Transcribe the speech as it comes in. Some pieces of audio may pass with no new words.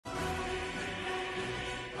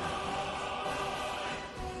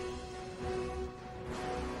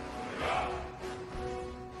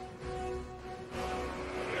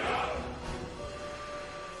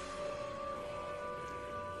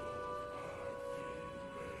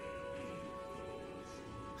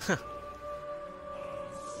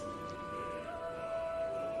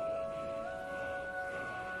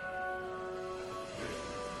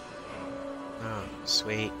Oh,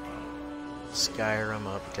 sweet. Skyrim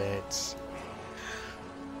updates.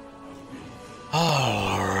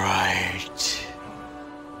 Alright.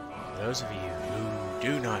 For those of you who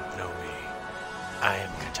do not know me, I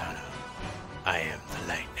am Katana. I am the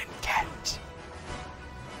Lightning Cat.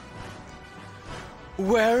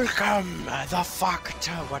 Welcome the fuck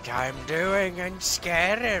to what I'm doing in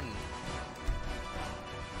Skyrim.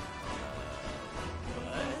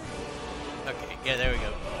 What? Okay, yeah, there we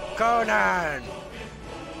go. Conan!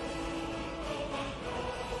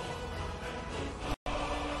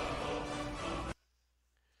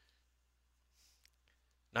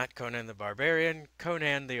 Not Conan the Barbarian,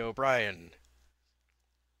 Conan the O'Brien.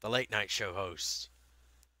 The late night show host.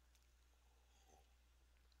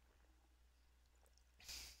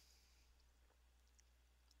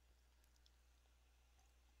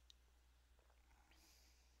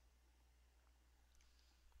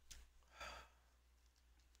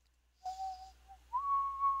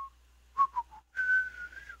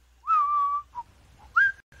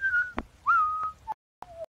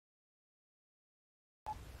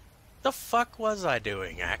 The fuck was I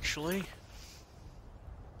doing, actually?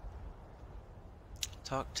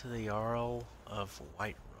 Talk to the Jarl of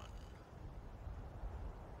Whiterun.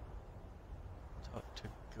 Talk to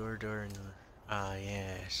Gordor and... Ah,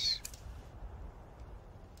 yes.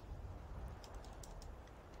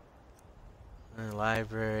 The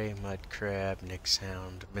library, Mudcrab,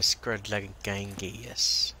 Nixhound,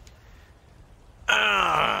 Miscredlegangius.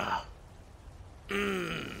 Ah!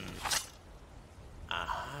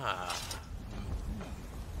 Aha.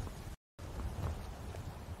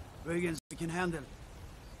 Dragons we can handle.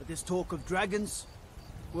 But this talk of dragons,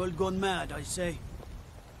 world gone mad, I say.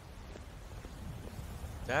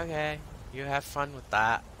 Okay, you have fun with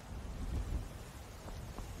that.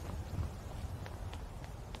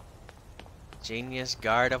 Genius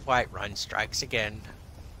guard of Whiterun strikes again.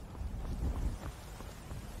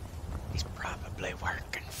 He's probably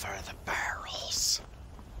working for the barrels.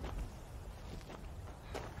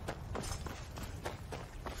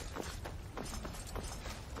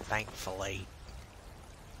 Thankfully,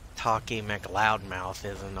 Talkie McLoudmouth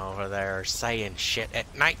isn't over there saying shit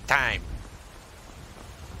at nighttime.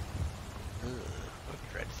 Ugh,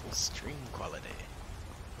 what dreadful stream quality.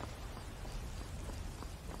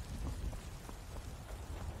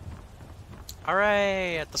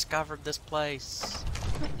 Hooray! I discovered this place.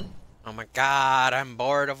 Oh my god, I'm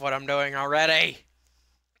bored of what I'm doing already.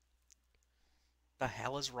 The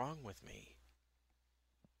hell is wrong with me?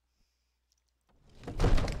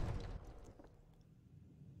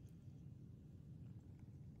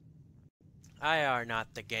 I are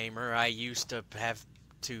not the gamer I used to have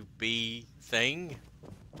to be thing.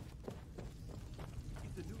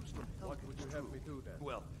 What would you have me do then?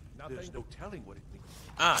 Well, there's no telling what it means.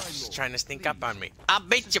 Ah, she's trying to sneak up on me. I'll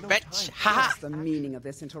beat you, bitch! Haha! What's the meaning of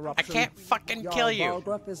this interruption? I can't fucking kill you!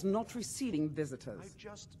 Balgruuf is not receiving visitors.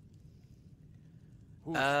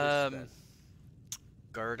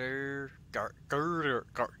 Gearder.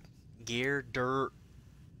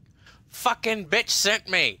 Fucking bitch sent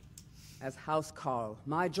me! As House Carl,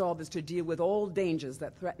 my job is to deal with all dangers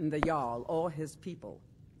that threaten the Jarl or his people.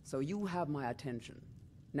 So you have my attention.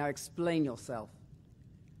 Now explain yourself.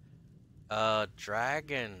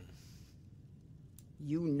 Dragon.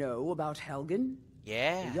 You know about Helgen?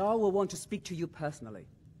 Yeah. The Jarl will want to speak to you personally.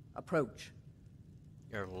 Approach.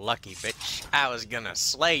 You're lucky, bitch. I was gonna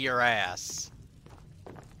slay your ass.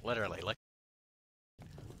 Literally, look.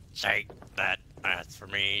 Shake that ass for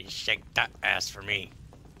me. Shake that ass for me.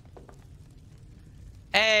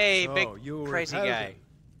 Hey, So, big you crazy were guy. Helgen.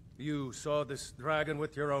 You saw this dragon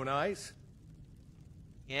with your own eyes?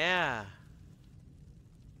 Yeah.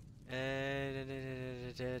 Yeah,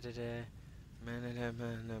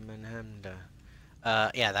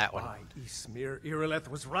 that one. Why, Ismir Irileth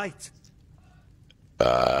was right.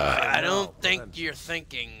 I don't Now, think then, you're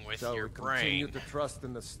thinking with shall your we continue brain. to trust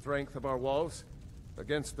in the strength of our walls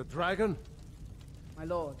against the dragon? My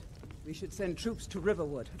lord, we should send troops to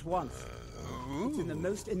Riverwood at once. It's in the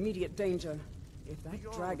most immediate danger. If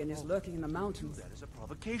that dragon is lurking in the mountains... That is a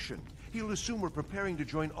provocation. He'll assume we're preparing to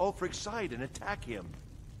join Ulfric's side and attack him.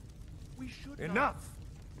 We should Enough!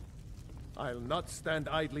 I'll not stand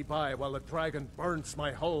idly by while the dragon burns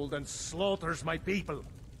my hold and slaughters my people.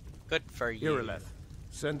 Good for you. Irileth,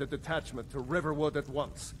 send a detachment to Riverwood at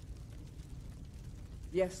once.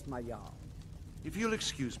 Yes, my Jarl. If you'll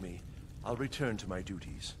excuse me, I'll return to my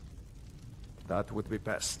duties. That would be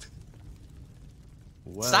best.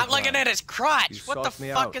 Well Stop looking done. at his crotch! You What the sought me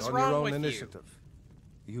fuck out is on wrong your own with initiative.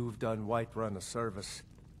 You've done Whiterun a service,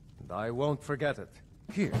 and I won't forget it.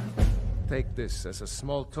 Here, take this as a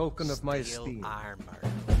small token you? of my Steel esteem. armor.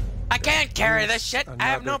 I can't carry this shit! I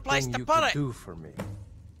have no Another place thing to you put could it! do for me.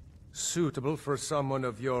 Suitable for someone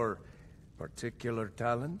of your particular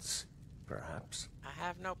talents, perhaps. I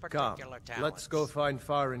have no Come, particular talents. let's go find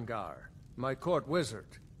Farengar, my court wizard.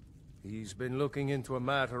 He's been looking into a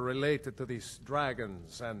matter related to these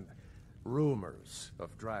dragons and rumors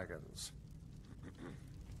of dragons.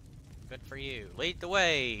 Good for you. Lead the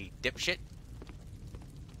way, dipshit.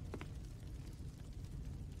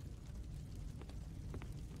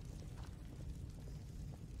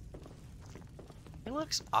 He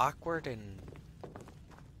looks awkward and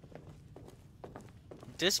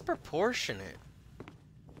disproportionate.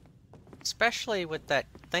 Especially with that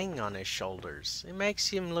thing on his shoulders. It makes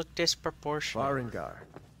him look disproportionate. Farengar,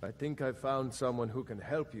 I think I found someone who can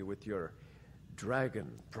help you with your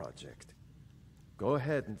dragon project. Go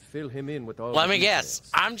ahead and fill him in with all Let the me guess.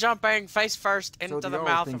 details. I'm jumping face first into the Jarl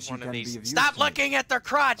mouth thinks of you one of can be these. of use Stop to me. looking at their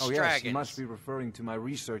crotch, Oh yes, dragons! you must be referring to my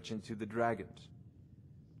research into the dragons.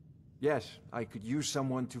 Yes, I could use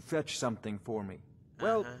someone to fetch something for me.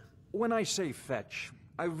 Well, when I say fetch,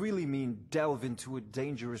 I really mean delve into a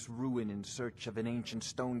dangerous ruin in search of an ancient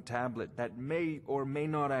stone tablet that may or may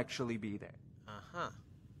not actually be there. Uh-huh.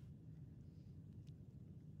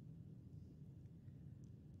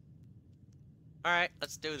 Alright,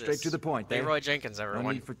 let's do this. Straight to the point, eh? Leroy Jenkins, No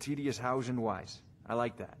everyone. need for tedious hows and whys. I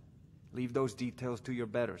like that. Leave those details to your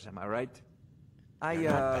betters, am I right? I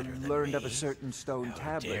learned of a certain stone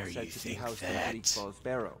tablet said to be housed in Bleak Falls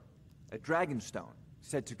Barrow. A dragon stone,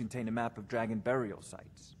 said to contain a map of dragon burial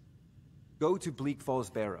sites. Go to Bleak Falls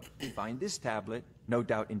Barrow, find this tablet, no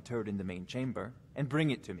doubt interred in the main chamber, and bring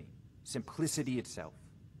it to me. Simplicity itself.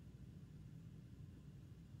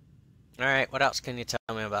 Alright, what else can you tell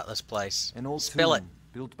me about this place? An old Spill it. tomb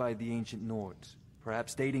built by the ancient Nords,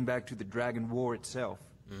 perhaps dating back to the Dragon War itself.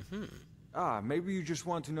 Maybe you just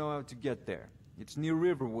want to know how to get there. It's near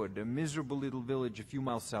Riverwood, a miserable little village a few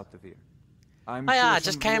miles south of here. I'm Oh, sure yeah, I some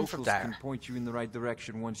just of the came from locals there. can point you in the right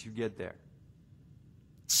direction once you get there.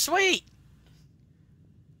 Sweet!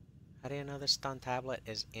 How do you know this stone tablet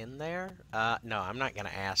is in there? No, I'm not gonna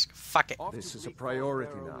ask. Fuck it. This is a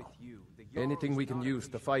priority now. Anything we can use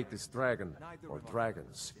to fight this dragon, or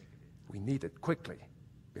dragons, we need it quickly,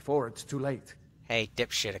 before it's too late. Hey,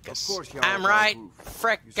 dipshiticus. Of course, Jarl I'm right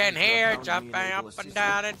Barbroof. frickin' You here, seem to have found me jumping an able up and assistant.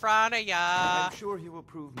 down in front of ya. I'm sure he will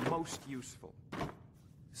prove most useful.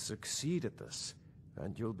 Succeed at this,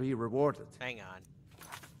 and you'll be rewarded. Hang on.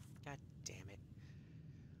 God damn it.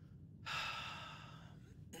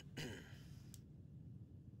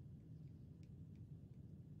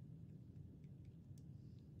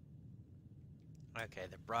 Okay,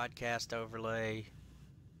 the broadcast overlay.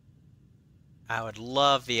 I would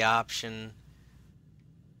love the option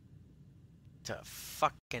to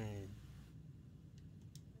fucking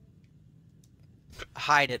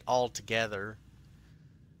hide it all together.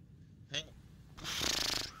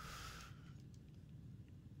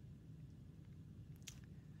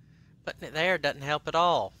 Putting it there doesn't help at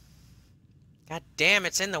all. God damn,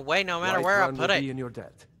 it's in the way no matter where I Whiterun put will it. be in your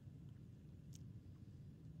debt.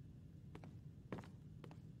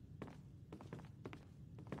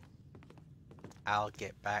 I'll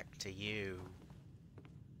get back to you,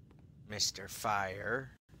 Mr.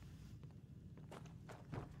 Fire.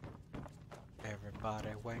 Everybody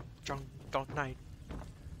wake drunk all night.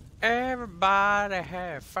 Everybody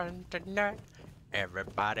have fun tonight.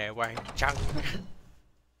 Everybody wake drunk.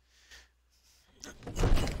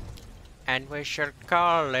 And we should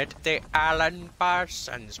call it the Alan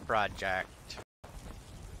Parsons Project.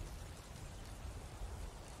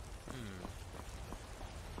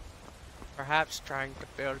 Perhaps trying to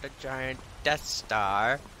build a giant Death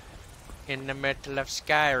Star in the middle of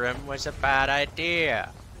Skyrim was a bad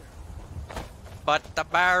idea. But the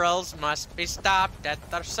barrels must be stopped at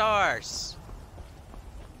their source.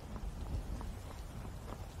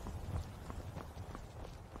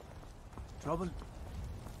 Trouble?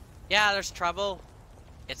 Yeah, there's trouble.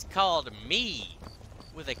 It's called me,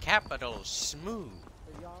 with a capital Smooth.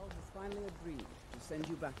 The Jarl has finally agreed to send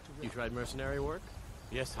you back to You River. tried mercenary work?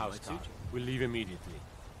 Yes, House Carl. We'll leave immediately.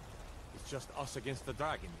 It's just us against the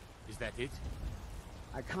dragon. Is that it?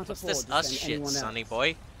 I can't What's afford this to us send shit, anyone sonny else,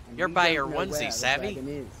 boy? and You're we by don't your know where onesie, the savvy? dragon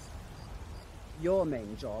is. Your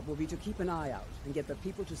main job will be to keep an eye out and get the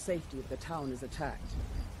people to safety if the town is attacked.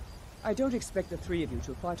 I don't expect the three of you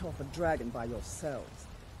to fight off a dragon by yourselves,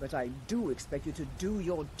 but I do expect you to do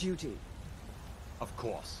your duty. Of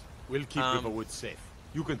course. We'll keep Riverwood safe.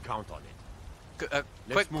 You can count on it. Let's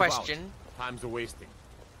quick move question. Out. Time's a wasting.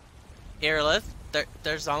 Irlith,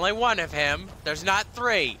 there's only one of him. There's not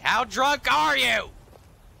three. How drunk are you?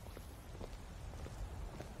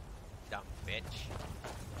 Dumb bitch.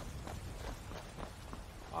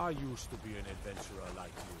 I used to be an adventurer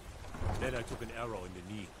like you. Then I took an arrow in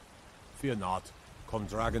the knee. Fear not. Come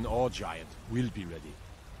dragon or giant, we'll be ready.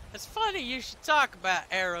 It's funny you should talk about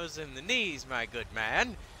arrows in the knees, my good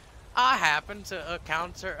man. I happened to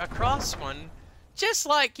encounter across one just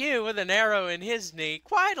like you with an arrow in his knee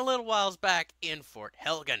quite a little whiles back in Fort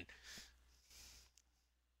Helgen.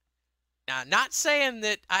 Now, not saying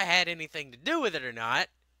that I had anything to do with it or not,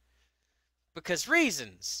 because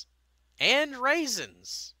reasons and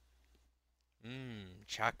raisins.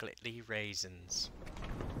 Chocolatey raisins.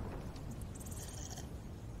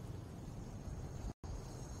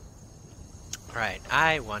 Right,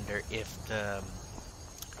 I wonder if the...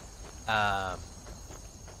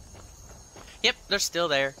 Yep, they're still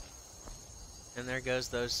there. And there goes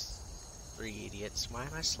those 3 idiots. Why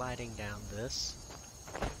am I sliding down this?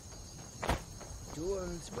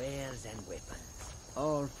 Tools, wares, and weapons.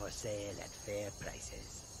 All for sale at fair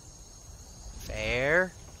prices.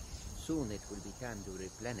 Fair? Soon it will be time to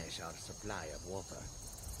replenish our supply of water.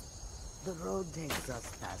 The road takes us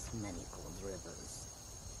past many cold rivers.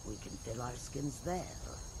 We can fill our skins there.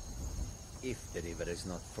 If the river is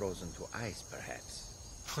not frozen to ice, perhaps.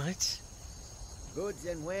 What? Goods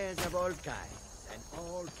and wares of all kinds, and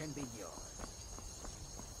all can be yours.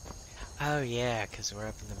 Oh yeah, because we're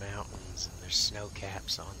up in the mountains and there's snow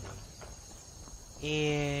caps on them.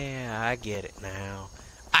 Yeah, I get it now.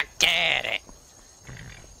 I get it!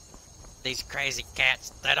 These crazy cats,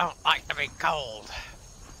 they don't like to be cold.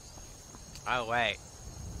 Oh wait.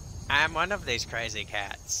 I'm one of these crazy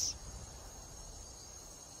cats.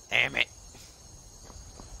 Damn it.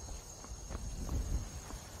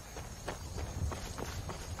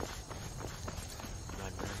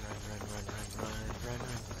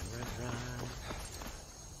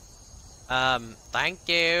 Thank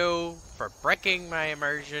you for breaking my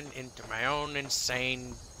immersion into my own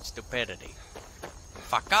insane stupidity.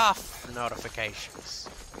 Fuck off, notifications.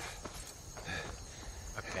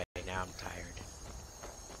 Okay, now I'm tired.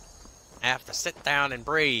 I have to sit down and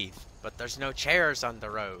breathe, but there's no chairs on the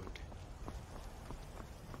road.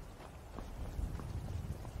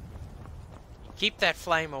 Keep that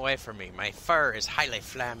flame away from me. My fur is highly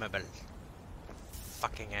flammable.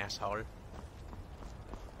 Fucking asshole.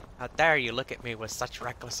 How dare you look at me with such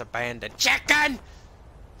reckless abandon. Chicken!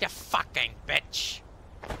 You fucking bitch!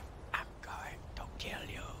 I'm going to kill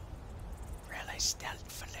you. Really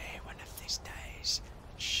stealthily one of these days.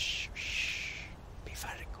 Shh, shh. Be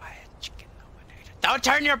very quiet, chicken. Don't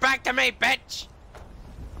turn your back to me, bitch!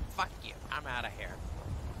 Fuck you. I'm out of here.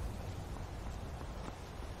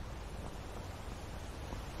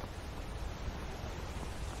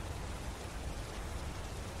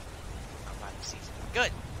 Nobody sees me.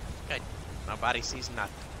 Good. Good. Nobody sees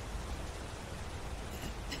nothing.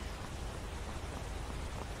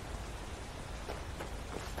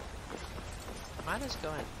 Am I just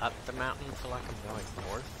going up the mountain feel like I'm going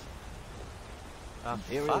north?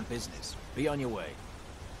 Imperial business. Be on your way.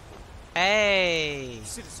 Hey!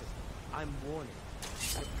 Citizen, I'm warning.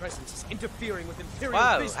 Your presence is interfering with Imperial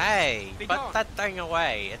Whoa, business. hey! Be Put gone. that thing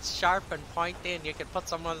away. It's sharp and pointy and you can put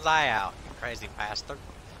someone's eye out, you crazy bastard.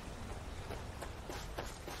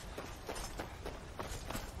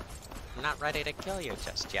 I'm not ready to kill you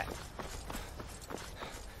just yet.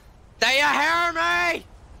 Do you hear me?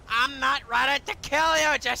 I'm not ready to kill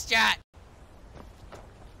you just yet!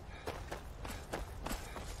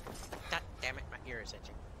 God damn it, my ear is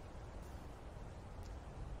itching.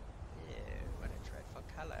 Ew, what a dreadful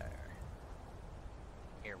color.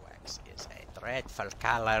 Earwax is a dreadful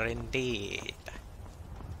color indeed.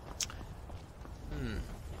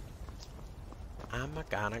 I'm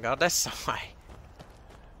gonna go this way.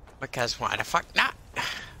 Because why the fuck not?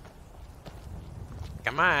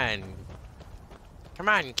 Come on. Come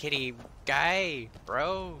on, kitty guy,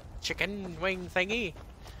 bro. Chicken wing thingy.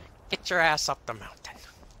 Get your ass up the mountain.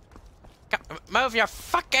 Move your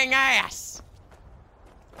fucking ass!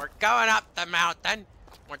 We're going up the mountain.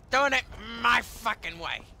 We're doing it my fucking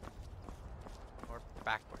way. Or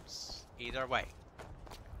backwards. Either way.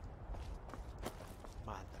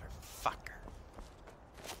 Motherfucker.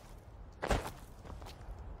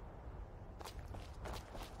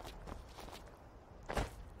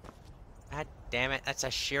 God damn it, that's a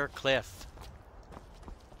sheer cliff.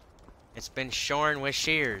 It's been shorn with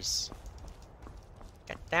shears.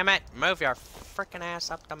 God damn it, move your frickin' ass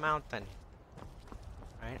up the mountain.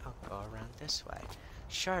 Right, I'll go around this way.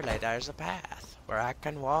 Surely there's a path where I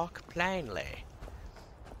can walk plainly.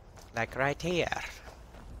 Like right here.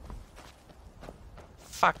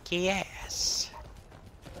 Fuck yes.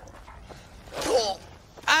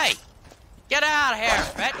 Hey! Get out of here,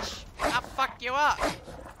 bitch! I'll fuck you up!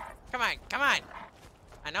 Come on, come on!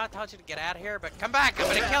 I know I told you to get out of here, but come back! I'm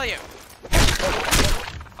gonna kill you!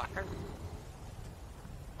 Fucker.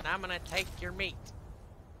 Now I'm gonna take your meat.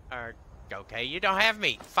 Or, okay, you don't have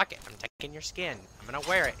meat. Fuck it, I'm taking your skin. I'm gonna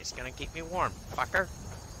wear it. It's gonna keep me warm, fucker.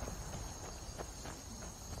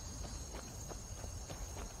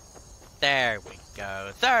 There we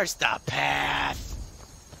go. There's the path!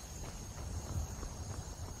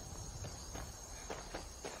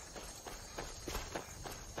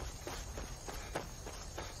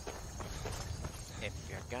 If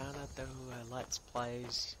you're gonna do a Let's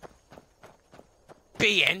Plays,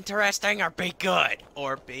 be interesting or be good,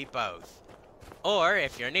 or be both. Or,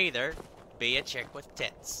 if you're neither, be a chick with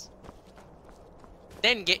tits.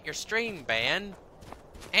 Then get your stream banned,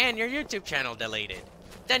 and your YouTube channel deleted.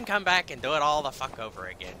 Then come back and do it all the fuck over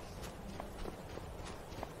again.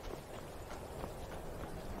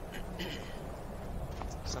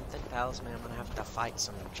 Something tells me I'm gonna have to fight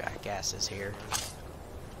some jackasses here.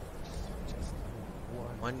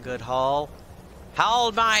 One good haul.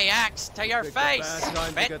 Hold my axe to your face,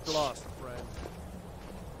 Time bitch. to get lost, friend.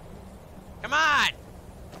 Come on!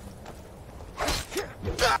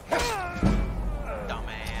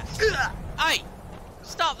 Dumbass. Hey!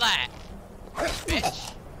 Stop that!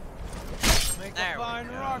 Bitch! There we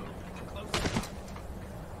go.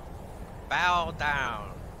 Bow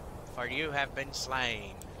down, for you have been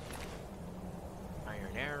slain.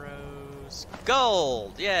 Iron arrows.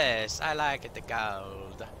 Gold! Yes, I like it, the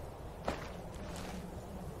gold.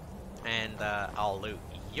 And I'll loot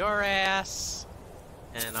your ass.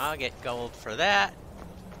 And I'll get gold for that.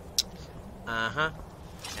 Uh-huh.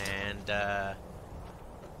 And,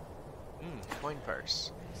 coin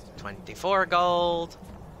purse. 24 gold.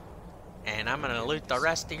 And I'm gonna loot the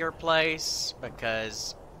rest of your place,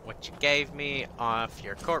 because what you gave me off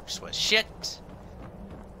your corpse was shit.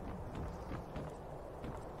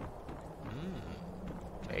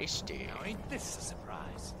 Tasty. Now, ain't this a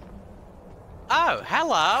surprise? Oh,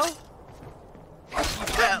 hello!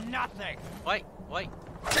 Nothing! Wait.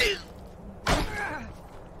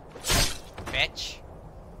 Bitch.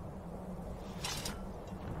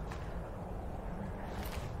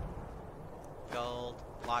 Gold,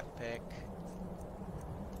 lockpick,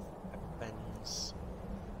 weapons,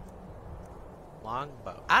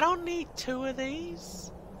 longbow. I don't need 2 of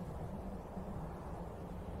these.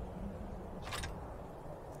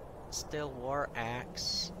 Steel war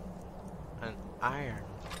axe, an iron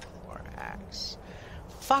war axe.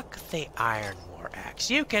 Fuck the iron war axe.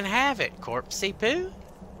 You can have it, corpsey poo.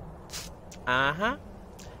 Uh-huh.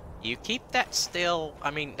 You keep that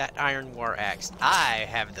that iron war axe. I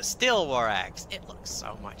have the steel war axe. It looks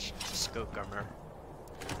so much skookumer.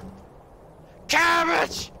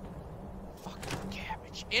 Cabbage! Fucking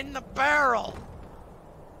cabbage. In the barrel!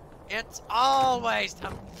 It's always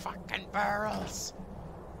the fucking barrels.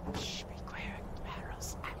 Shh, be quiet.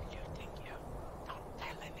 Barrels, I'm looting you. Don't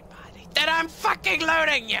tell anybody that I'm fucking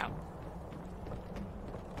looting you!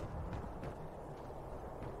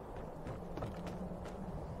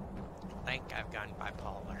 I think I've gone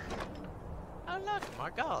bipolar. Oh look,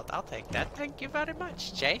 more gold. I'll take that. Thank you very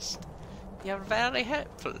much, Chaste. You're very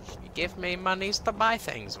helpful. You give me monies to buy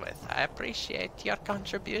things with. I appreciate your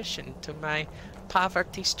contribution to my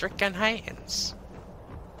poverty-stricken hands.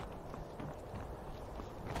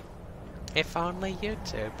 If only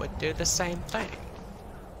YouTube would do the same thing.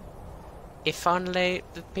 If only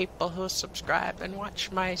the people who subscribe and watch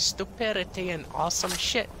my stupidity and awesome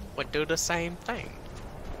shit would do the same thing.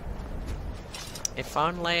 If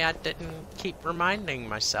only I didn't keep reminding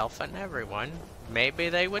myself and everyone, maybe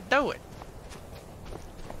they would do it.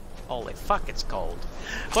 Holy fuck, it's cold.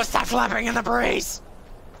 What's that flapping in the breeze?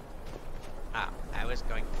 Oh, I was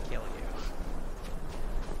going to kill you.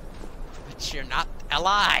 But you're not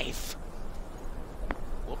alive.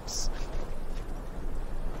 Whoops.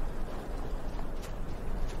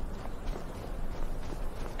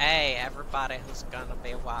 Hey, everybody who's gonna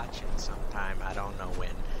be watching sometime, I don't know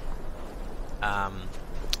when.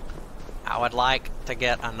 I would like to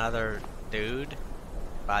get another dude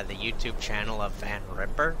by the YouTube channel of Van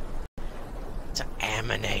Ripper to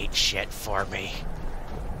aminate shit for me.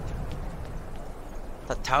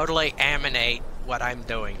 To totally aminate what I'm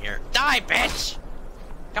doing here. Die, bitch!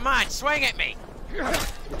 Come on, swing at me!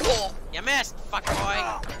 You missed,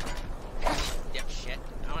 fuckboy! Dipshit.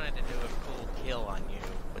 I wanted to do a cool kill on you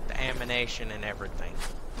with the amination and everything.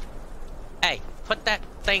 Hey, put that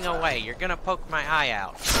thing away. You're gonna poke my eye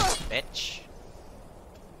out, bitch.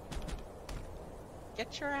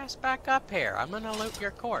 Get your ass back up here. I'm gonna loot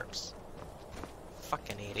your corpse.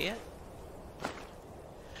 Fucking idiot.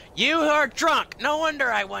 You are drunk! No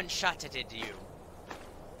wonder I one-shotted at you.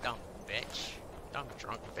 Dumb bitch. Dumb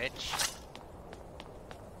drunk bitch.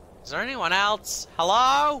 Is there anyone else?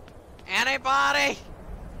 Hello? Anybody?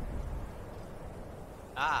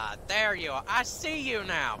 Ah, there you are. I see you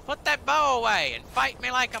now. Put that bow away and fight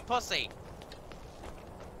me like a pussy.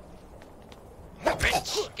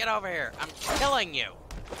 Bitch, get over here. I'm killing you.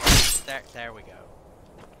 There we go.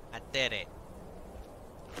 I did it.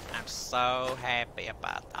 I'm so happy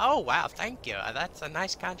about it. Oh, wow, thank you. That's a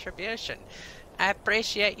nice contribution. I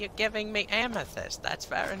appreciate you giving me amethyst. That's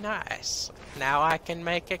very nice. Now I can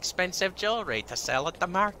make expensive jewelry to sell at the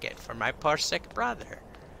market for my poor sick brother.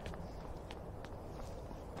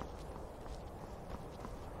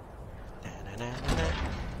 Banana,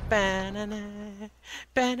 banana,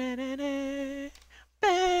 banana.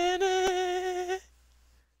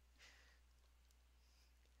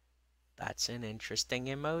 That's an interesting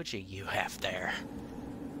emoji you have there.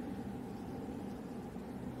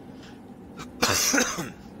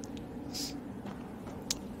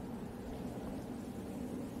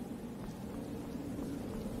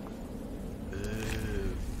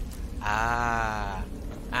 Ooh. Ah,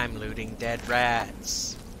 I'm looting dead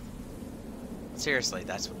rats. Seriously,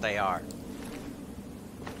 that's what they are.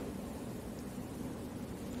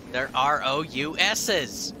 They're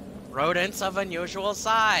ROUSs. Rodents of unusual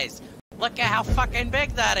size. Look at how fucking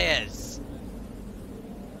big that is.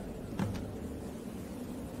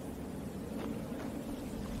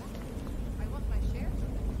 I want my share.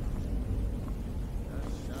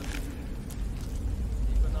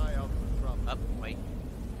 Keep an eye out for trouble. Oh, wait.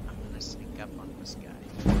 I'm gonna sneak up on this guy.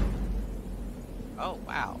 Oh,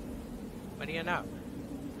 wow. What do you know?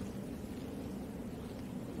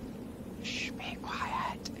 Shh, be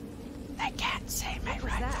quiet. They can't see me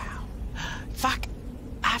right now. Fuck!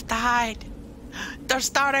 I have to hide. They're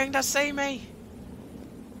starting to see me.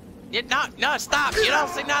 No, stop! You don't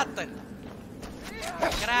see nothing.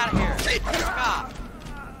 Get out of here. Fuck off.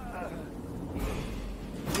 I'm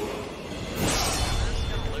just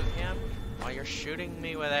gonna loot him while you're shooting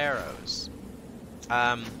me with arrows.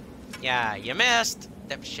 Yeah, you missed,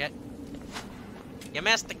 dipshit. You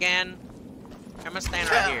missed again. I'm gonna stand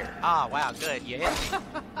right here. Oh, wow, good. You hit me.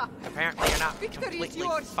 Apparently you're not completely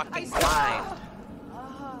fucking blind.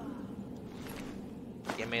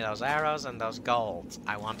 Give me those arrows and those golds.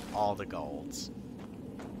 I want all the golds.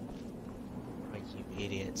 Oh, you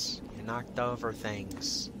idiots. You knocked over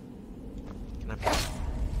things. Can I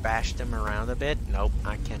bash them around a bit? Nope,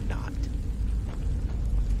 I cannot.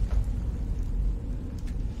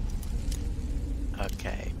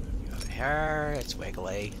 Okay, move over here. It's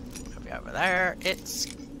wiggly. Move over there. It's...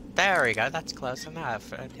 There we go. That's close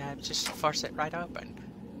enough. Just force it right open.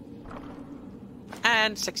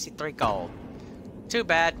 And 63 gold. Too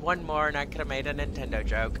bad. One more and I could have made a Nintendo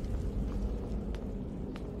joke.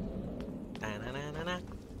 Na-na-na-na-na.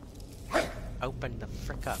 Open the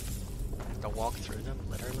frick up. I have to walk through them,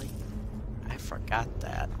 literally. I forgot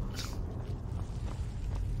that.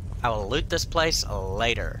 I will loot this place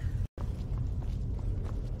later.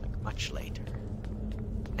 Like, much later.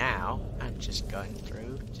 Now, I'm just going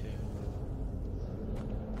through to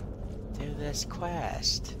do this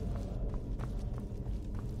quest.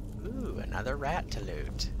 Ooh, another rat to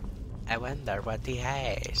loot. I wonder what he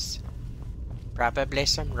has. Probably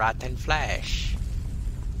some rotten flesh.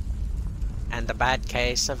 And a bad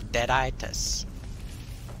case of deaditis.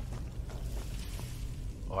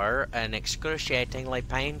 Or an excruciatingly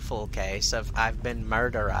painful case of I've been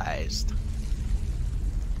murderized.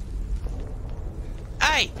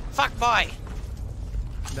 Hey! Fuck boy!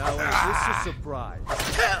 Now is this a surprise?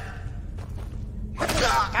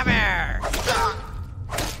 Come here!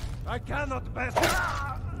 I cannot pass.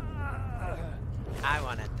 I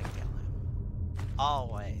wanted to kill him.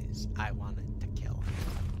 Always, I wanted to kill him.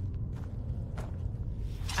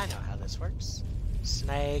 I know how this works.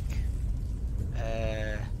 Snake.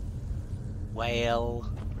 Whale.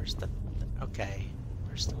 Where's the... Okay.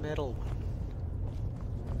 Where's the middle one?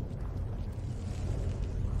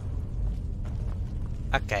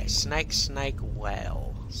 Okay, snake, snake,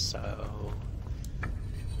 whale. So...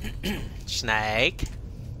 snake.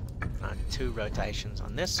 2 rotations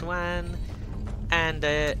on this one. And,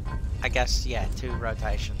 I guess, yeah, 2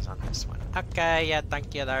 rotations on this one. Okay, yeah,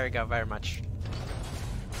 thank you. There you go, very much.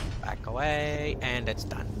 Back away, and it's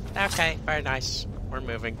done. Okay, very nice. We're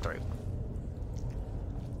moving through.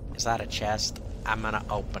 Is that a chest? I'm gonna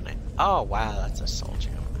open it. Oh, wow, that's a soul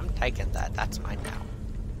gem. I'm taking that. That's mine now.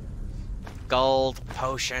 Gold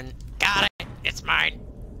potion. Got it! It's mine.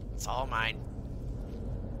 It's all mine.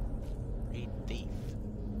 Read thief.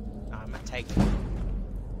 No, I'm gonna take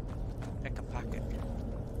pick a pocket.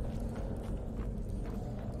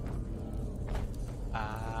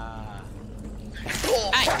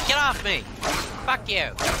 Hey, get off me! Fuck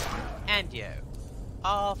you! And you.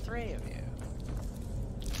 All three of you.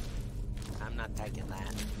 I'm not taking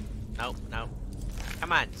that. Nope, nope.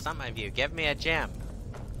 Come on, some of you, give me a gem.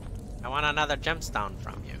 I want another gemstone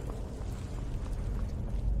from you.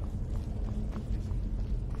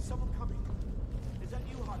 Is someone coming? Is that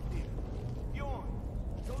you, Hartbeer? Bjorn?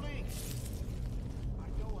 Jolene? I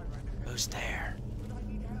know I recognize. Who's there? But I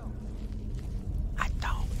need help. I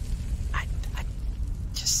don't. I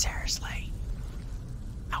just seriously.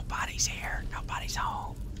 Nobody's here. Nobody's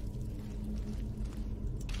home.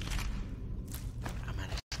 I'm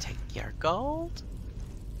gonna take your gold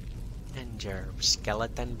and your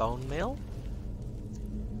skeleton bone meal,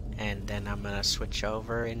 and then I'm gonna switch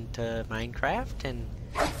over into Minecraft and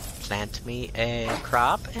plant me a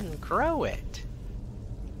crop and grow it.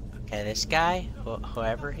 Okay, this guy,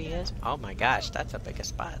 whoever he is. Oh my gosh, that's a big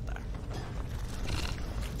spot there.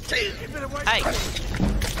 Hey!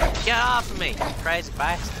 Get off of me, you crazy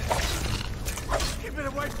bastard! Keep it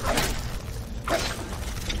away from me!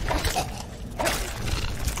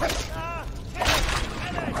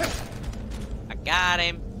 I got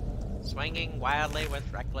him! Swinging wildly with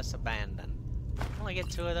reckless abandon. Only get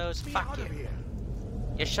 2 of those, fuck you.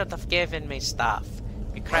 You should have given me stuff,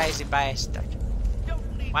 you crazy bastard.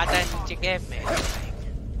 Why didn't you give me anything?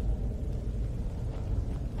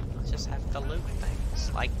 I'll just have to loot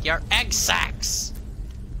things, like your egg sacs!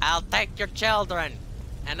 I'll take your children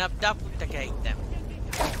and abdicate them.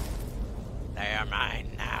 They are mine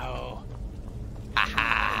now.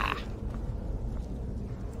 Haha!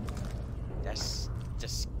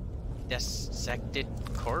 Dissected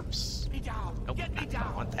corpse? Nope, I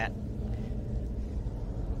don't want that.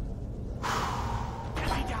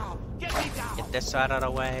 Get this out of the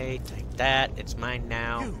way. Take that. It's mine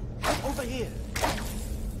now. You, over here.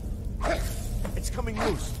 It's coming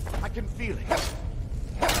loose. I can feel it.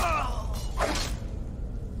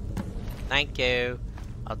 Thank you.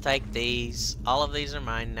 I'll take these. All of these are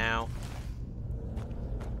mine now.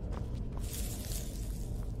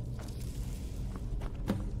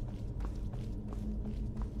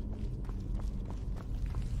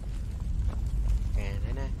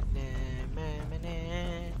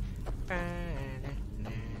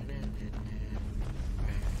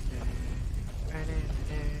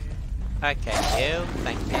 Okay, you.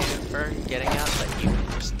 Thank you for getting out, but you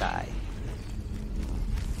can just die.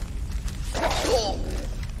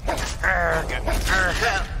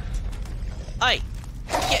 Hey!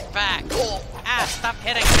 Get back! Ah, stop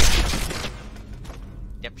hitting me!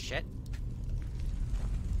 Dipshit.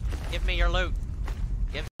 Give me your loot.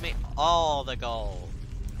 Give me all the gold.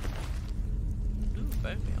 Ooh,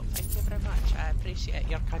 bone meal. Thank you very much. I appreciate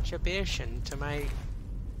your contribution to my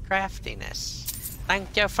craftiness.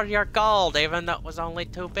 Thank you for your gold, even though it was only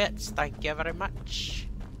 2 bits. Thank you very much.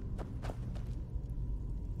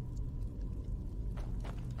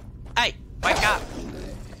 Hey, wake up!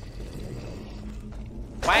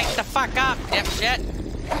 Wake the fuck up, dipshit!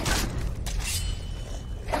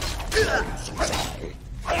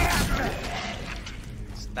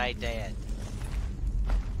 Stay dead.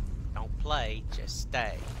 Don't play, just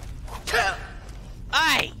stay.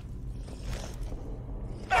 Hey!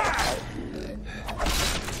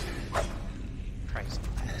 Crazy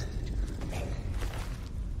bastard.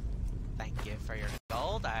 Thank you for your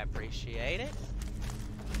gold, I appreciate it.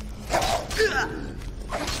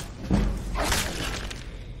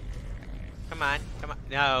 Come on, come on.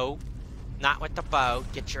 No, not with the bow.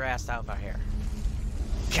 Get your ass over here.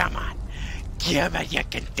 Come on. Give it, you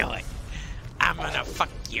can do it. I'm gonna fuck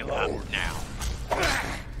you up now.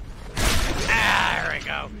 There we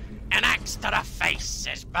go. An axe to the face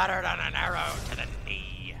is better than an arrow to the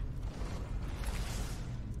knee.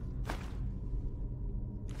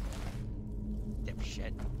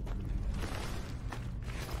 Dipshit.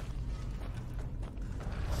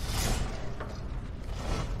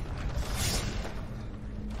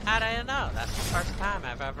 How do you know? That's the first time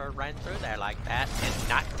I've ever ran through there like that and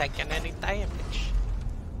not taken any damage.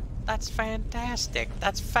 That's fantastic.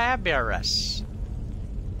 That's fabulous.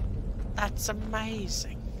 That's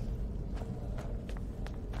amazing.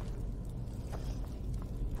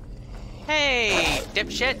 Hey,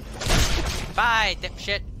 dipshit! Bye,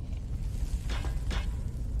 dipshit!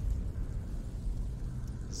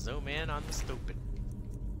 Zoom in on the stupid.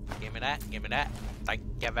 Give me that, give me that. Thank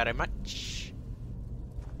you very much.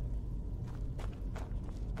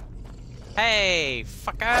 Hey,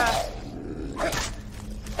 fucker!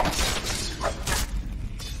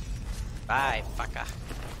 Bye, fucker.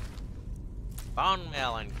 Bone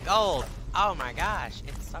meal and gold. Oh my gosh,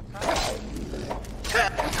 it's so cool.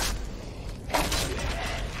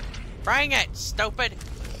 Bring it, stupid!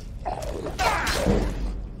 An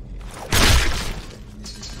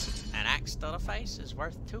axe to the face is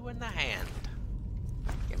worth 2 in the hand.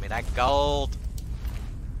 Give me that gold.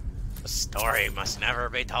 The story must never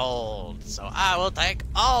be told, so I will take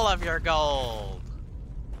all of your gold.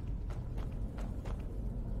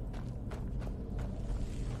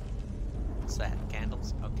 What's that?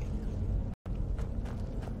 Candles? Okay.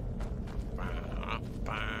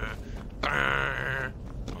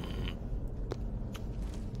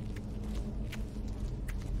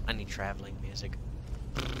 I need traveling music.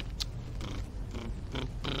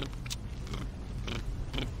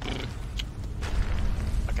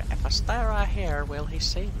 Okay, if I stay right here, will he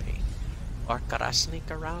see me? Or could I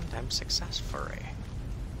sneak around him successfully?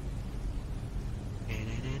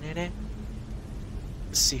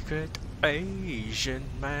 Secret Asian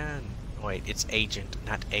man. Wait, it's agent,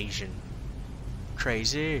 not Asian.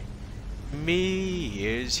 Crazy. Me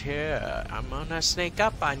is here. I'm gonna sneak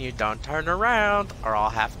up on you. Don't turn around, or I'll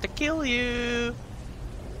have to kill you.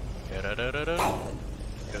 Hey,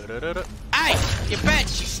 you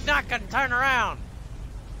bitch! She's not gonna turn around.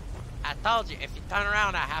 I told you, if you turn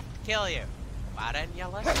around, I have to kill you. Why didn't you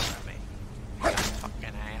listen to me? You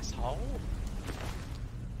fucking asshole.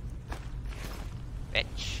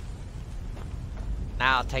 Bitch.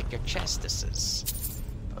 Now I'll take your chestises.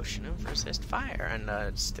 Potion of resist fire and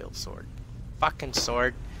a steel sword. Fucking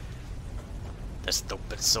sword. The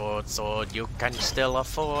stupid sword you can still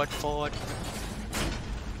afford.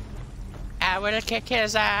 I will kick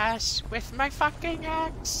his ass with my fucking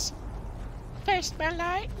axe. Taste my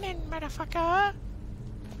lightning, motherfucker.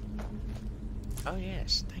 Oh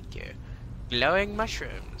yes, thank you. Glowing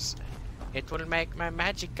mushrooms. It will make my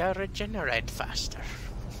magicka regenerate faster.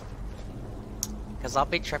 Because I'll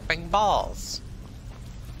be tripping balls.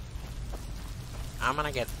 I'm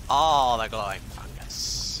gonna get all the glowing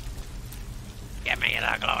fungus. Give me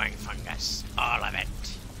the glowing fungus. All of it.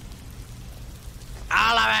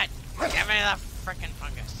 All of it! Give me the frickin'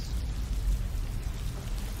 fungus.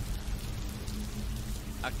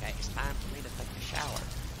 Okay, it's time for me to take a shower.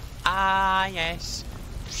 Ah, yes.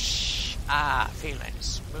 Psh, ah, feeling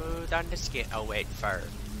smooth on the skin. Oh, wait, fur.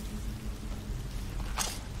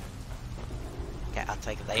 Okay, I'll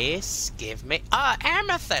take this. Give me... Ah,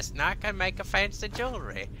 amethyst! Now I can make a fancy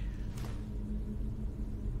jewelry.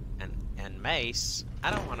 And mace.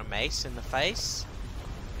 I don't want a mace in the face.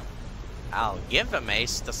 I'll give a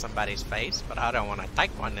mace to somebody's face, but I don't want to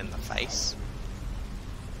take one in the face.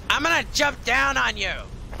 I'm gonna jump down on you!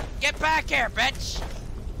 Get back here, bitch!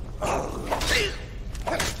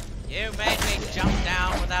 You made me jump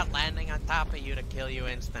down without landing on top of you to kill you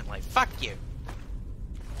instantly. Fuck you!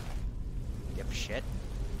 Dipshit.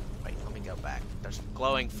 Wait, let me go back. There's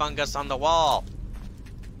glowing fungus on the wall.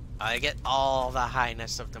 I get all the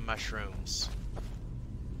highness of the mushrooms.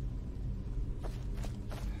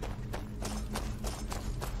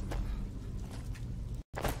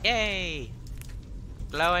 Yay!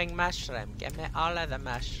 Glowing mushroom. Give me all of the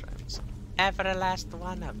mushrooms. Every last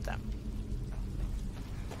one of them.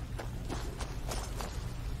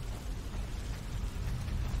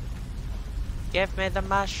 Give me the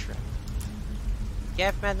mushroom.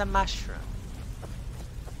 Give me the mushroom.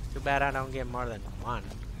 Too bad I don't get more than one.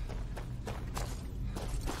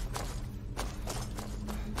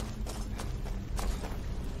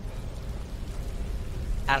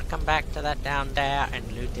 I'll come back to that down there and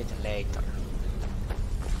loot it later.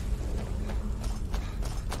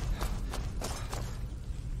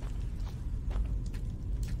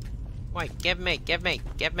 Wait, give me.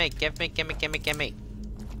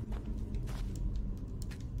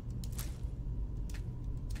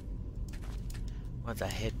 Well, the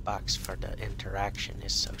hitbox for the interaction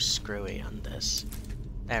is so screwy on this.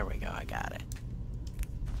 There we go, I got it.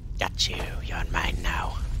 Got you, you're mine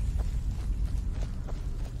now.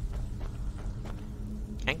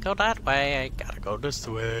 Can't go that way, I gotta go this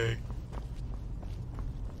way.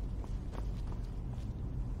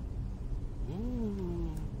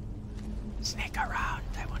 Ooh. Sneak around,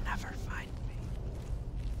 they will never find me.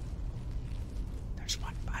 There's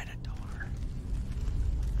one by the door.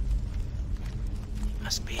 He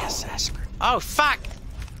must be a Sasquatch. Oh, fuck!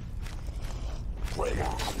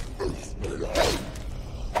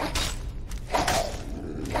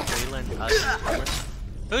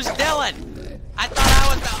 Who's Dylan? I thought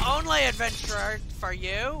I was the only adventurer for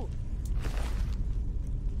you.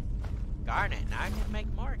 Darn it, now I can make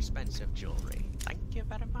more expensive jewelry. Thank you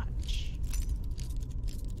very much.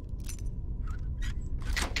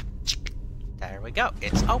 There we go.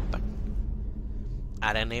 It's open.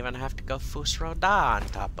 I didn't even have to go Fusroda on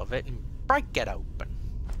top of it and break it open.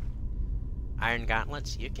 Iron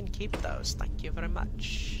gauntlets, you can keep those. Thank you very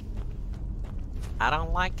much. I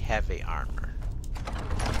don't like heavy armor.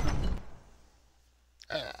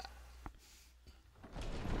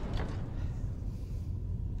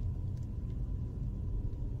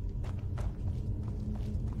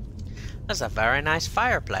 That's a very nice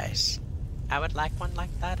fireplace. I would like one like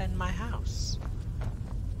that in my house.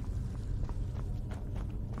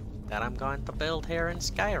 That I'm going to build here in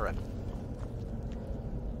Skyrim.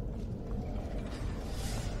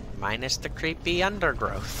 Minus the creepy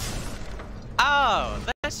undergrowth. Oh,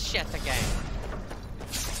 this shit again.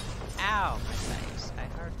 Ow, my face. I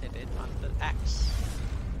hurted it on the axe.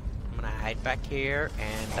 I'm gonna hide back here,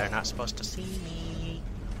 and they're not supposed to see me.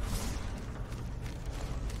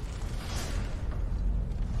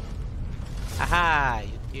 Aha!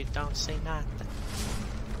 You don't see nothing.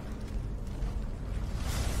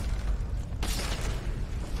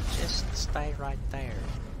 Just stay right there.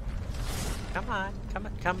 Come on,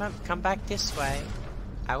 come back this way.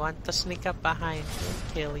 I want to sneak up behind you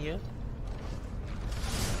and kill you.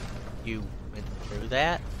 You went through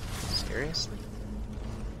that? Seriously?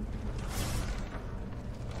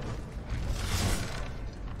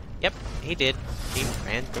 Yep, he did. He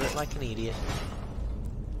ran through it like an idiot.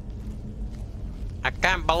 I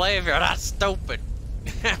can't believe you're that stupid.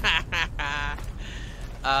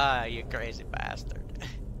 Ah, you crazy bastard.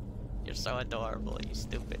 You're so adorable, you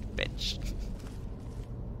stupid bitch.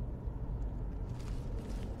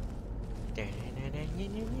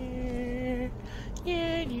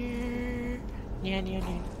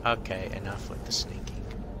 Okay, enough with the sneaking.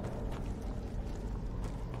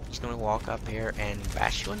 Just gonna walk up here and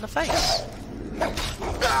bash you in the face.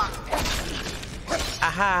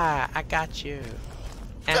 Aha! I got you.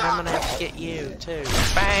 And I'm gonna have to get you too.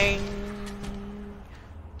 Bang!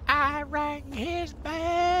 I rang his bell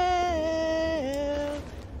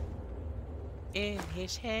in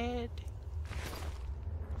his head.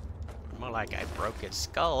 More like I broke his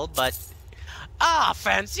skull, but... Ah,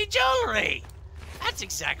 fancy jewelry! That's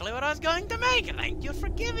exactly what I was going to make. Thank you for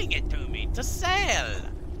giving it to me to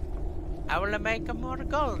sell. I will make more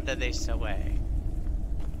gold this way.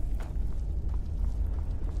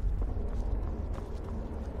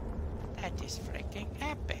 That is freaking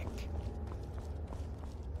epic.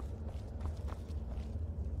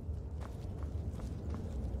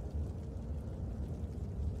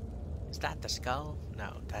 Is that the skull?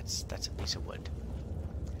 No, that's a piece of wood.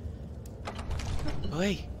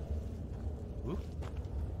 Oi! Ooh.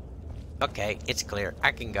 Okay, it's clear.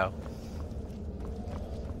 I can go.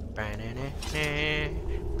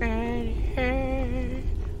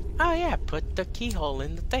 Oh yeah, put the keyhole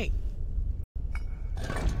in the thing.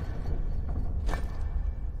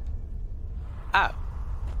 Oh.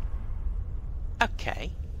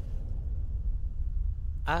 Okay.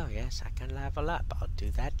 Oh yes, I can level up. I'll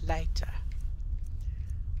do that later.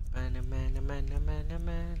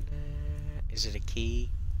 Is it a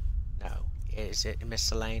key? No. Is it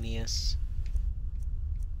miscellaneous?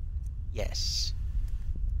 Yes.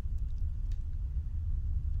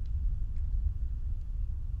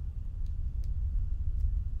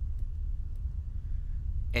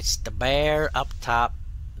 It's the bear up top,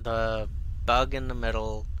 the bug in the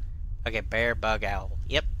middle. Okay, bear, bug, owl.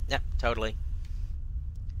 Yep, totally.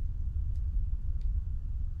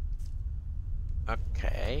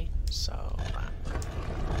 Okay, so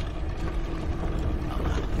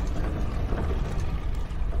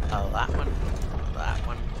that one, that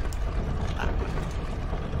one, that one.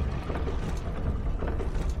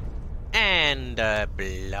 And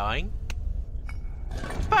blank.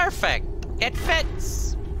 Perfect! It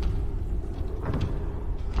fits!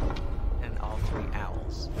 And all three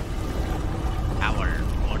owls. Our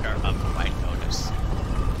order of White Lotus.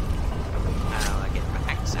 I'll get my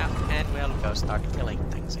axe out and we'll go start killing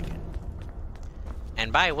things again.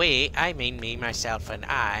 And by we, I mean me, myself, and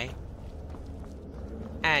I.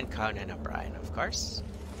 And Conan O'Brien, of course.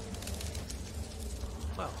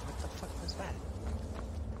 Whoa, what the fuck was that?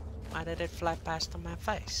 Why did it fly past on my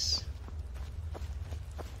face?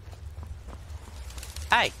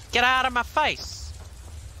 Hey, get out of my face!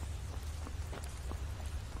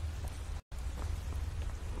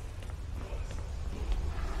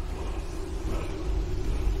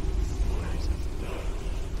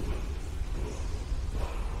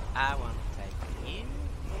 I want to take you.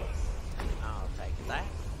 I'll take that.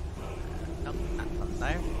 Nope, not from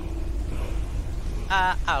there.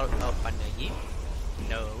 I'll open you.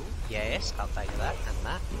 No, yes, I'll take that and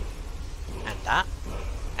that. And that.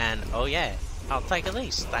 And oh yeah, I'll take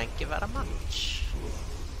these. Thank you very much.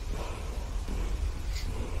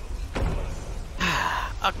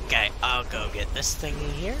 Okay, I'll go get this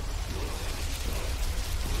thingy here.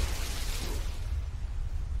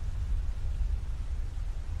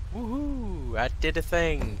 Woohoo! I did a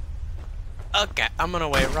thing. Okay, I'm gonna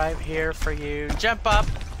wait right here for you. Jump up!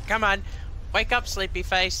 Come on! Wake up, sleepy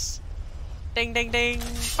face! Ding ding ding!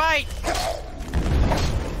 Fight!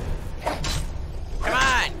 Come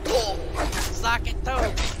on! Sock it to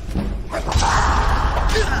me!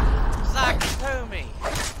 Sock it to me!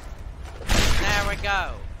 There we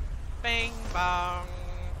go! Bing bong!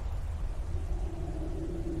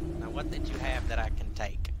 Now what did you have that I can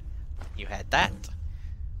take? You had that.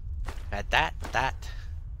 Had that.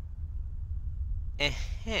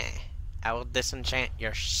 I will disenchant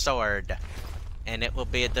your sword, and it will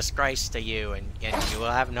be a disgrace to you, and you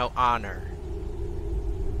will have no honor.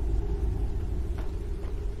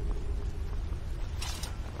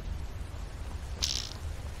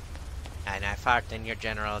 And I fart in your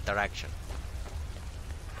general direction.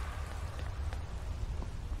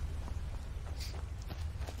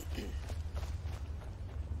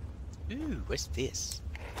 Ooh, what's this?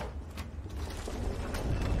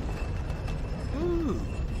 Ooh.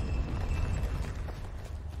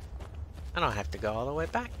 I don't have to go all the way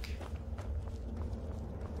back.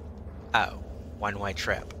 Oh, one-way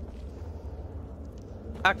trip.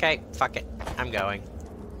 Okay, fuck it. I'm going.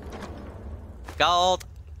 Gold.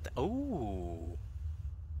 Ooh.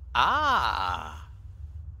 Ah.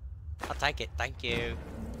 I'll take it, thank you.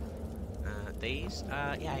 These?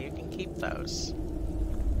 Yeah, you can keep those.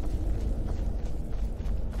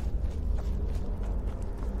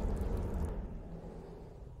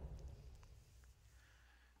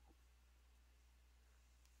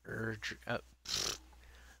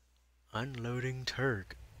 Unloading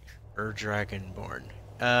Turk. Dragonborn.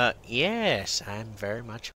 Yes, I'm very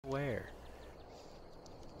much aware.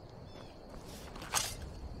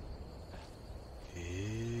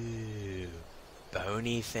 Ooh,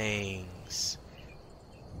 bony things.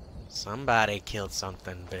 Somebody killed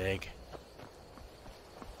something big.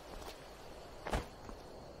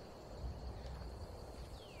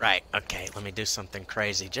 Right, okay, let me do something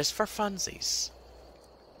crazy just for funsies.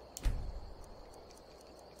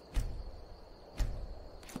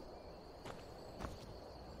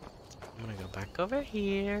 I'm gonna go back over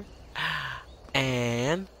here.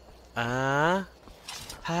 And,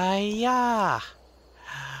 hiya!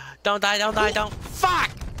 Don't die, don't die, don't.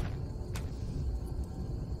 Fuck!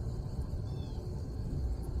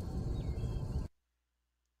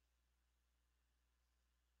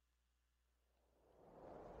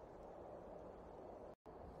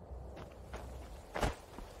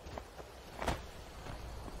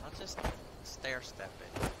 I'll just stair step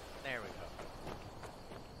it. There we go.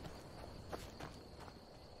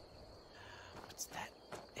 What's that?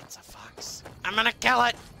 It's a fox. I'm gonna kill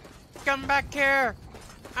it! Come back here!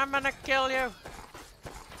 I'm gonna kill you!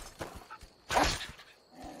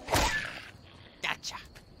 Gotcha!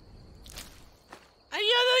 And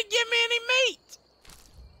you didn't give me any meat!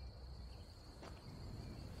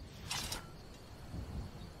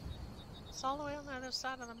 It's all the way on the other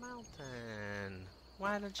side of the mountain.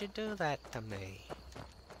 Why did you do that to me?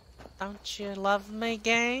 Don't you love me,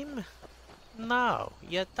 game? No,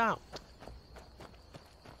 you don't.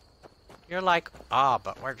 You're like,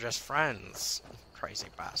 but we're just friends. Crazy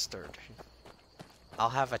bastard. I'll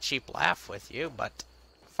have a cheap laugh with you, but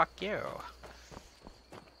fuck you.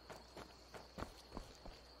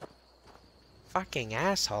 Fucking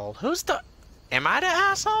asshole. Who's the... Am I the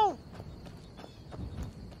asshole?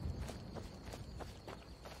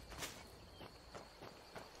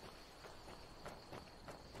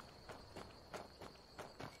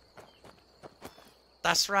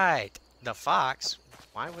 That's right. The fox.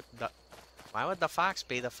 Why would the fox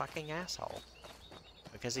be the fucking asshole?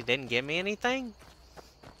 Because he didn't give me anything?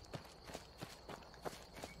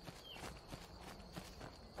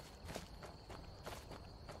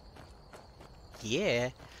 Yeah.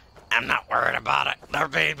 I'm not worried about it. There'll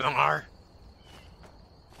be more.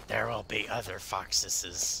 There will be other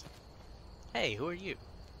foxes. Hey, who are you?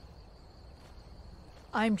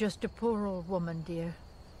 I'm just a poor old woman, dear.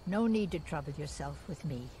 No need to trouble yourself with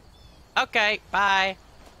me. Okay, bye.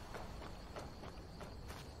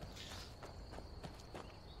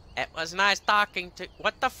 It was nice talking to...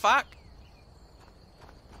 What the fuck?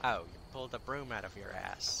 Oh, you pulled a broom out of your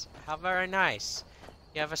ass. How very nice.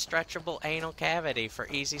 You have a stretchable anal cavity for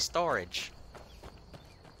easy storage.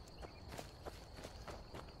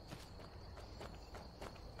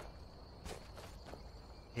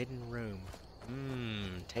 Hidden room.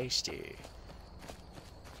 Mmm, tasty.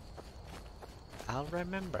 I'll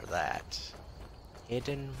remember that.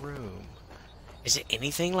 Hidden room. Is it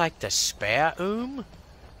anything like the spare room?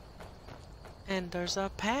 And there's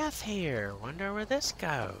a path here. Wonder where this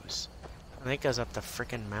goes. I think it goes up the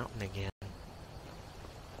frickin' mountain again.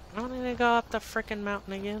 I don't need to go up the frickin'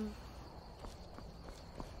 mountain again.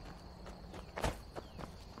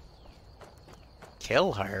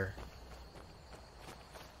 Kill her?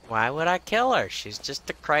 Why would I kill her? She's just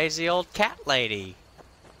a crazy old cat lady.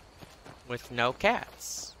 With no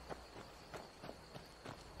cats.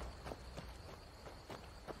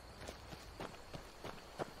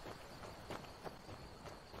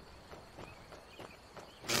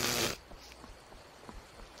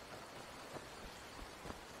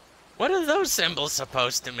 What are those symbols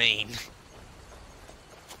supposed to mean?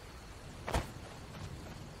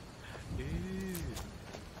 Ooh,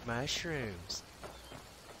 mushrooms.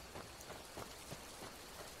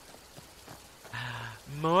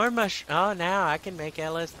 More oh, now I can make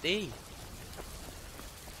LSD.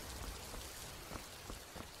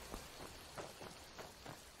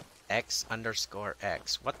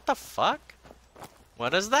 X_X. What the fuck? What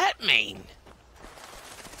does that mean?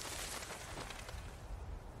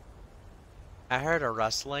 I heard a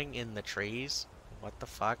rustling in the trees. What the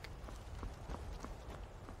fuck?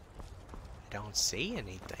 I don't see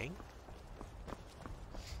anything.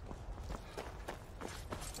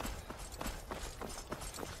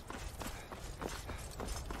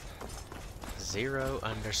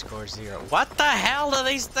 _0. What the hell do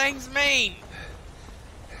these things mean?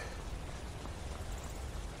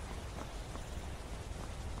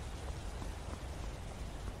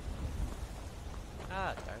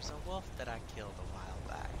 Ah, there's a wolf that I killed a while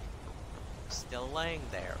back. Still laying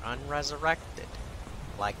there, unresurrected,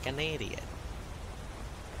 like an idiot.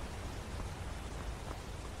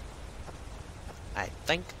 I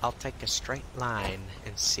think I'll take a straight line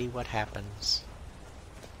and see what happens.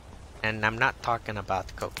 And I'm not talking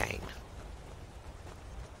about cocaine.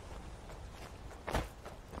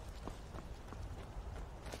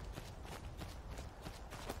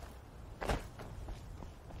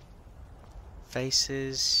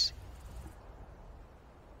 Faces.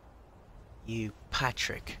 You,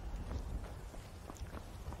 Patrick.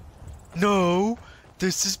 No,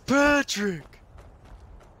 this is Patrick.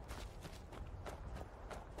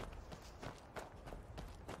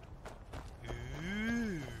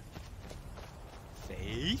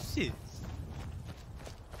 Faces.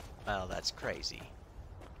 Well, that's crazy.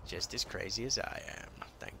 Just as crazy as I am.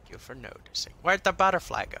 Thank you for noticing. Where'd the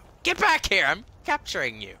butterfly go? Get back here! I'm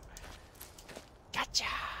capturing you. Gotcha.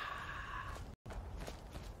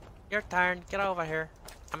 Your turn. Get over here.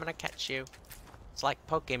 I'm gonna catch you. It's like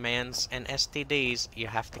Pokemons and STDs. You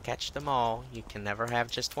have to catch them all. You can never have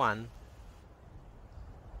just one.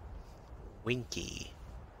 Winky.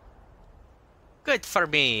 Good for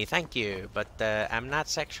me, thank you, but I'm not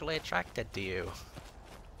sexually attracted to you.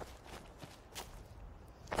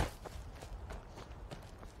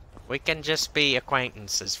 We can just be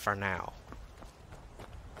acquaintances for now.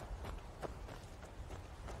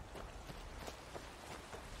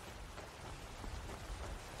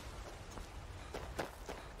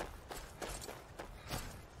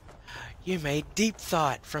 You made Deep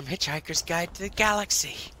Thought from Hitchhiker's Guide to the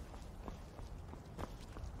Galaxy.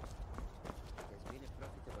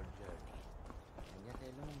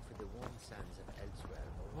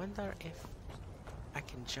 Wonder if I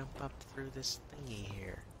can jump up through this thingy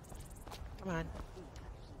here. Come on.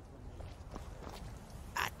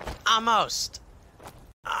 Almost.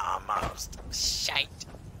 Almost. Shite.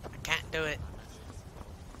 I can't do it.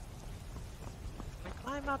 Can I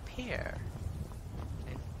climb up here?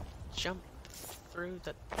 And jump through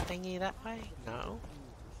the thingy that way? No.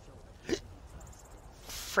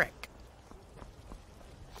 Frick.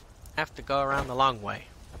 Have to go around the long way.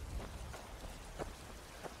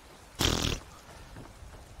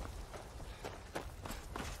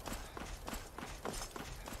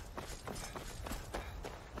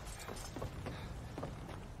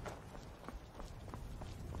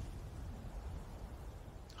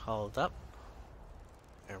 Hold up.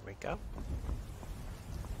 There we go.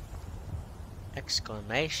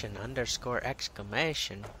 Exclamation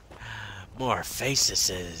 _exclamation. More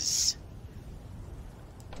faces.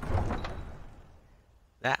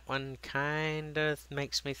 That one kind of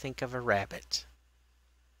makes me think of a rabbit.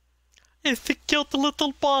 It's the cute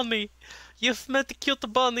little bunny. You've met the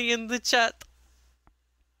cute bunny in the chat.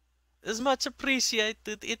 It's much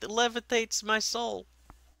appreciated. It levitates my soul.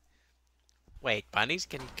 Wait, bunnies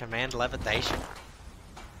can command levitation?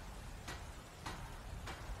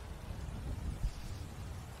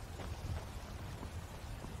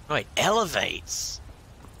 Wait, elevates?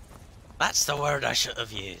 That's the word I should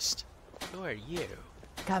have used. Who are you?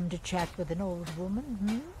 Come to chat with an old woman,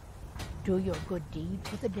 hmm? Do your good deed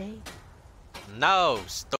for the day? No,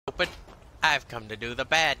 stupid. I've come to do the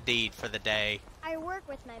bad deed for the day. I work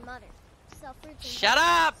with my mother. Sell fruits and Shut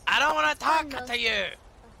up! I don't want to talk Hard to you!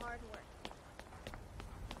 The hard work.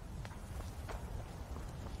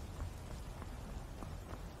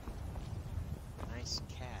 Nice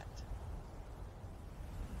cat.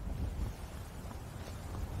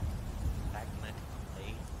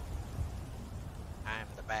 Technically, I'm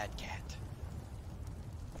the bad cat.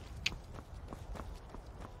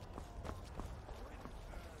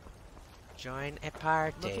 Join a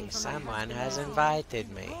party. Someone has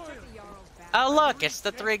invited me. Oh look, it's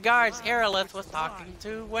the 3 guards Aerolith was talking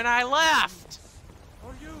to when I left!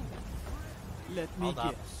 Let me Hold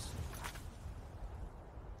up. guess.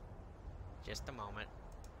 Just a moment.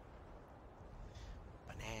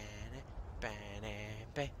 Banana,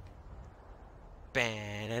 banana,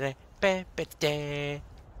 banana, banana,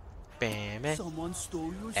 banana. Someone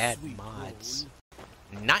stole your Add sweet mods.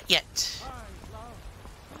 roll. Not yet.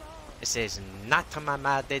 This is not my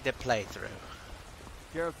modded playthrough.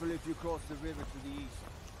 Careful if you cross the river to the east.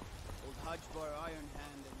 Old Hajbar Iron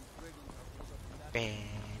Hand and his brigands are pulled up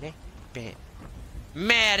in that. Banana,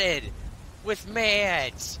 matted with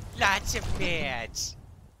meds. Lots of meds.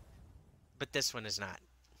 But this one is not.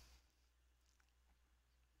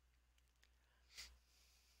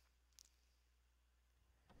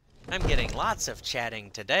 I'm getting lots of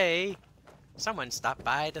chatting today. Someone stopped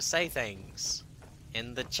by to say things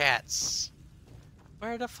in the chats.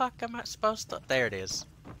 Where the fuck am I supposed to? There it is.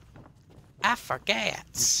 I forget.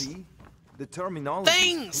 You see? The terminology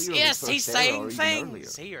Things! is clearly Yes, first he's era saying or even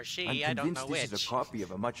things! earlier. He or she, I'm I don't know convinced this which. is a copy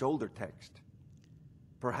of a much older text.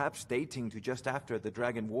 Perhaps dating to just after the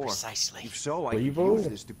Dragon War. Precisely. If so, I could Evo? use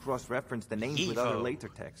this to cross-reference the names with other Evo. later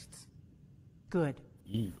texts. Good.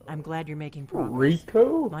 Evo. I'm glad you're making progress.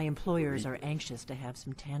 Rico? My employers are anxious to have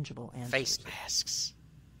some tangible answers. Face masks.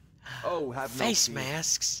 Oh, have no Face fear.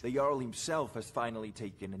 masks. The Jarl himself has finally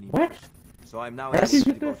taken an What? So I'm now How did able you to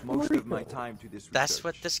get that devote from most of my Rico? time to this That's research.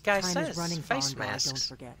 what this guy Time says. is running, Face Fondor, don't masks.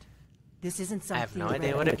 forget. This isn't I some have no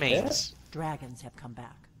idea what it theoretical- means. Dragons have come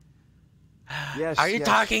back. Yes, Are you yes,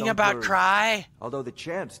 talking don't about worry. Cry? Although the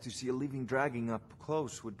chance to see a living dragon up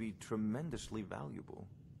close would be tremendously valuable.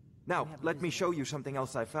 Now, let me show you something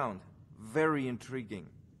else I found. Very intriguing.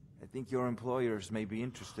 I think your employers may be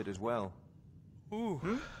interested as well.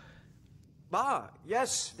 Ooh. Ah,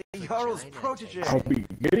 yes, the Jarl's protege. I'll be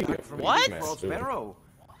getting it from What? you, False Master. Barrow.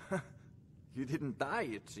 You didn't die,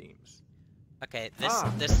 it seems. Okay,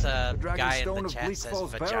 this the Dragon guy in Stone the of chat Bleak says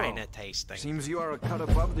Falls vagina Barrow. tasting. Seems you are a cut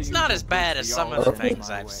above the It's not usual as bad goods as the some Jarl of the sends things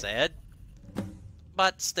my I've way. said.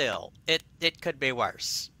 But still, it could be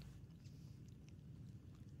worse.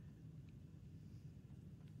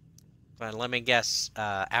 But let me guess,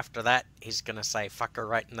 after that, he's gonna say fuck her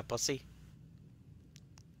right in the pussy?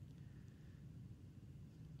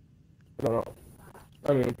 I don't know.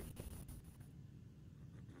 I mean,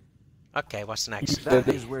 Okay, what's next? That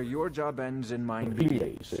is where your job ends and mine he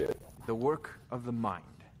begins. said. The work of the mind,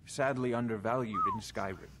 sadly undervalued in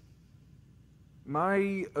Skyrim.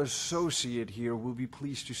 My associate here will be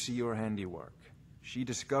pleased to see your handiwork. She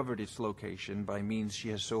discovered its location by means she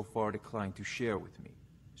has so far declined to share with me.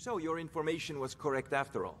 So your information was correct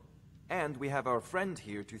after all. And we have our friend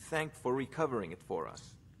here to thank for recovering it for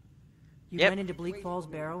us. You Yep. went into Bleak Falls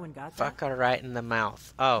Barrow and got Fuck that? her right in the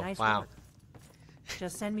mouth. Oh, Nice wow. work.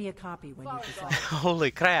 Just send me a copy when you decide.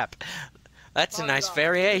 Holy crap. That's a nice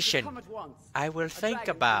variation. Come at once. I will A think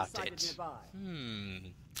dragon about is sighted it. nearby. Hmm.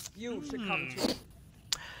 You should come too.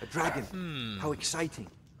 A dragon. How exciting.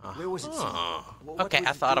 Where was it seen? Oh. What Okay, was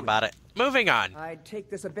I it thought doing? about it. Moving on. I'd take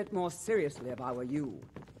this a bit more seriously if I were you.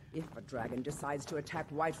 If a dragon decides to attack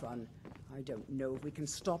Whiterun, I don't know if we can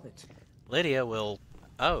stop it. Lydia will...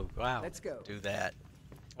 Oh, wow. Let's go. Do that.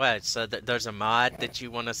 What, so there's a mod that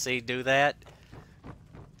you want to see do that?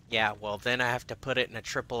 Yeah, well, then I have to put it in a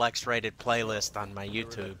triple X rated playlist on my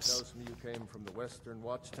YouTubes. Tells me you came from the Western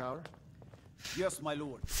Watchtower. Yes, my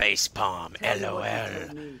lord. Facepalm, Tell me what you told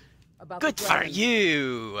LOL. me about Good the for dragon.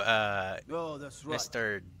 you, Oh, that's right.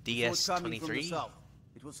 Mr. Before coming from the DS23. south,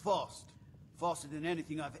 it was fast. Faster than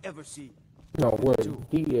anything I've ever seen. No, what? Is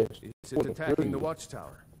it attacking the DS23.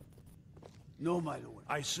 Watchtower? No, my lord.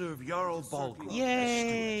 I serve Jarl Balgruuf.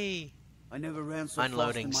 Yay! I never ran so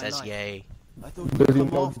Unloading fast in my says life. yay. I thought Does you'd he come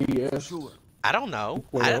know off for DS? sure. I don't know.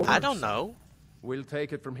 Well, I don't know. We'll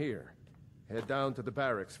take it from here. Head down to the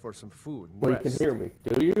barracks for some food and Well, you rest. can hear me,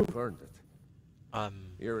 do you? You've earned it. Um,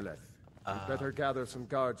 Irileth, you better gather some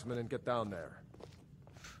guardsmen and get down there.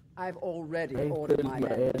 I've already Thank ordered my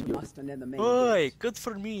goodness, men to man. muster near the main Boy, gate. good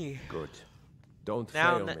for me. Good. Don't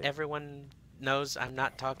Now fail me. everyone knows I'm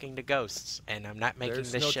not talking to ghosts, and I'm not making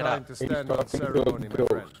There's this no shit time up. to stand on ceremony, my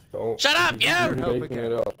friend. Shut up, you! You're You're help making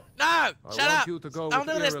again. it up. No! I Shut want up! you to go Don't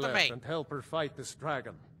with do this to Irileth me! and help her fight this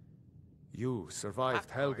dragon. You survived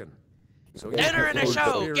Helgen. So you Dinner and a can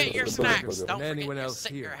show! experience Get your the snacks! dragons Don't than forget anyone to else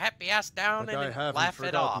sit here. your happy ass down But I and haven't laugh it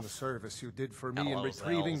forgotten the off. service you did for me in Hello,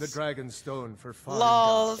 retrieving the Zells. dragon stone for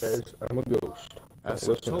Lols. Says I'm a ghost. As Don't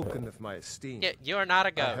a listen to token him. of my esteem, You're not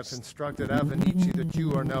a I have ghost. instructed Avenici that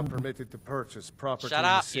you are now permitted to purchase property Shut in the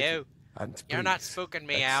up, city. you. And You're not please, spooking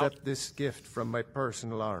me accept out. this gift from my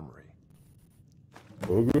personal armory. I'd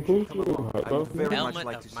very much Element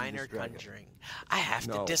like to of see minor this dragon. conjuring. I have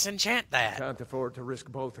No. to disenchant I that. can't afford to risk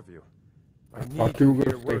both of you. I thought need you you were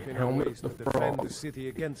here gonna say working on Helmet ways the to defend Frog. the city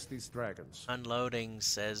against these dragons. Unloading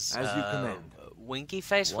says, As you command. winky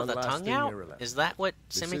face One with a last tongue thing, out? Irileth. Is that what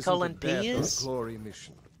This semicolon isn't a P death or is? glory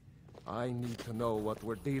mission. I need to know what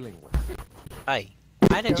we're dealing with. Hey,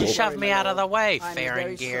 why did you Don't shove worry, me my out of lord. the way, I'm Farron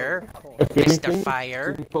very Gear? sorry. If Mr. anything,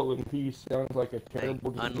 Fire. Simple and peace sounds like a Hey,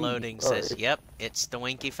 terrible disease. unloading All says, right. yep, it's the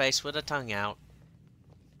winky face with a tongue out.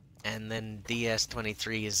 And then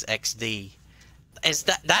DS23 is XD.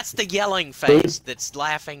 That's the yelling face that's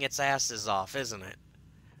laughing its asses off, isn't it?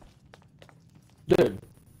 Good.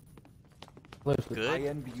 Listen, Good. I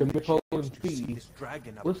envy you the Semicolon chance to see P. this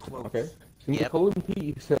dragon up Listen, close. okay. Semicolon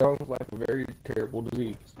P sounds like a very terrible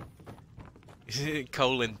disease.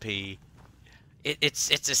 Colon P.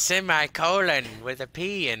 It's a semicolon with a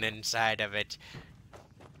P inside of it.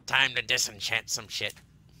 Time to disenchant some shit.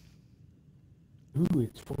 Ooh,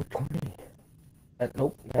 it's 420.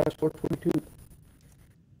 Nope, that's 422.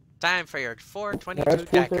 Time for your 422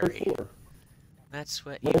 That's daiquiri. 434. That's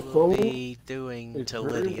what My you will phone be doing is to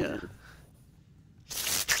very Lydia. weird.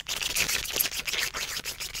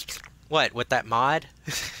 What, with that mod?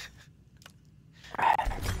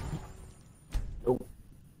 Nope.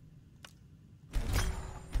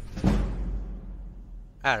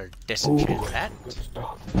 I'll disenchant Ooh, that. good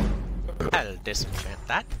stuff. I'll disenchant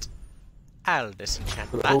that. I'll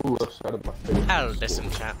disenchant The that. whole left side of my face. I'll is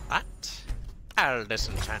disenchant that. I'll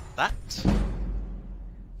disenchant that.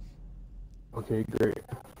 Okay, great.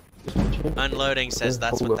 Disenchant. Unloading says Okay,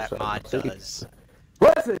 that's whole what left that side mod of my face.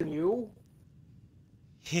 does. Listen, you!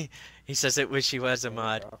 He says it wish he was a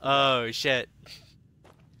mod. Oh shit.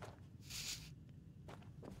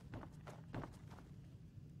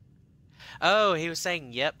 Oh, he was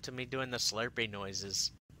saying yep to me doing the slurpy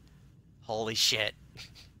noises. Holy shit.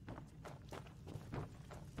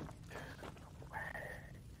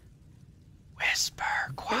 Whisper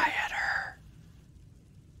quieter.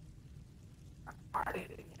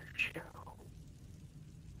 Farted in your show.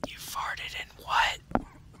 You farted in what?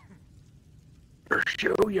 Your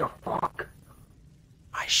shoe, you fuck.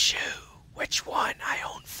 My shoe. Which one? I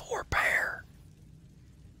own 4 pair.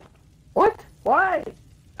 What? Why?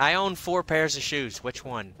 I own 4 pairs of shoes. Which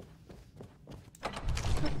one?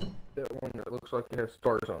 That one that looks like it has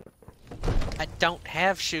stars on it. I don't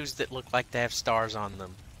have shoes that look like they have stars on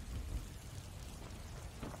them.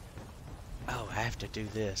 Oh, I have to do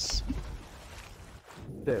this.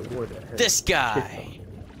 That one that has This guy!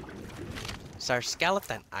 It's our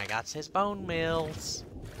skeleton. I got his bone mills.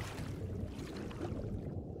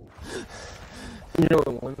 You know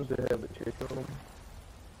the ones that have the chick on them?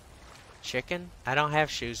 Chicken? I don't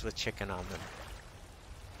have shoes with chicken on them.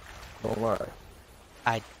 Don't lie.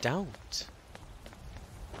 I don't.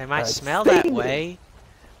 They might I've smell that seen it. way.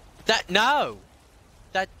 No!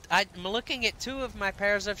 I'm looking at 2 of my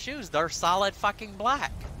pairs of shoes. They're solid fucking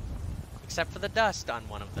black. Except for the dust on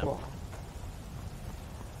one of them. Oh.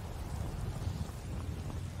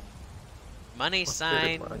 Money What's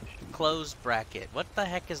sign, that line shoe? close bracket. What the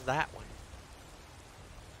heck is that one?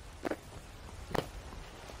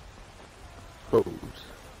 Pose.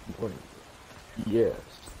 Money. Yes.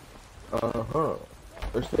 Uh-huh.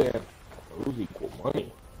 They're saying those equal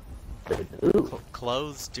money. They do.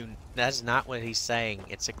 Clothes do. That's not what he's saying.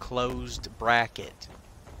 It's a closed bracket.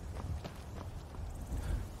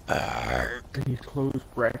 He's close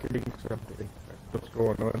bracketing something. That's what's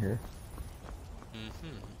going on here.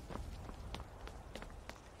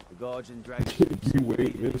 The Guardian Dragon. You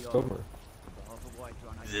wait this summer.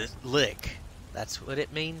 Lick. That's what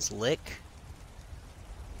it means. Lick.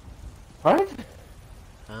 What?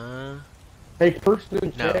 Hey, person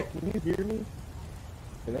in No. chat, can you hear me?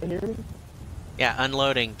 Can they hear me? Yeah,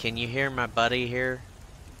 unloading. Can you hear my buddy here?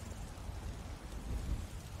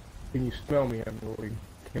 Can you smell me, Emily?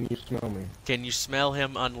 Can you smell me? Can you smell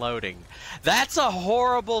him unloading? That's a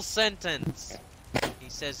horrible sentence. He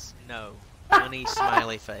says no. Money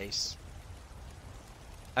smiley face.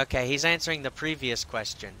 Okay, he's answering the previous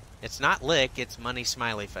question. It's not lick, it's money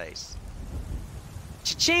smiley face.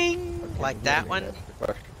 Cha-ching! Like that one.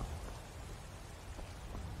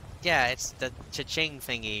 Yeah, it's the cha-ching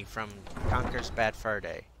thingy from Conker's Bad Fur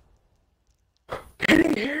Day. Can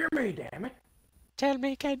you hear me, damn it? Tell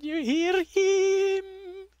me, can you hear him?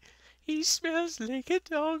 He smells like a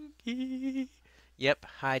donkey. Yep,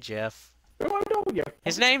 hi Jeff. Oh, I told you.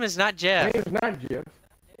 His name is not Jeff. His name is not Jeff.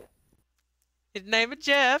 His name is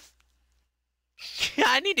Jeff.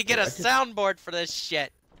 I need to get a soundboard for this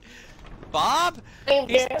shit. Bob?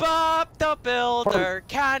 He's Bob the Builder.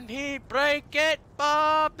 Can he break it?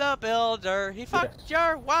 Bob the Builder. He fucked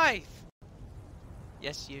your wife.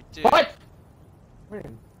 Yes, you do. What?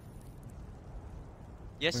 When?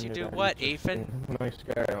 Yes, you do what, Ethan? Nice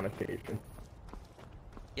guy on occasion.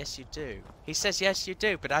 Yes, you do. He says yes, you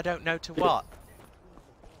do, but I don't know to what.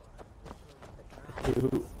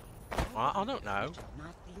 Well, I don't know.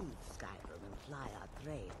 Not leave Skyrim and fly our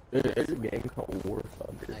trade. There's a game called War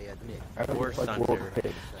Thunder. I admit. War Thunder.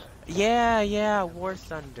 Yeah, War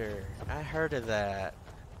Thunder. I heard of that.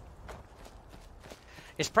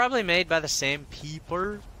 It's probably made by the same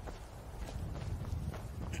people.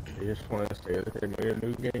 They just want to say that they made a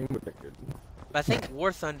new game, but they didn't. I think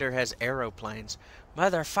War Thunder has aeroplanes.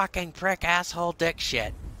 Motherfucking prick asshole dick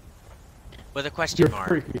shit. With a question mark.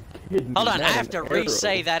 Freaking kidding Hold on, me. I have to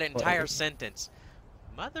re-say Arrow. that entire sentence.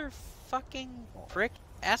 Motherfucking prick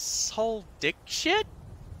asshole dick shit?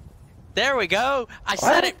 There we go! I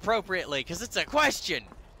said it appropriately, because it's a question!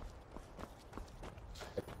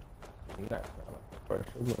 That's not a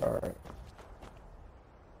question, but alright.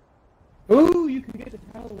 Ooh, you can get the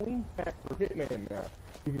Halloween pack for Hitman now.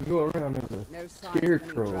 You can go around as a scare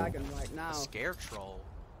troll. Right now. A scare troll?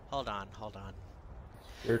 Hold on.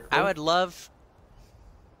 Scare troll? I would love...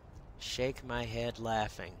 Shake my head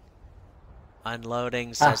laughing.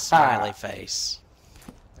 Unloading says smiley face.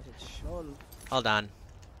 But it's sure... Hold on.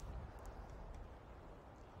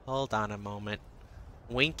 Hold on a moment.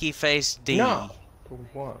 Winky face D. No.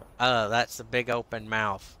 What? Oh, that's the big open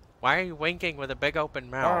mouth. Why are you winking with a big open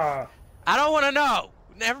mouth? I don't want to know.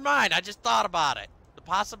 Never mind. I just thought about it. The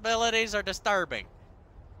possibilities are disturbing.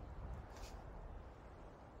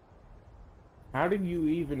 How did you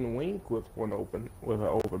even wink with an open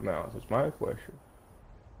mouth? Is my question.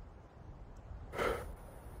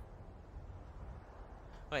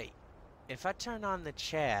 Wait. If I turn on the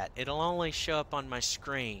chat, it'll only show up on my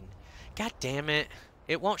screen. God damn it.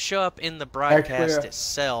 It won't show up in the broadcast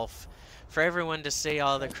itself for everyone to see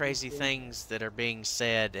all the crazy things that are being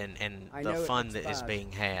said and the fun that is being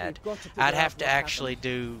had. I'd have to actually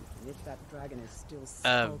do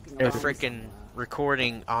a freaking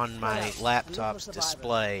recording on my laptop's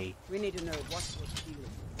display. We need to know what was feeling.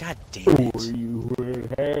 God damn it. Or you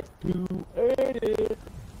would have to edit.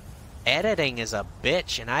 Editing is a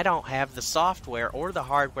bitch, and I don't have the software or the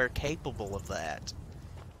hardware capable of that.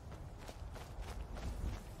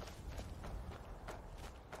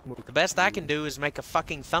 The best I can do is make a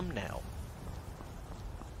fucking thumbnail.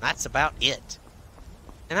 That's about it.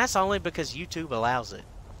 And that's only because YouTube allows it.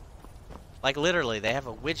 Like, literally, they have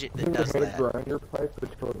a widget that does that. I grinder pipe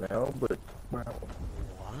until now, but wow.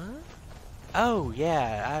 What? Oh,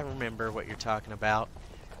 yeah, I remember what you're talking about.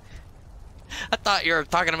 I thought you were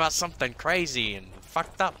talking about something crazy and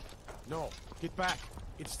fucked up. No, get back.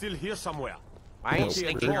 It's still here somewhere. Why ain't you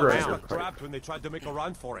sneaking Got around? trapped when they tried to make a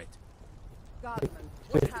run for it. Godman,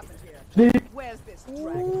 what happened here? Where's this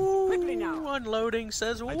dragon? Quickly now. Unloading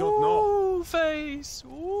says, I don't know. Ooh, face.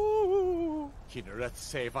 Ooh. Kinneret,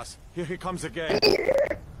 save us. Here he comes again.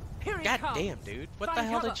 Here he God comes. damn, dude. What Find the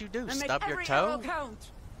hell cover did you do? and make Stub your every toe? arrow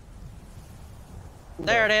count.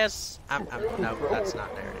 There it is. No, that's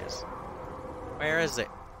not. There it is. Where is it?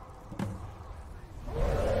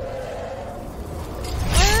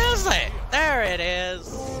 Where is it? There it is.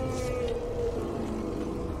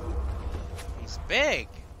 He's big.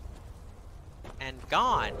 And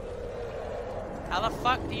gone. How the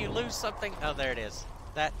fuck do you lose something? Oh, there it is.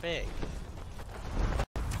 That big.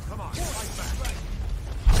 Come on, fight back.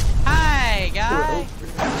 Hi, guy.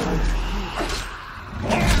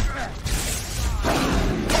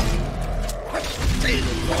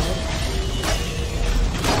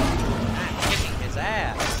 I'm kicking his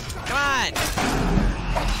ass. Come on.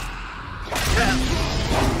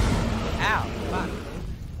 Ow, fuck.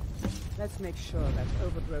 Let's make sure that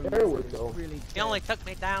overgrown There we lizard is go. really He dead. only took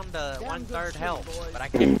me down to Damn good 1/3 shit, health, boys. but I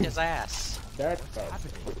kicked his ass. That's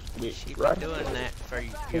She's right. been doing that for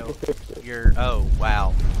People fix it. your. Oh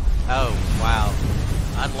wow, oh wow.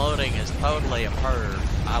 Unloading is totally a perv.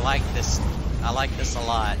 I like this. I like this a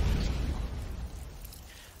lot.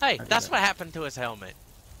 Hey, that's what happened to his helmet.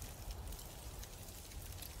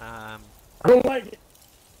 I don't like it.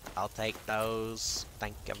 I'll take those.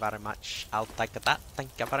 Thank you very much. I'll take that. Thank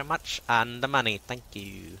you very much. And the money. Thank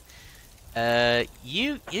you.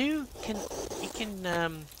 You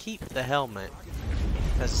can keep the helmet.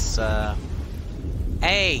 Because,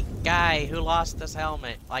 hey, guy who lost his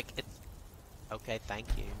helmet. Like, it's... Okay, thank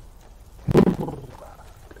you.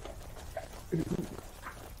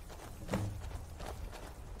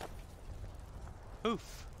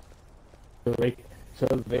 Oof. So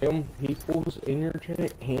them peoples in your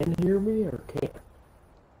chat can hear me or can't?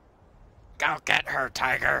 Go get her,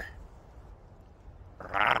 tiger.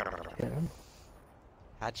 Yeah.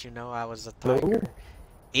 How'd you know I was a tiger?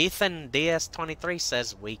 Ethan DS23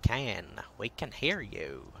 says we can. We can hear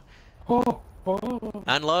you.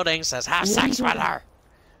 Unloading says have sex with her.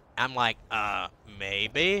 I'm like,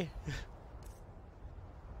 maybe.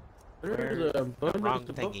 There's a wrong bunch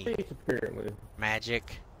of thingy. updates apparently.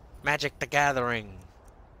 Magic the Gathering.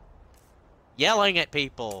 Yelling at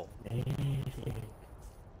people.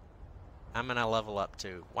 I'm gonna level up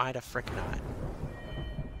too. Why the frick not?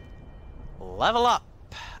 Level up.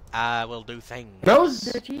 I will do things. No,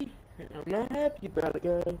 bitchy. I'm not happy about it,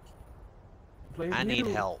 guys. I need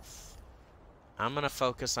health. I'm gonna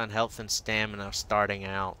focus on health and stamina starting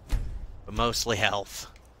out, but mostly health.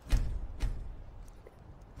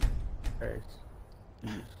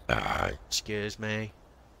 Excuse me.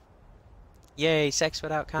 Yay, sex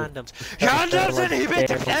without condoms. Condoms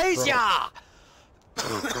inhibit amnesia!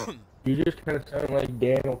 You just kind of sound like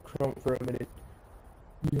Donald Trump for a minute.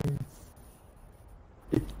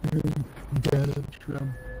 Donald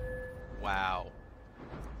Trump. Wow.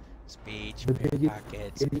 Speech,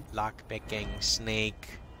 pickpockets, lockpicking, snake.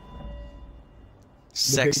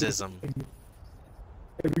 Sexism.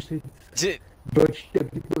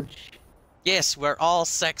 Yes, we're all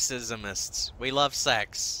sexismists. We love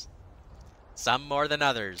sex. Some more than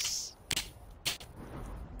others.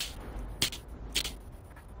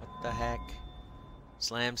 What the heck?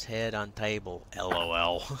 Slams head on table.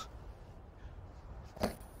 LOL.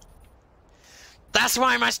 That's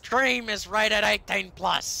why my stream is right at 18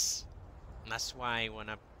 plus. And that's why when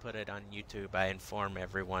I put it on YouTube, I inform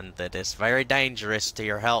everyone that it's very dangerous to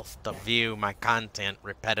your health to view my content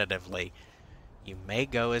repetitively. You may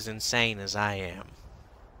go as insane as I am.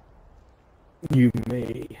 You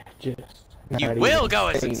may just. You will go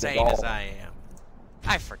as insane as I am.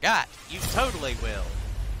 I forgot. You totally will.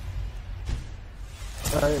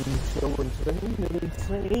 I'm so insane, and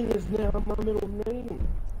insane is now my middle name.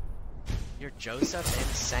 You're Joseph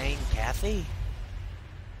Insane Kathy?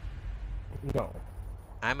 No.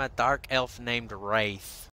 I'm a dark elf named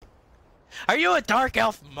Wraith. Are you a dark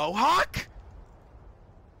elf Mohawk?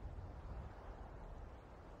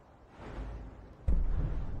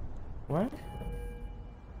 What?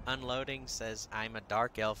 Unloading says I'm a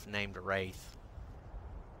dark elf named Wraith.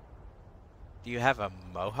 Do you have a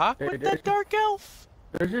Mohawk with that dark elf?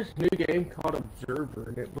 There's this new game called Observer,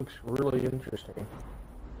 and it looks really interesting.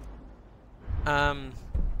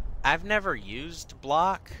 I've never used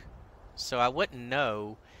Block, so I wouldn't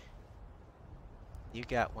know. You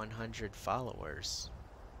got 100 followers.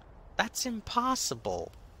 That's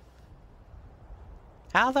impossible.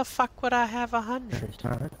 How the fuck would I have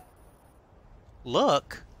 100?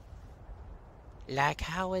 Look. Like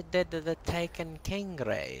how it did to the Taken King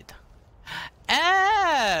raid.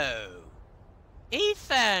 Oh!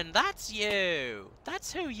 Ethan, that's you!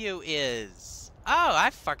 That's who you is. Oh, I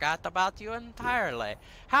forgot about you entirely.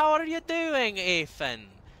 How are you doing, Ethan?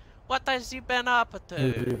 What has you been up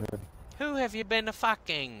to? Who have you been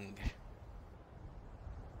fucking?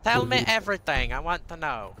 Tell me everything, I want to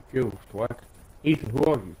know. You, what? Ethan, who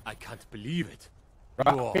are you? I can't believe it.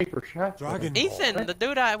 Rock, paper, shot. Dragon Ethan, Ball. the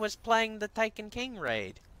dude I was playing the Taken King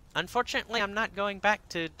raid. Unfortunately, I'm not going back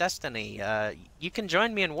to Destiny. You can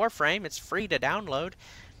join me in Warframe. It's free to download.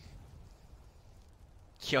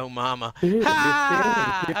 Yo, mama. Dude,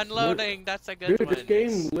 Ha! this game Unloading. That's a good Dude, one. this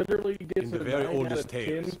game literally gets In the a very 9 oldest out of 10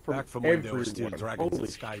 tales, from back from when there were still everyone. dragons in Holy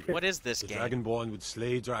Skyrim. What is this the game? Dragonborn would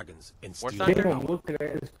slay dragons and War steal The Thunder? game their I'm power. looking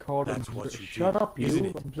at is called That's what Observer. you Shut do, up, you isn't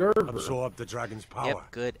it? Observer. Absorb the dragon's power.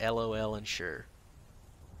 Yep, good. LOL and sure.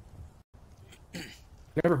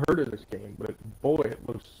 Never heard of this game, but boy, it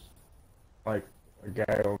looks like a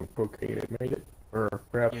guy on cocaine that made it. Or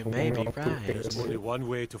perhaps You a may woman be on cocaine right. that There's made only it. one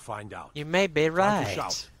way to find out. You may be Time to right.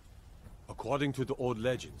 shout. According to the old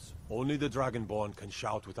legends, only the Dragonborn can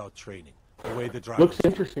shout without training. The way the dragons. Looks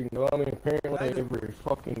interesting though. I mean, apparently every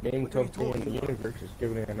fucking game company in the universe is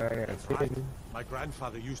giving it a 9 out of 10. Right. My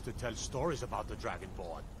grandfather used to tell stories about the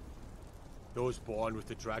Dragonborn. Those born with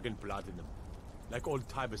the dragon blood in them. like old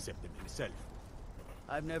Tiber Septim himself.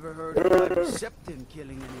 I've never heard of Tiber Septim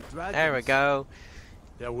killing any dragons. There we go.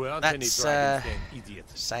 There weren't Let's, any dragons then, idiot.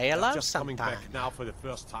 say They're hello just coming sometime. back now for the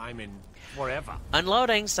first time in forever.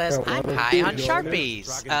 Unloading says, Yeah, I'm well, high on there's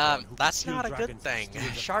Sharpies. Dragonborn who That's can not a kill good dragons thing.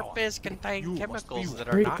 and steal their Sharpies power. contain You must chemicals be that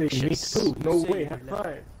are Great thing, me noxious. too. No Say way, your high letter.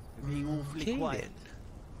 five. Being awfully quiet.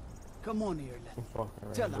 Come on here, I'm lad.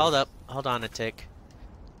 fucking Tell around. us. Hold up. Hold on a tick.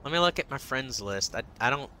 Let me look at my friends list. I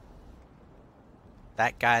don't...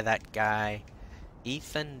 That guy.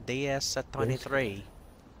 Ethan DS23.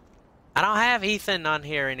 I don't have Ethan on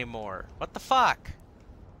here anymore. What the fuck?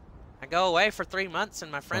 I go away for 3 months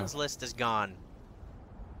and my friends list is gone.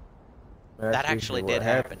 That's That actually usually did what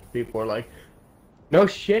happen. happens. People are like, no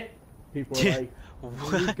shit. People are like,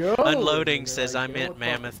 where you go? Unloading And they're says like, I "You know meant what,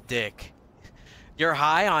 mammoth dick. You're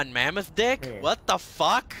high on mammoth dick? Yeah. What the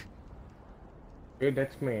fuck? Dude,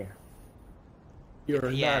 that's me.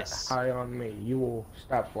 You're Yes. not high on me. You will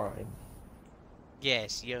stop lying.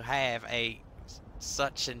 Yes, you have a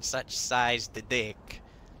such and such sized dick.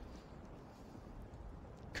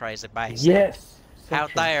 Crazy bastard. Yes. How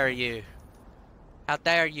Such a- dare you? How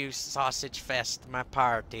dare you sausage fest my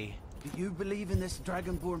party? Do you believe in this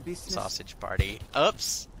dragonborn business? Sausage party.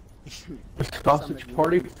 Oops. Sausage Some of you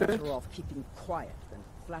party would be better fest? off keeping quiet than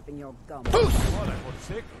flapping your gums. Oh, that was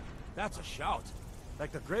sick. That's a shout.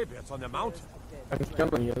 Like the graybeards on the mountain. I'm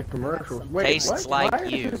telling you, the commercials. Wait, Tastes what? like Why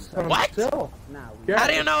is you. this on What? sale? Now, Yeah. How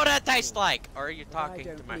do you know what that tastes like? Or are you but I talking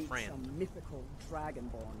don't to my need friend? Some mythical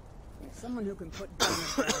dragonborn. Someone who can put down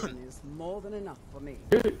a dragon is more than enough for me.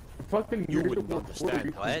 Dude, fucking You years wouldn't ago, understand,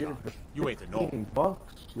 you what? could get it for You ain't a normal.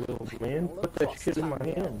 $15, little man. Put that shit in my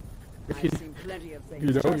hand. If you, I've seen plenty of things.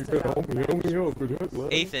 you know, you just gotta about help me out with that,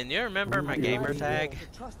 love. Ethan, you remember my gamer tag?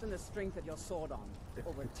 To trust in the strength of your sword arm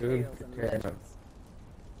over Good tales and katana. legends.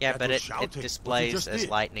 Yeah, That but was it shouting. What you displays just as did.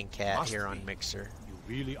 Lightning Cat Must here on be. Mixer. You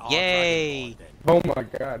really are Yay! Dragonborn, then. Oh my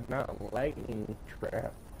god, not lightning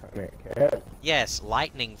trap. I mean, cat. Yes,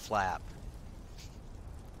 lightning flap.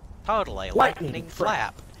 Totally, Lightning lightning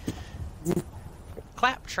flap. flap.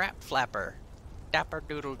 Clap trap flapper. Dapper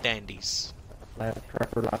doodle dandies. Flap,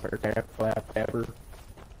 trapper, lapper, tap, flap, tapper.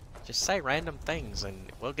 Just say random things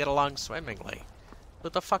and we'll get along swimmingly. Who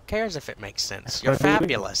the fuck cares if it makes sense? You're What the fuck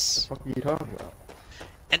fabulous. What the fuck are you talking about?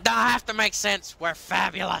 It don't have to make sense. We're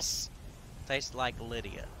fabulous. Tastes like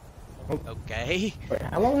Lydia. Oh. Okay. Wait,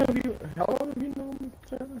 how long have you known me,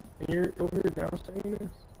 Sarah? And you're over here now saying this?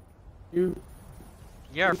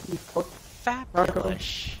 You're you fuck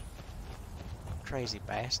fabulous. Crazy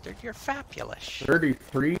bastard. You're fabulous.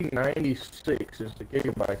 3396 is the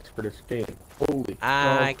gigabytes for this game. Holy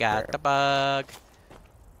I crap. got the bug.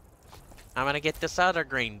 I'm gonna get this other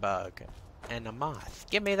green bug. And a moth.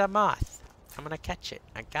 Give me the moth. I'm gonna catch it.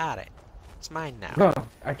 I got it. It's mine now. No,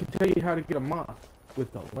 I can tell you how to get a moth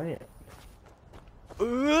with a lamp.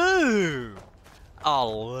 Ooh!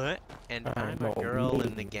 Oh, and I I'm a know girl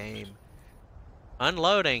in the me. game.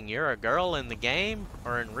 Unloading, you're a girl in the game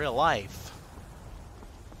or in real life?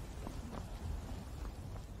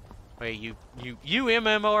 Wait, you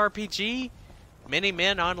MMORPG? Many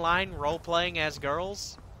men online role-playing as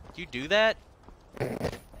girls? You do that?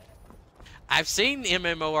 I've seen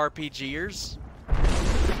MMORPGers.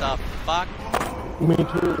 The fuck? Me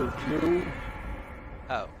too, dude.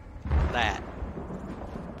 Oh, that.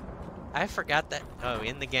 I forgot that. Oh,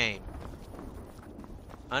 in the game.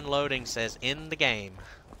 Unloading says in the game.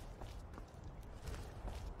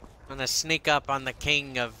 I'm gonna sneak up on the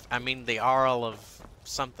the Arl of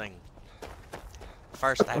something.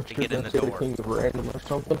 First, I have to get in the door. King of Random or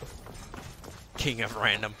something. King of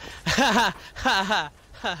Random.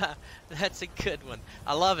 That's a good one.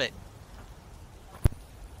 I love it.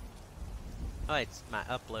 Oh, my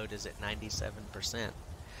upload is at 97%.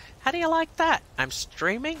 How do you like that? I'm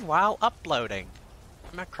streaming while uploading.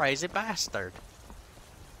 I'm a crazy bastard.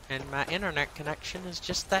 And my internet connection is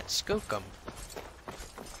just that skookum.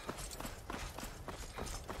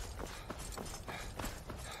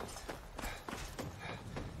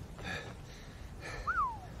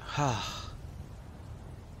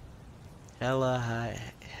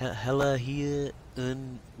 Hella here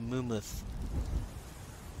in Mumuth.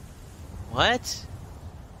 What?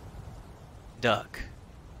 Duck.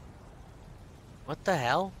 What the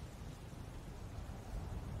hell?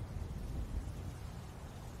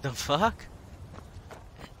 The fuck?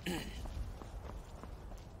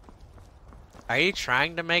 Are you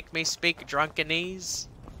trying to make me speak drunkenese?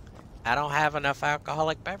 I don't have enough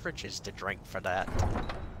alcoholic beverages to drink for that.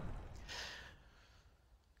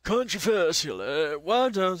 Controversially, why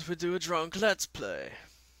don't we do a drunk let's play?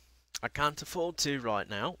 I can't afford to right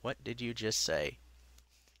now. What did you just say?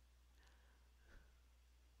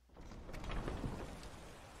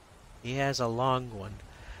 He has a long one.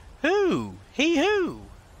 Who? He who?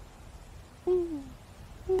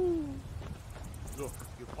 Look,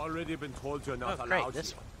 you've already been told you're not Oh, great, allowed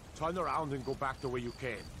this here. Turn around and go back the way you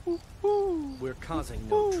came. We're causing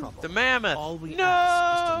no trouble. The mammoth. All we No!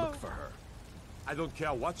 ask is to look for her. I don't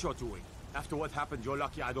care what you're doing. After what happened, you're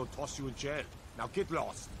lucky I don't toss you in jail. Now get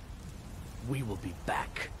lost. We will be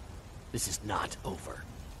back. This is not over.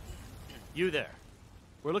 You there.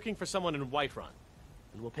 We're looking for someone in Whiterun,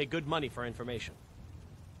 and we'll pay good money for information.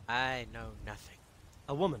 I know nothing.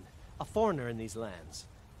 A woman, a foreigner in these lands.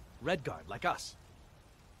 Redguard, like us.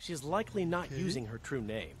 She is likely not using her true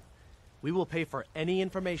name. We will pay for any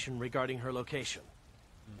information regarding her location.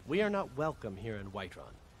 We are not welcome here in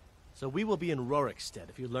Whiterun, so we will be in Rorikstead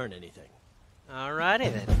if you learn anything.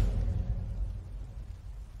 Alrighty then.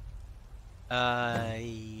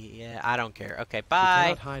 Yeah, I don't care. Okay, You bye.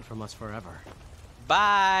 cannot hide from us forever.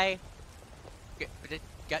 Bye.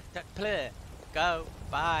 Go.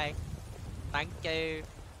 Bye. Thank you.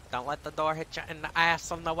 Don't let the door hit you in the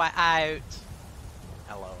ass on the way out.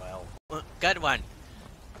 LOL. Good one.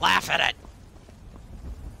 Laugh at it.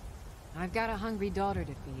 I've got a hungry daughter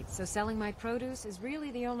to feed, so selling my produce is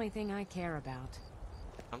really the only thing I care about.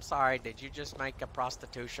 I'm sorry, did you just make a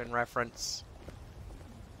prostitution reference?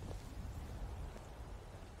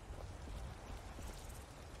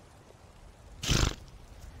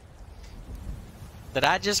 Did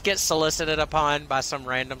I just get solicited upon by some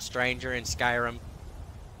random stranger in Skyrim?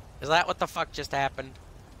 Is that what the fuck just happened?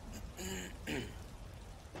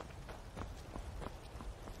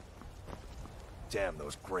 Damn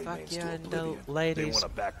those gray Fuck mains yeah, to and oblivion. the ladies. They want to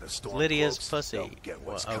back the storm Lydia's cloaks. pussy. They'll get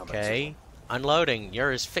what's Well, coming to okay. them. Unloading.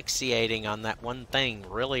 You're asphyxiating on that one thing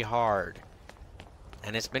really hard.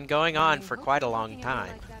 And it's been going on for quite a long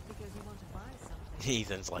time.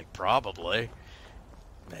 Ethan's like, probably.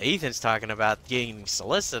 Ethan's talking about getting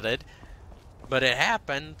solicited, but it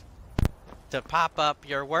happened to pop up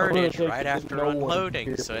your wordage right after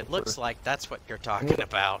unloading, so it looks like that's what you're talking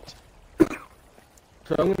about.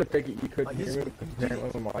 So I'm gonna take it you couldn't hear me because apparently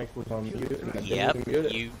the mic was on mute and I Yep, didn't mute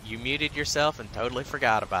it. you muted yourself and totally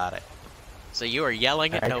forgot about it. So you were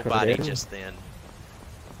yelling at I nobody couldn't. just then.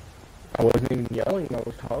 I wasn't even yelling, I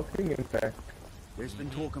was talking in fact. There's been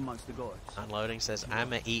talk amongst the gods. Unloading says,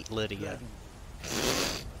 I'ma eat Lydia.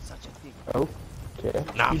 Such a thing. Okay.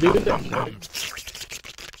 Nom, You did nom, it. nom, nom.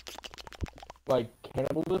 Like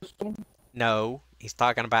cannibalism? No, he's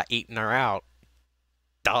talking about eating her out.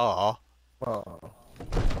 Duh. Oh.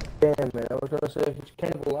 Damn man, I was gonna say it's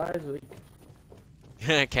cannibalizing.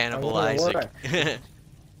 Cannibal I Isaac. wanna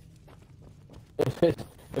If this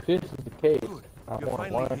is the case, I You're want to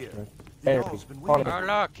finally watch here. it. The Jarl's been waiting. Oh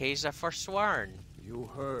look, he's a forsworn. You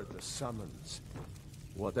heard the summons.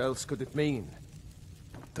 What else could it mean?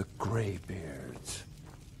 The Greybeards.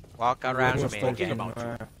 Walk around Just me talking again. about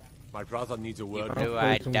you. My brother needs a word. Do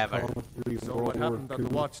I never? So what happened at the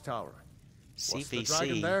watchtower? Was the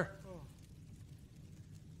dragon CVC. there?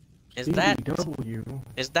 Is that CW.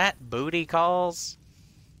 is that booty calls?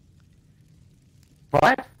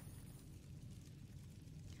 What?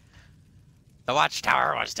 The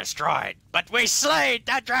watchtower was destroyed, but we slayed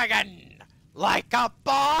the dragon like a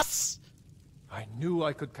boss. I knew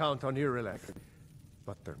I could count on Irilek,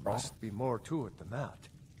 but there must be more to it than that.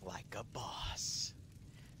 Like a boss.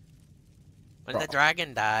 When the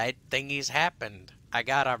dragon died, thingies happened. I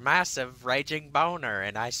got a massive raging boner,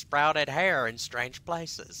 and I sprouted hair in strange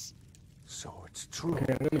places. So it's true.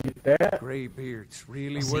 Okay, I'm gonna get that. Greybeards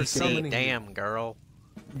really were CC, summoning you. damn girl.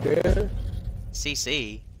 Yeah.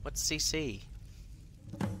 CC? What's CC?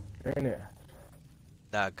 Yeah.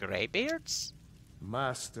 The Greybeards?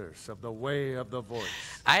 Masters of the way of the voice.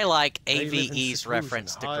 I like They live in AVE's seclusion,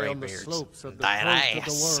 reference to high on the Greybeards. slopes of the That coast of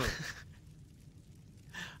the ass. world.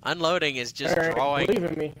 Unloading is just Alright, believe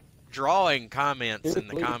in me. drawing comments in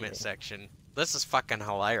the Believe comment me. section. This is fucking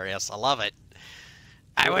hilarious. I love it.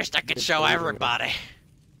 I wish I could Just show believe in me. everybody.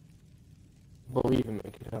 Believe in me.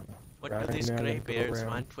 'Cause I'm What do riding these down the Greybeards road.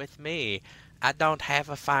 want with me? I don't have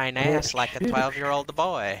a fine ass like a 12-year-old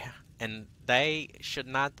boy, and they should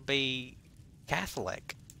not be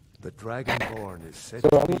Catholic. The Dragonborn is said So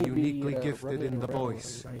to I'm be gonna be, uniquely gifted running in the around with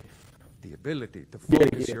voice. a knife. The ability to Yeah,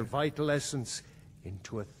 focus yeah. your vital essence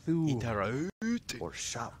into a thum or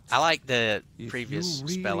shout. I like the If previous you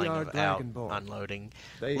really spelling are of out Dragonborn, unloading.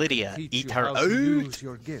 they Lydia, can teach eat you her how to out. use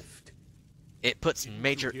your gift. It puts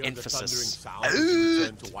major Did you hear the thundering emphasis. sound as you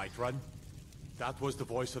returned to Whiterun? That was the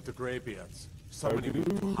voice of the Greybeards, summoning you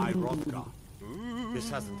to High Hrothgar. This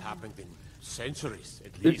hasn't happened in centuries,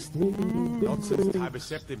 at least. Not since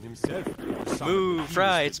Tibeseptim himself. summoned Moo, the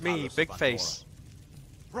Fry, beast it's to me, Talos Big of Face.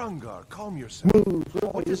 Rungar, calm yourself.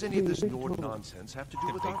 What does any of this Nord nonsense have to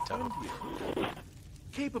do with our friend here?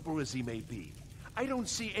 Capable as he may be, I don't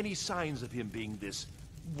see any signs of him being this,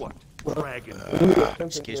 what, dragon?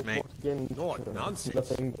 Excuse me. Nord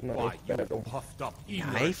nonsense? Why, you puffed up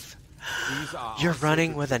Knife? You're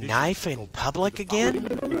running with a knife in public again?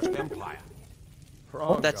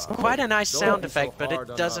 That's quite a nice sound effect, but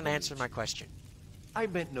it doesn't answer my question. I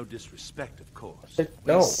meant no disrespect, of course.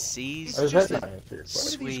 We seized What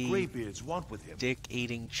do these graybeards want with him?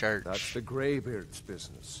 dick-eating church. That's the Greybeard's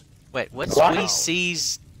business. Wait, what's we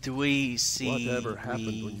seized? Do we see? Whatever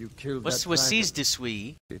happened when you killed What's that was dragon? seized this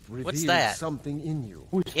we? It What's revealed that? something in you.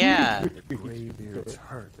 Yeah. The Greybeards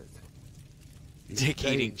heard it.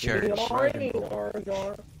 Dick-eating church.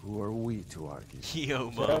 Who are we to argue? Yo,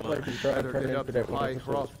 mama. Better get up to High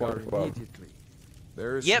Hrothgar immediately.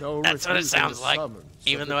 There's Yep, no that's what it refusing sounds the like. summons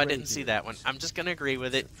Even of though the I didn't see that one, Greybeards. I'm just gonna agree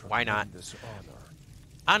with it. Why not? Tremendous honor.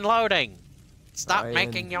 Unloading. Stop I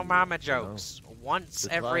making envy your you, mama you know. jokes. Once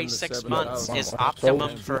To every climb the 6 seven months mountains. is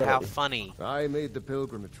optimum for how funny. I made the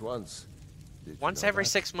pilgrimage once. Did you Once know every that?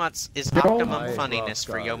 6 months is High optimum funniness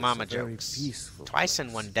for Hrothgar yo is mama a very jokes. peaceful Twice in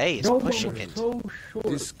place. one day is pushing it.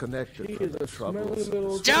 Disconnected from the troubles. of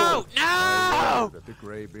the Joe, streets. I no! wonder that the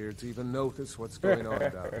Greybeards even notice what's going on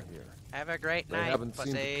down here. Have a great They night, haven't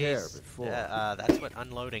seemed to care pussies. before. That's what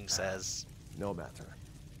unloading says. No matter.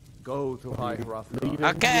 Go to High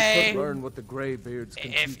Hrothgar. Okay. Learn what the Greybeards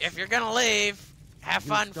can teach If you're gonna leave, have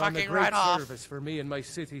fun You've done a fucking great right off. service for me and my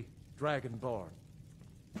city, Dragonborn.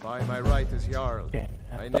 By my right as Jarl,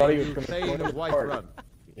 I thought he name was you gonna Thane point of his Whiterun. part.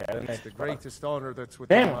 Yeah, the It's next the part. greatest honor that's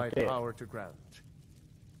within Damn, my yeah. power to grant.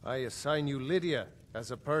 I assign you Lydia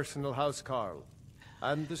as a personal housecarl,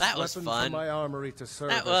 and this That was weapon fun. from my armory to serve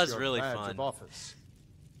That as was your really badge fun. of office.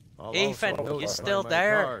 I'll Ethan, also you notify still my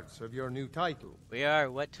there? guards of your new title. We are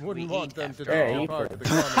what Wouldn't we want eat them to after know all. you're part of the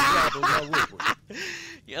common rabble, now would we?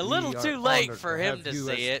 Yeah, a little We are too late honored for to him have to you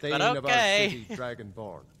see as it, but Thane of our okay. city,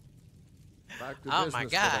 Dragonborn. Back to Oh business, my for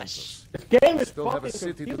gosh. Ventus. This game is Still have a fucking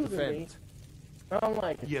city to confusing me. defend. I don't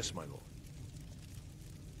like it. Yes, my lord.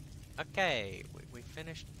 Okay, we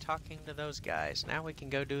finished talking to those guys. Now we can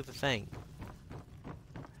go do the thing.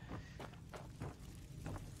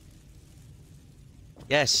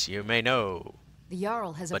 Yes, you may know. The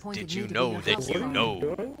Jarl has But appointed did you me to know be your that house you guard.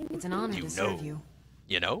 know? It's an honor You to serve know. you.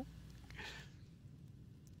 You know?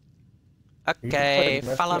 You Okay, just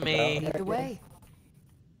played follow messing me. about. Lead the way.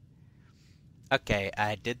 Okay,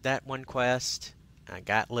 I did that one quest. I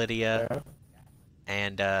got Lydia. Yeah.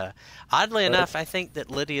 And oddly enough, I think that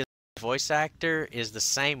Lydia's voice actor is the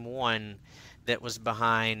same one that was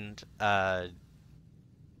behind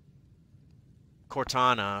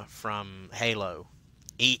Cortana from Halo.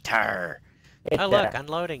 Eat her! Oh look,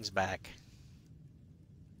 unloading's back.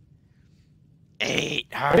 Eat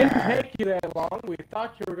It didn't her! take you that long. We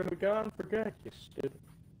thought you were going to be gone for good, you stupid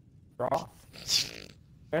froth.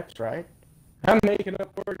 That's right. I'm making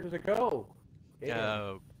up words as I go.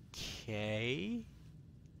 Yeah. Okay.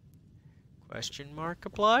 Question mark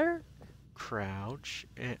applier? Crouch.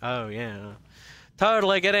 Oh yeah.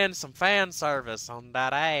 Totally get in some fan service on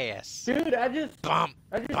that ass. Dude, I just Bump,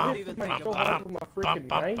 hit bump, somebody bump, so hard with my freaking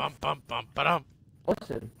knife. bump, ba-dum.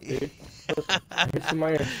 Listen, dude. Listen, I hit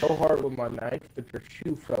somebody so hard with my knife that their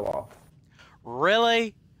shoe fell off.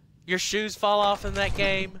 Really? Your shoes fall off in that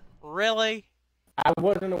game? Really? I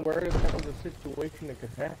wasn't aware that was a situation that could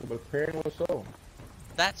happen, but apparently so.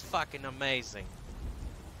 That's fucking amazing.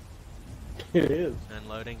 It is.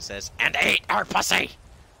 Unloading says, and eat our pussy!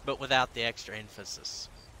 But without the extra emphasis.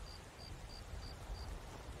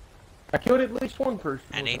 I killed at least one person.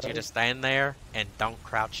 I need you with to stand there and don't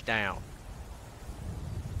crouch down.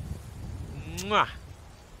 Mwah!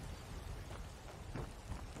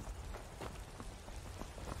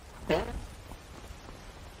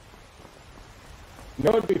 You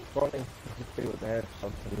know, it'd be funny if they would have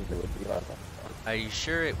something that would be like that. Are you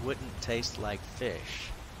sure it wouldn't taste like fish?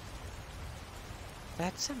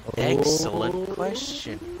 That's an Oh. excellent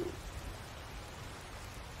question.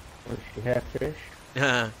 Does she have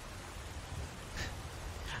fish?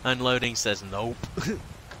 Unloading says nope.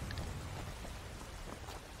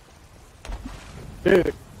 Dude,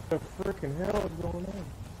 what the freaking hell is going on?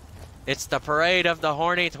 It's the parade of the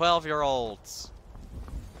horny 12-year-olds.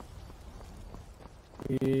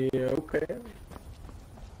 Yeah, okay.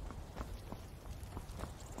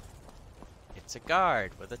 It's a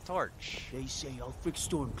guard with a torch. They say Ulfric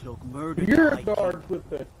Stormcloak murdered You're the a High guard King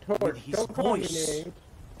with a torch. with his Don't call me voice. names.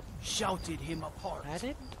 Shouted him apart. I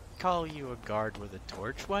didn't call you a guard with a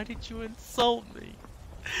torch. Why did you insult me?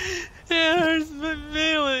 It hurts my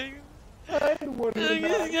feelings. I wouldn't I'm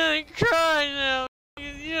just gonna cry now.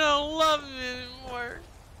 You You don't love me anymore.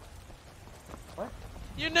 What?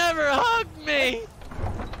 You never hugged me.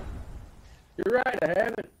 You're right, I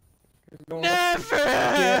haven't. Never.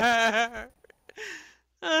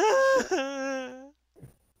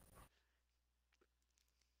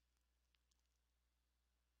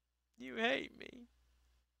 You hate me.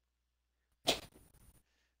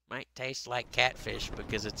 Might taste like catfish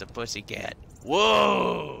because it's a pussycat.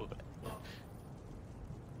 Whoa!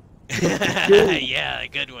 Yeah, a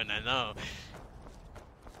good one, I know.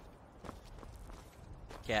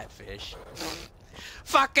 Catfish.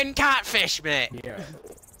 Fucking catfish, mate! Yeah.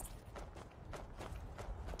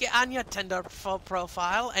 Get on your Tinder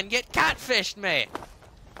profile and get catfished, mate!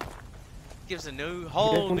 Gives a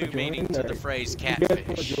whole new meaning to the phrase catfish. You guys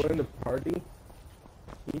want to join the party?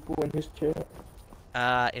 People in his chat?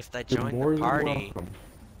 If they join the party,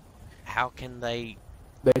 how can they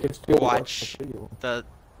can still watch the...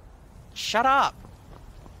 Shut up!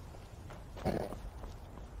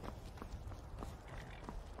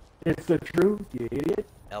 It's the truth, you idiot.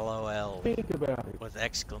 LOL. Think about it. With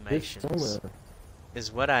exclamations.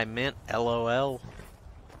 Is what I meant LOL.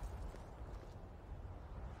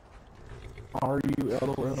 Are you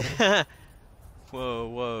LOL? Whoa,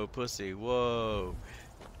 whoa, pussy, whoa.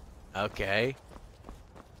 Okay.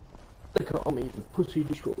 They call me the Pussy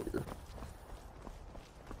Destroyer.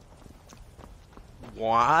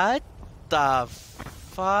 What the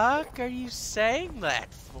fuck are you saying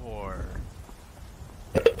that for?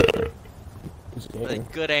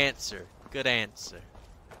 Good answer. Good answer.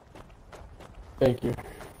 Thank you.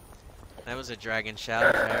 That was a dragon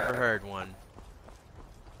shout if I ever heard one.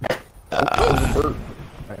 Nice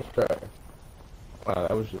try. Wow,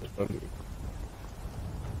 that was just funny.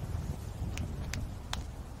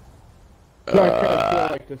 I kind of feel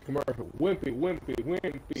like this commercial. Wimpy, wimpy,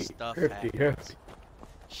 wimpy. Stuff 50, happens.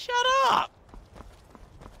 Shut up!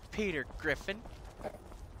 Peter Griffin.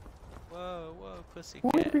 Whoa, whoa,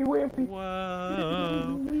 pussycat. Wimpy, wimpy.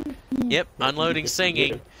 Whoa. Yep, unloading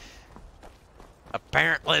singing.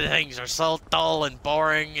 Apparently things are so dull and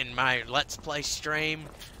boring in my Let's Play stream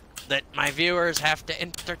that my viewers have to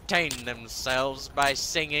entertain themselves by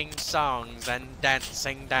singing songs and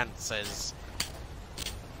dancing dances.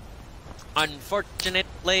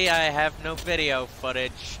 Unfortunately, I have no video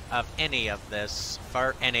footage of any of this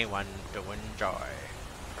for anyone to enjoy.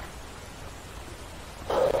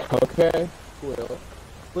 Okay, well,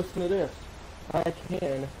 listen to this. I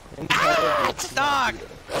can. It's a dog!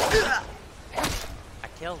 I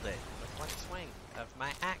killed it with one swing of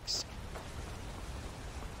my axe.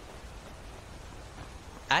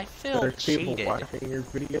 I feel There's cheated. people watching your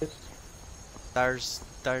videos. There's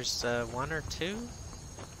one or two?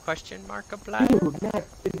 Question mark applied? Dude, not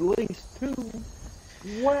at least two.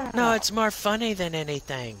 Wow. No, it's more funny than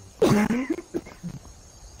anything.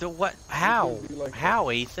 The what? How? How,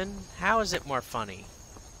 Ethan? How is it more funny?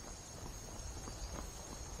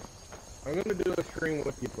 I'm gonna do a stream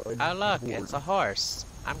with you, bud. Oh look, it's a horse.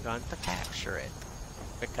 I'm going to capture it.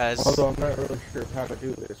 Because... Although I'm not really sure how to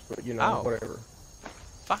do this, but you know, whatever.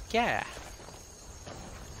 Fuck yeah.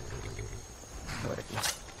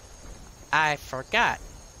 I forgot.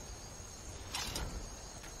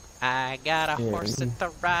 I got a horse at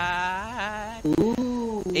the ride.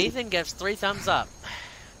 Ooh. Ethan gives 3 thumbs up.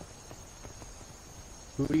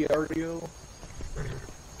 Booty audio.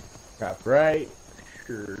 Copyright.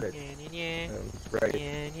 Sure. That's right.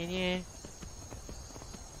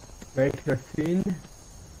 Make a scene.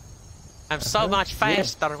 I'm so much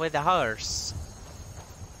faster with the horse.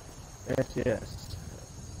 Yes.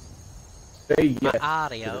 Say yes. My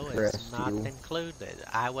audio is not included.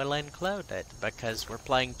 I will include it because we're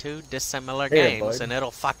playing 2 dissimilar games and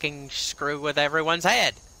it'll fucking screw with everyone's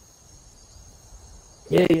head.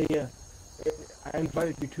 Yeah. I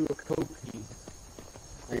invited you to a co-feed.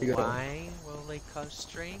 There you go. Why will they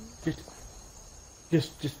co-stream?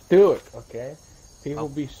 Just do it, okay? People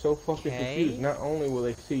will be so fucking confused. Not only will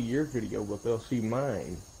they see your video, but they'll see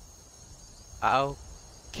mine.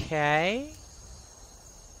 Okay.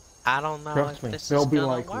 I don't know Trust if me, this they'll is be gonna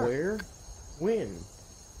like, work. where? When?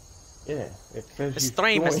 Yeah, it says The you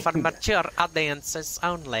stream is for joined. mature audiences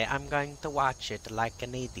only. I'm going to watch it like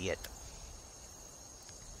an idiot.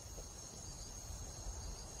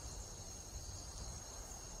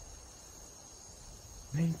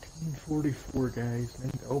 $19.44, guys.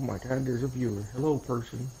 Oh my god, there's a viewer. Hello,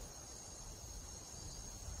 person.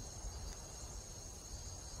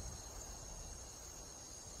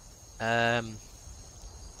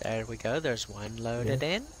 There we go. There's one loaded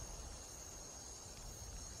in.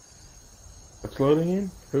 What's loading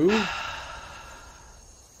in? Who?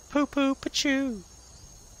 Poo poo pachoo.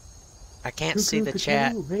 I can't see the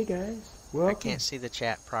chat. Hey guys, I welcome. can't see the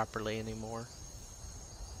chat properly anymore.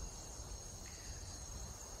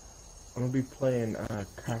 I'm gonna be playing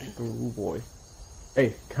Cockatoo Boy.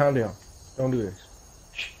 Hey, calm down. Don't do this.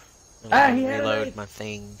 Let me reload my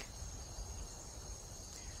thing.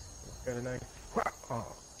 Got a knife. Oh,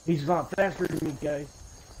 he's a lot faster than me, guys.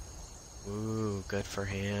 Ooh, good for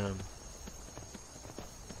him.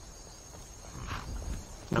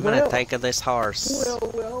 I'm gonna take this horse.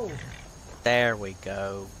 Well. There we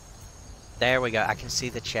go. There we go. I can see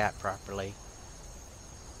the chat properly.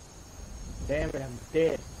 Damn it, I'm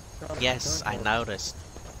dead. Yes, I noticed.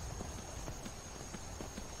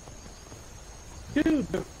 Dude,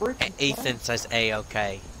 the freaking Ethan says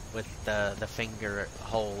A-OK with the finger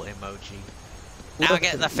hole emoji. Now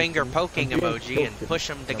get the finger poking emoji and push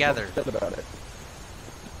them together. About it.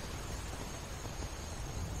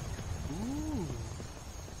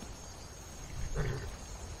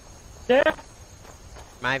 Yeah.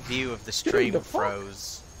 My view of the stream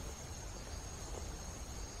froze.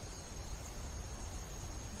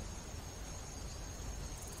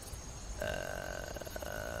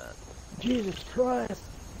 Jesus Christ,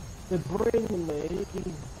 the brain in the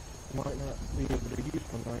aching might not be able to use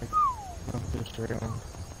my knife. Not this round.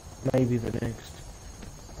 Maybe the next.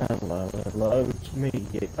 Hello, it's me,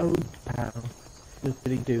 your old pal,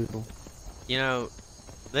 Flippity Doodle. You know,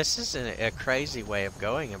 this is a crazy way of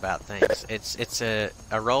going about things. It's a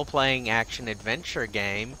role-playing action-adventure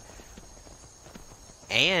game,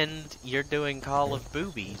 and you're doing Call of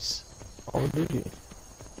Boobies. Oh, did you?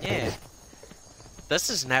 Yeah. This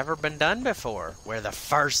has never been done before. We're the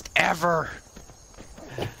first ever.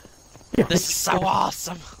 This is so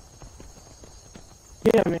awesome.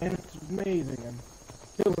 Yeah, man, it's amazing. I'm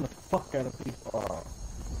killing the fuck out of people. Oh.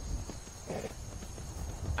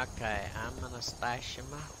 Okay, I'm gonna stash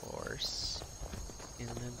my horse in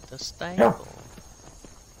the stable.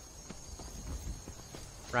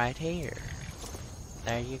 Right here.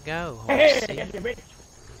 There you go, horsey.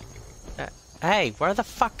 Hey, where the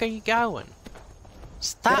fuck are you going?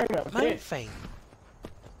 Stop moving.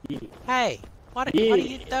 Hey, what are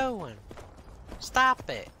you doing? Stop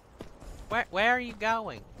it. Where are you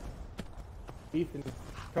going? Ethan,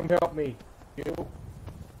 come help me. You.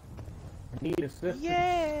 I need assistance.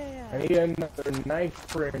 Yeah. I need another nice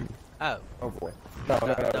friend. Oh. Oh boy. No,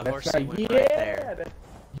 The that's horsey not. went Yeah. right there.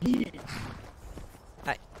 Yeah.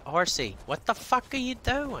 Hey, horsey, what the fuck are you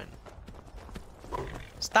doing?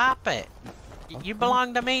 Stop it. You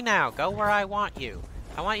belong to me now. Go where I want you.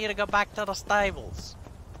 I want you to go back to the stables.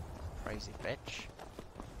 Crazy bitch.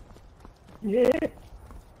 Yeah.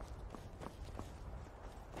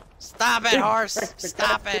 Stop it, horse!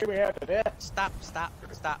 Stop it! Stop.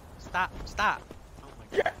 Oh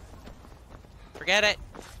my god. Forget it.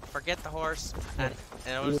 Forget the horse. And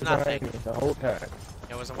it was nothing. The whole time.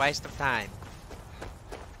 It was a waste of time.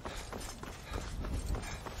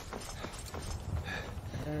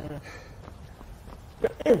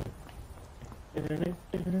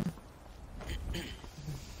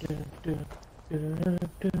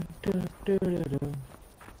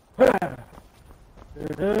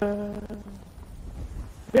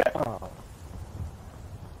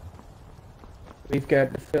 We've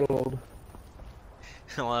got the filled.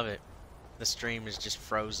 I love it. The stream is just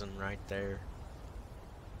frozen right there.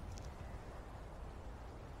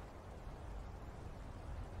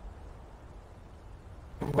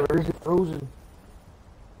 Where is it frozen?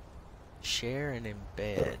 Share and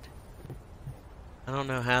embed. I don't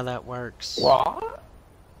know how that works. What?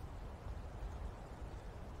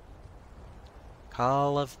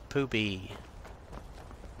 Call of Poopy.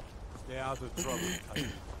 Stay out of trouble,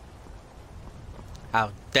 cousin.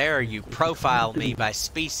 How dare you profile me by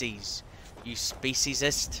species, you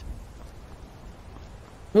speciesist.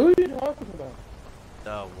 Who are you talking about?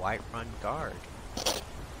 The Whiterun Guard.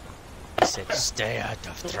 He said, stay out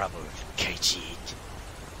of trouble, KG.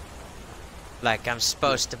 Like I'm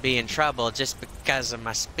supposed to be in trouble just because of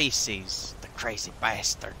my species. The crazy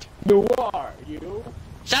bastard. You are, you?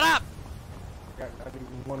 Shut up! Got not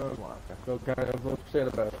even one unlock. I feel kind of upset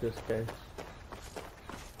about this case.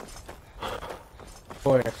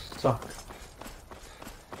 Boy, I suck.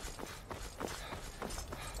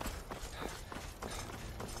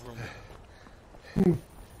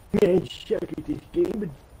 Man, suck at this game,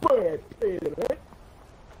 but boy, I play it, right?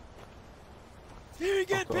 Very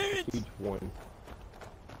good, parents! Each one.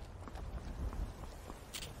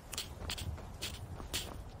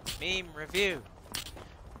 Meme review.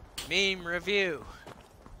 Meme review.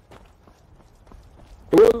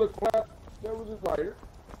 Well, the clap, that was a fighter.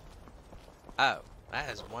 Oh. That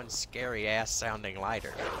is one scary ass sounding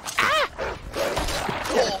lighter.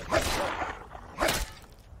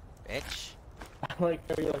 Bitch. I like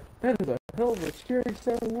how you're like, that is a hell of a scary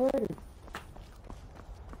sounding lighter.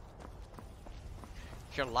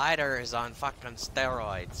 Your lighter is on fucking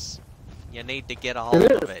steroids. You need to get a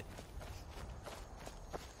hold of it.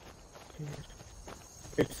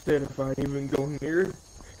 Instead, if I even go near it,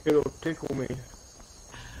 it'll tickle me.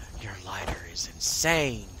 Your lighter is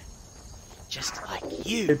insane. Just like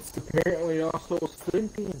you. It's apparently also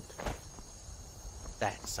sentient.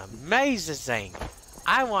 That's amazing.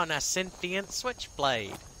 I want a sentient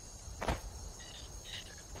switchblade.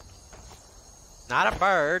 Not a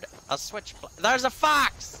bird, a switchblade. There's a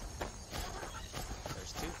fox!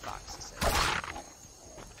 There's two foxes there.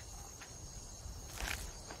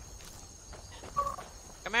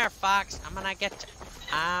 Come here, fox. I'm gonna get you.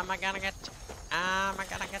 I'm gonna get you. I'm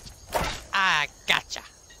gonna get you. I gotcha.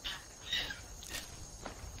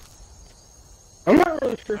 I'm not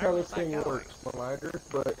really sure how this thing works, my lighter,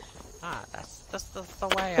 but... Ah, that's the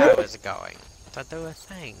way I was going. To do a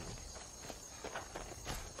thing.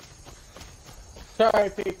 Sorry,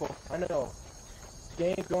 people. I know.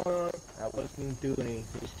 Game's going on. I wasn't doing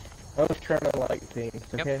anything. I was trying to like things,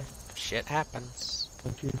 okay? Yep. Shit happens.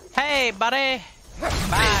 Thank you. Hey, buddy!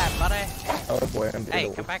 Bye, buddy! Oh boy, I'm Hey,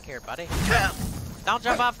 old. come back here, buddy. Don't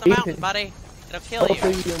jump off the mountain, buddy. It'll kill you.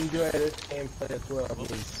 Hopefully you enjoy this gameplay as well. I'm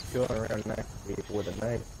just going around knife with a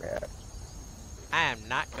knife grab. I am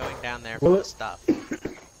not going down there Will for the it? stuff.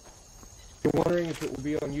 You're wondering if it will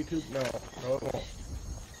be on YouTube? No, no it won't.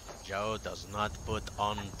 Joe does not put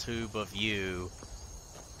on tube of you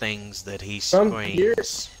things that he Some screams.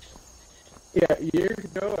 years, yeah, years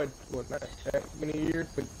ago, well, not that many years,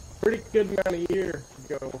 but pretty good amount of years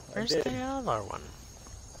ago, Where's I did. the other one?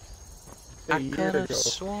 A I year could have ago.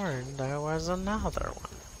 sworn there was another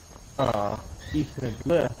one. Ethan had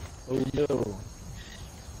left. Oh no.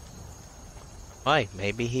 Wait,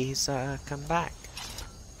 maybe he's come back.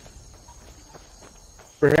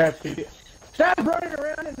 Perhaps he did. Stop running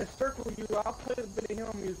around in a circle, you. I'll play the Benny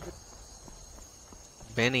Hill music.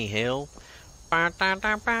 Benny Hill. Yep,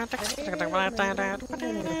 that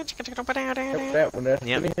one, that's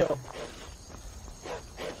Yep. Benny Hill.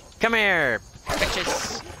 Come here,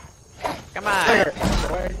 bitches. Come on. There,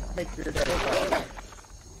 boy, make sure that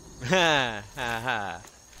Ha ha ha.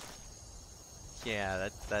 Yeah,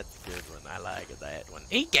 that's a good one. I like that one.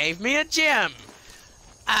 He gave me a gem.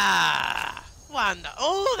 Ah, wonder.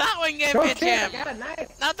 Oh, that one gave me a gem. I got a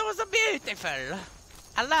knife. That was a beautiful.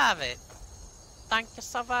 I love it. Thank you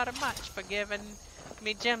so very much for giving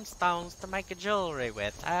me gemstones to make a jewelry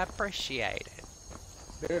with. I appreciate it.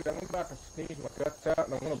 Dude, I'm about to sneeze my guts out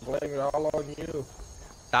and I'm gonna blame it all on you.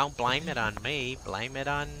 Don't blame it on me. Blame it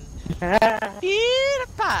on PewDiePie.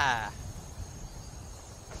 Yeah,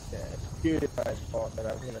 it's PewDiePie's fault that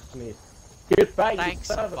I'm gonna sneeze. PewDiePie, Thanks,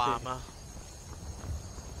 you son of a Obama.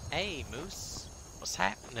 Hey, Moose. What's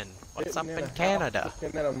happening? What's up Sitting in a house Canada?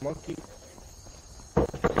 looking at a monkey.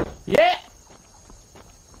 Yeah!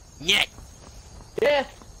 Nyet! Yeah!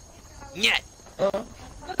 Nyet!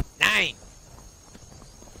 9!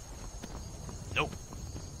 Nope.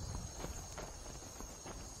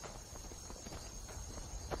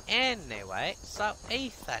 Anyway, so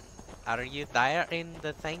Ethan, are you there in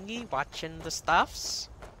the thingy watching the stuffs?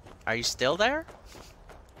 Are you still there?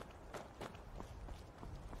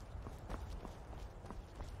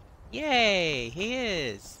 Yay, he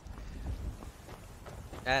is.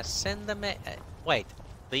 Send them a wait,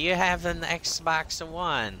 do you have an Xbox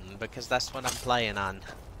One? Because that's what I'm playing on.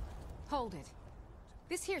 Hold it.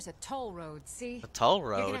 This here's a toll road, see? The toll You're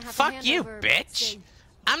road? gonna have to Fuck hand you, over, bitch! say,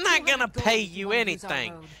 I'm not 200 gonna gold pay if you you wanna use our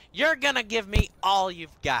anything. road. You're gonna give me all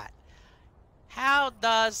you've got. How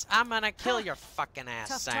does I'm gonna kill your fucking ass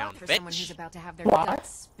Tough sound, talk for someone who's bitch? about to have their What?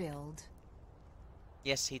 guts spilled.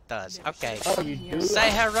 Yes, he does. Okay. Oh, you do? Say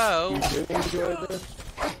hello. You do enjoy this?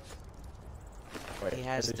 Wait, He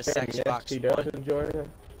has is it this saying yes, Xbox he does One. enjoy it?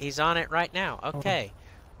 He's on it right now. Okay.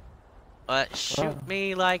 Shoot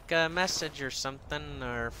me like a message or something,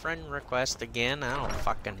 or friend request again. I don't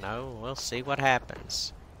fucking know. We'll see what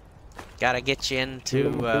happens. Gotta get you into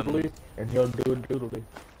and he'll do a doodly.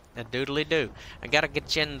 a doodly doo. I gotta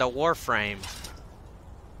get you into Warframe.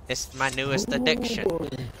 It's my newest addiction.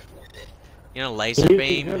 You know,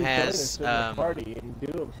 Laserbeam has party and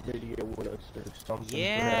do a video with us or something.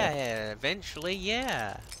 yeah, eventually,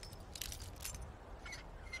 yeah.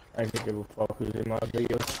 I could give a fuck who's in my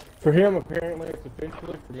video. For him, apparently, it's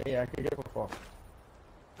eventually. For me, I could give a fuck.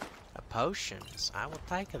 Potions, I will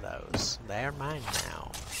take those. They're mine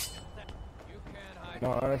now.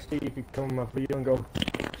 No, honestly, if you come in my video and go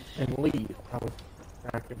and leave, I would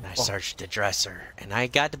I searched the dresser, and I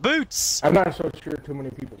got the boots! I'm not so sure too many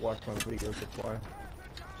people watch my videos, that's why.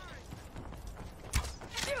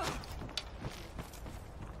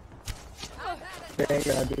 Dang,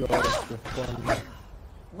 I do all this for fun.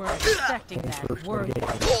 We're expecting that. We're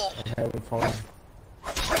having fun.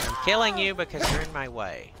 I'm killing you because you're in my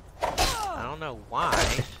way. I don't know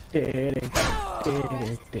why.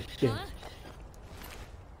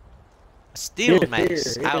 Steel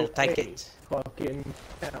mace. I'll take it.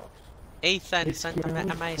 Ethan sent me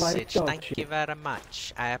a message. Thank you very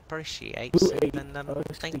much. I appreciate sending them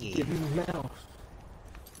thingy.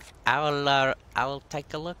 I will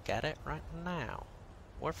take a look at it right now.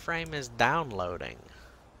 Warframe is downloading.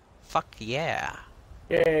 Fuck yeah.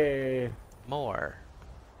 Yay. More.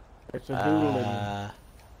 It's a dueling.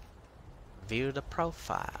 View the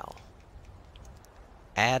profile.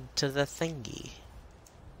 Add to the thingy.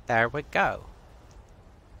 There we go.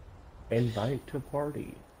 Invite to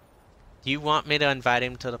party. You want me to invite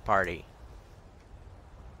him to the party?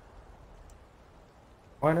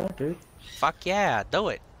 Why not, dude? Fuck yeah, do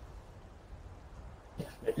it.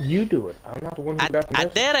 You do it. I'm not the one who got the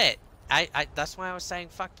message. did it! I that's why I was saying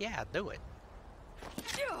fuck yeah, do it.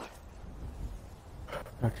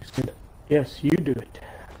 I just said, yes, you do it.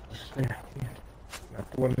 Yeah,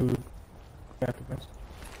 not the one who got the message.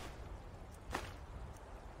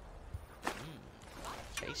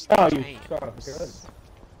 Oh, you son of a gun.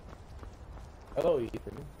 Hello,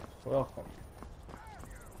 Ethan. Welcome.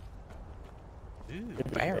 Ooh,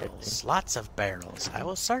 barrels. Lots of barrels. I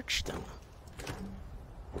will search them.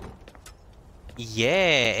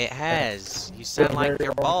 Yeah, it has. You sound like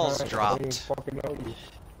your balls dropped.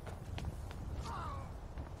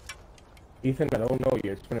 Ethan, I don't know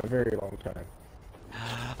you. It's been a very long time.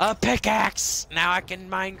 A pickaxe! Now I can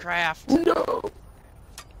Minecraft. No!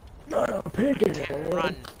 Not a pickaxe! Can't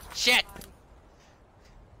run. Shit!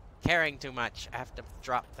 Carrying too much. I have to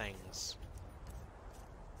drop things.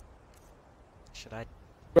 Should I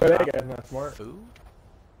But drop that guy's not smart. food?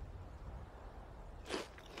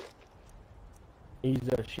 He's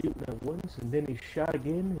shooting at once, and then he shot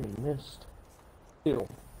again, and he missed. Still.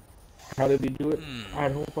 How did he do it? I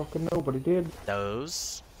don't fucking know, but he did.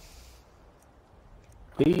 Those.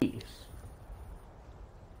 These.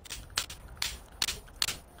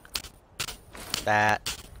 That.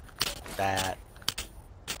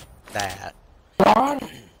 God!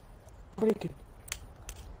 Freaking.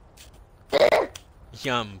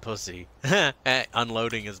 Yum, pussy.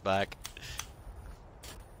 Unloading his back.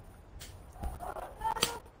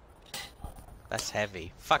 That's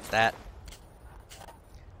heavy. Fuck that.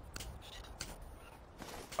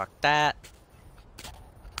 Fuck that.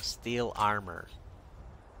 Steel armor.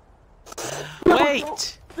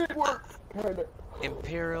 Wait!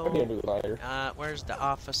 Imperial. Where's the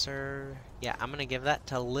officer? Yeah, I'm gonna give that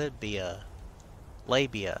to Labia.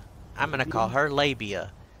 I'm gonna call her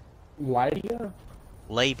Labia. Labia?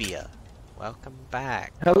 Labia. Welcome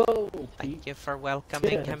back. Hello. Thank you for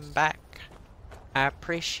welcoming him back. I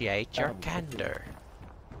appreciate your candor.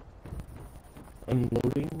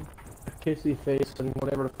 Unloading a kissy face and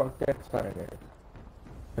whatever the fuck that sign is.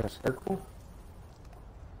 In a circle?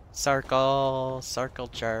 Circle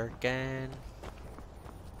jerkin.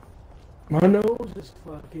 My nose is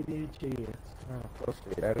fucking itchy. It's not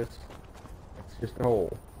pussy. It's just a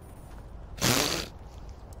hole.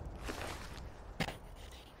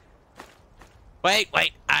 Wait,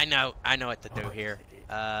 I know what to do here.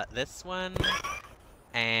 This one,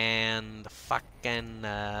 and fucking,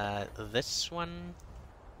 this one.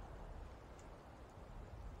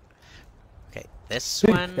 Okay, this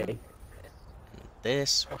one, and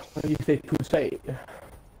this one. What do you say, Crusade?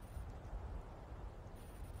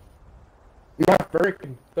 My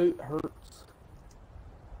freaking foot hurts.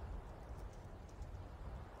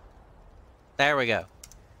 There we go.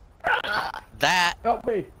 That Help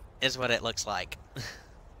me. Is what it looks like.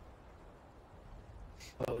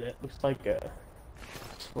 Oh, that looks like a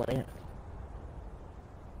slant.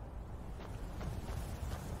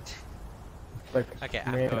 Okay,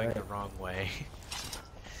 I'm going the wrong way.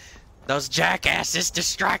 Those jackasses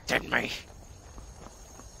distracted me.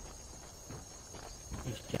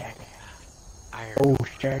 These jackasses. Iron. Oh,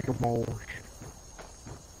 Shaggamoles.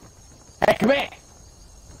 Hey, come here!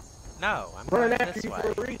 No, I'm running going after this you way. for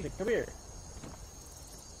a reason. Come here.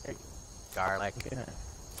 Hey. Garlic. Yeah.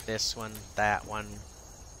 This one, that one.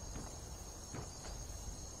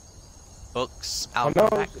 Books. I'll come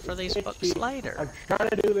back for these books later. I'm trying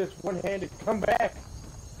to do this one-handed. Come back.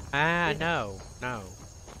 Ah, no.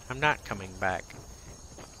 I'm not coming back.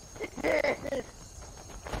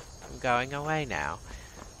 I'm going away now.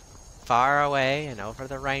 Far away and over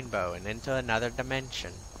the rainbow and into another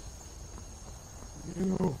dimension.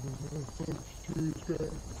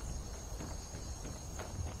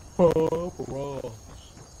 Bob Ross.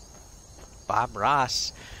 Bob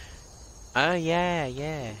Ross. Oh yeah,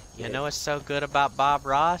 yeah. You know what's so good about Bob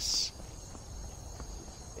Ross?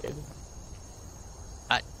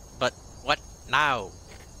 But what now?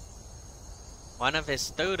 One of his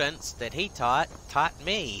students that he taught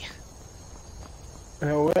me.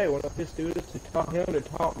 No way, one of his students that taught him to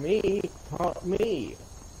taught me.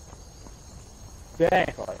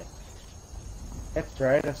 Exactly. That's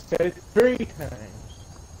right, I said it 3 times.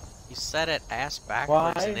 You said it ass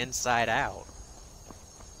backwards Why? and inside out.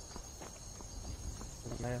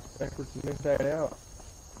 Ass backwards and inside out.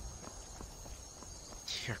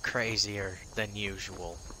 You're crazier than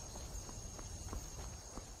usual.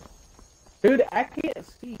 Dude, I can't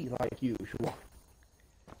see like usual.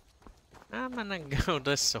 I'm gonna go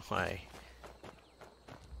this way.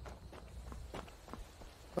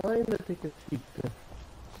 I'm gonna take a seat.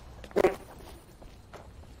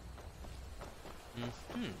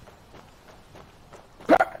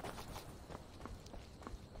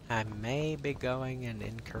 I may be going an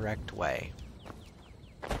incorrect way.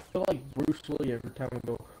 I feel like Bruce Lee every time I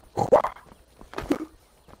go.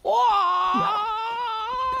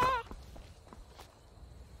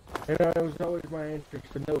 And it was always my interest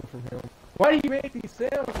to know from him. Why do you make these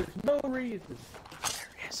sounds? There's no reason.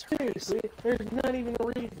 Seriously, there's not even a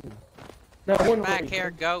reason. No, Come one back reason.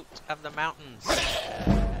 here, goat of the mountains.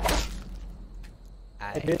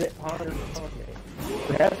 I did it ponder upon me.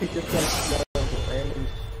 Perhaps he just wants to know random,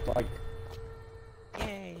 like,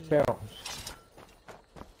 sounds.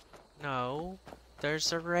 No,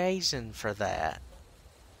 there's a reason for that.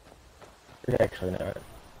 There's actually not.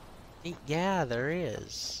 Yeah, there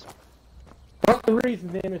is. What's the reason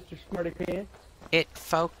then, Mr. Smarty Pants? It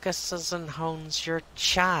focuses and hones your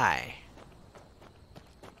chai.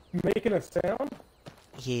 Making a sound?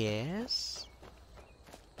 Yes.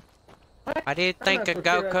 Why do you I'm think not of so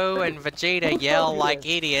sure that's Goku true. and Vegeta Who yell told you like that?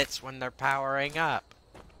 idiots when they're powering up?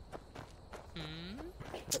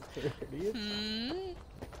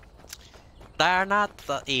 They're not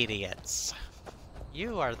the idiots.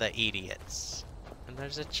 You are the idiots. And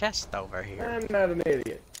there's a chest over here. I'm not an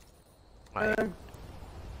idiot. Right. I'm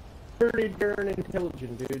pretty darn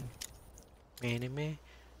intelligent, dude.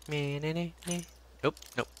 Nope,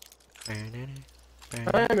 nope.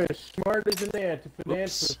 I'm as smart as an ant if an ant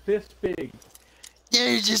was this big.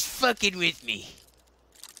 You're just fucking with me.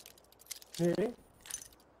 Hmm?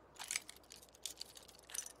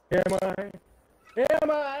 Am I? Am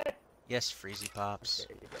I? Yes, Freezy Pops.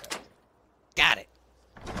 Got it.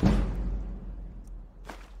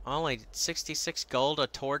 Only 66 gold, a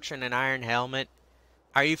torch, and an iron helmet.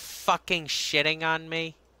 Are you fucking shitting on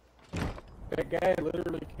me? That guy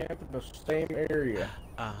literally camped in the same area.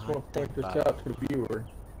 I just want to point this out to the viewer.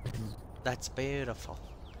 That's beautiful.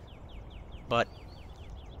 But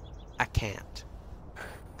I can't.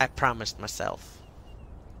 I promised myself.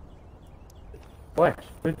 What?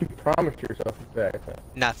 What did you promise yourself exactly?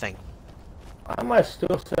 Nothing. I might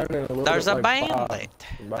still sound in a little There's bit a like bandit.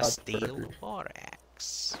 Bob A steel Burgers. war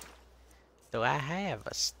axe. Do I have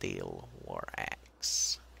a steel war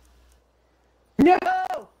axe? No!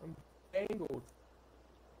 I'm angled.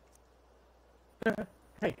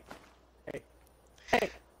 Hey. Hey. Hey.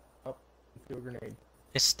 Oh, steel grenade.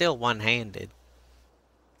 It's still one-handed.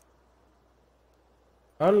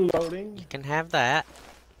 Unloading. You can have that.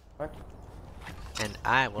 What? And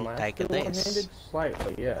I will Am I take still this. one-handed?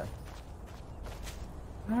 Slightly, yeah.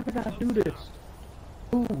 How did I do this?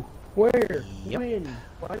 Who? Where? Yep. When?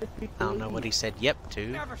 Why did people I don't know what he said yep to.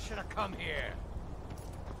 Never should have come here.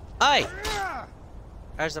 Hey!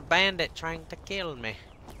 There's a bandit trying to kill me.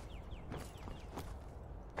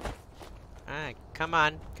 Alright, come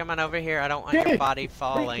on. Come on over here. I don't want your body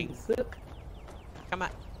falling. Come on.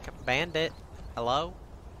 Come, bandit. Hello?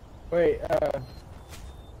 Wait,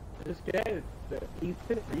 this guy,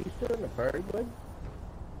 Ethan, are you still in the party, bud?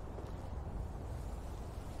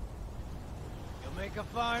 You'll make a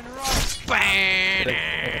fine rock.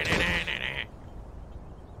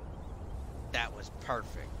 That was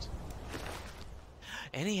perfect.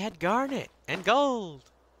 And he had garnet and gold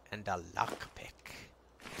and a lockpick.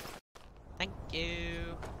 Thank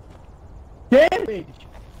you. Damage!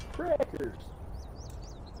 Crackers!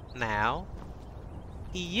 Now,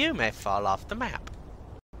 you may fall off the map.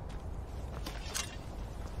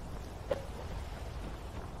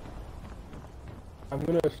 I'm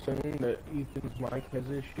gonna assume that Ethan's mic has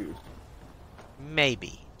issues.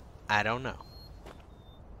 Maybe. I don't know.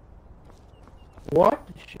 What?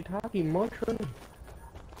 Shiitake mushroom?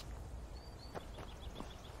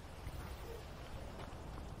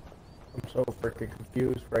 so freaking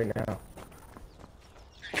confused right now.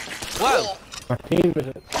 Whoa! My team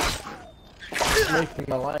isn't making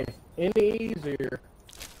my life any easier.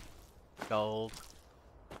 Gold.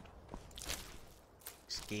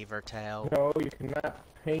 Skeever tail. No, you cannot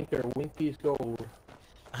paint their winkies gold.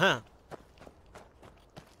 Huh.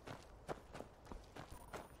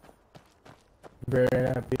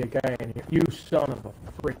 Better not be a guy in here. You son of a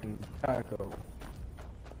freaking taco.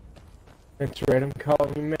 That's right, I'm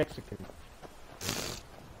calling you Mexican.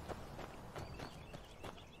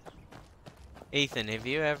 Ethan, have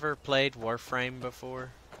you ever played Warframe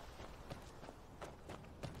before?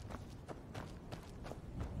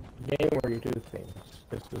 Game where you do things.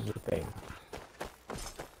 This is a thing.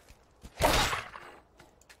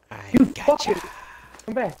 You gotcha.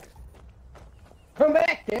 Come back. Come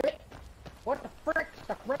back, damn it! What the frick?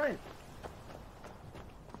 Stop running!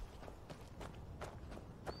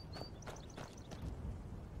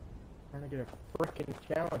 Trying to get a frickin'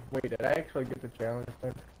 challenge. Wait, did I actually get the challenge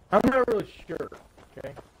then? I'm not really sure,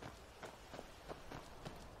 okay?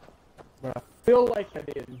 But I feel like I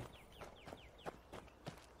did.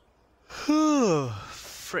 Whew.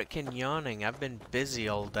 Frickin' yawning. I've been busy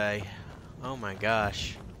all day. Oh my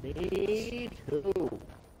gosh. Me too.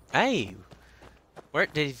 Hey!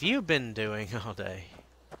 What have you been doing all day?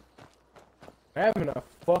 Having a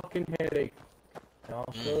fucking headache. And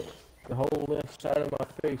also, the whole left side of my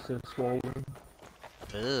face is swollen.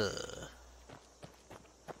 Ugh.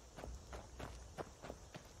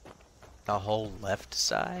 The whole left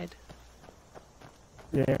side?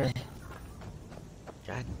 Yeah.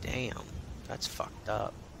 God damn. That's fucked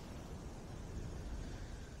up.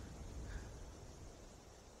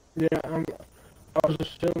 Yeah, I was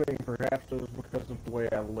assuming perhaps it was because of the way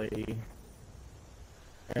I lay.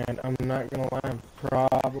 And I'm not gonna lie, I'm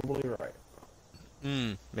probably right.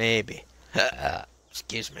 Maybe.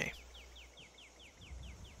 Excuse me.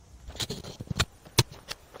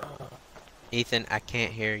 Ethan, I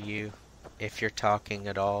can't hear you if you're talking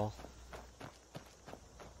at all.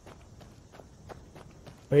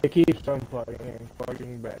 But it keeps unplugging and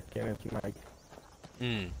plugging back in its mic.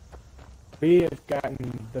 We have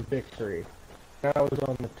gotten the victory. I was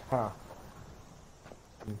on the top.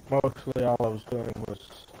 Mostly all I was doing was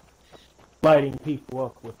lighting people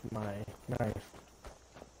up with my knife.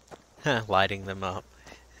 Lighting them up.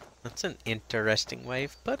 That's an interesting way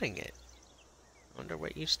of putting it. Wonder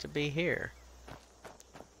what used to be here.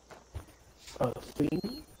 A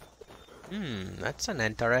thing? That's an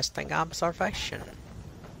interesting observation.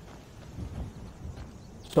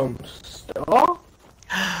 Some stuff?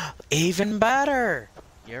 Even better!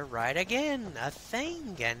 You're right again. A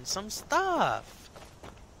thing and some stuff.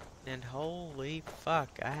 And holy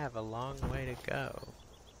fuck, I have a long way to go.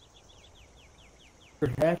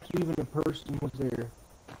 Perhaps even a person was there.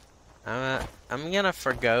 I'm gonna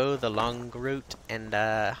forgo the long route and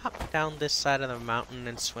hop down this side of the mountain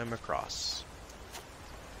and swim across.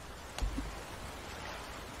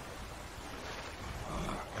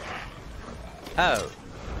 Oh.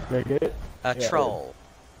 Did I get it? A troll.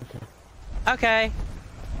 Okay.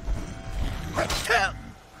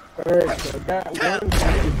 Alright, so I got one.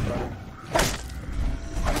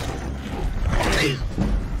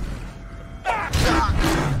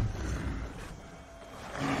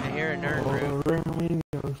 I hear a nerd root.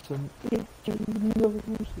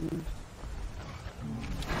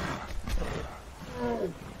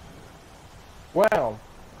 Wow.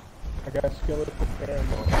 I got skeleton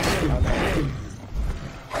ammo.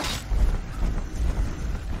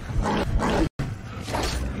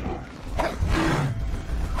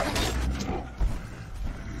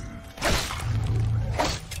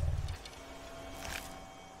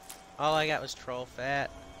 All I got was troll fat.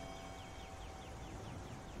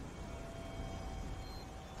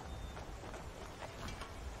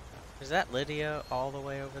 Is that Lydia all the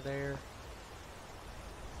way over there?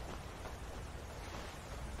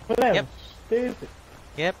 Yep. Stupid.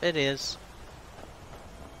 Yep, it is.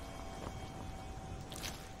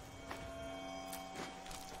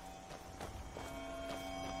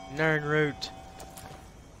 Nern root.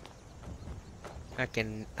 You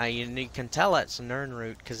can tell it's a Nern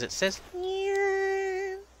root because it says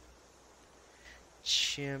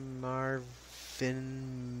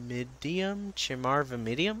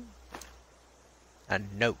Chimarvimidium? A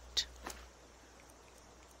note.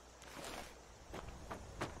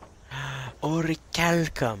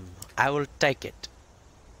 Orichalcum. I will take it.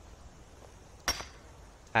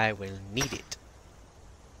 I will need it.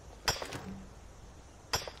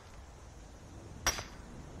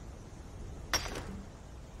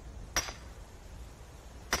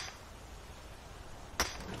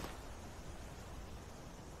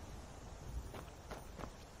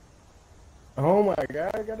 Oh my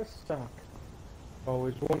god, I got a stock.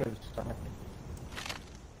 Always wanted a stock.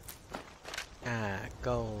 Ah,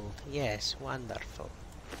 gold. Yes, wonderful.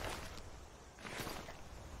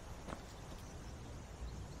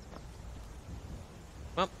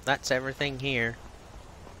 Well, that's everything here.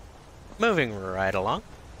 Moving right along.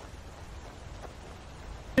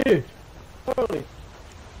 Dude! Holy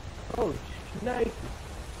shnikes.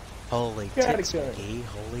 Holy Got tits, it, got it. McGee.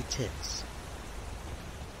 Holy tits.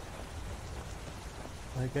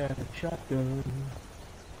 I got a shotgun.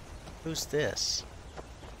 Who's this?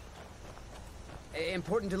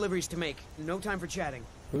 Important deliveries to make. No time for chatting.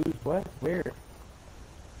 Who's what? Where?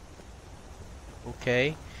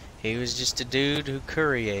 Okay. He was just a dude who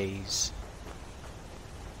couriers.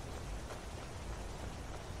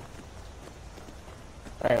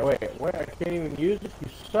 Alright, wait. What? I can't even use it? You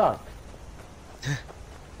suck.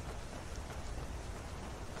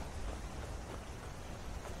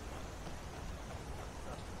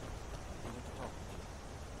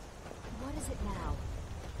 What is it now?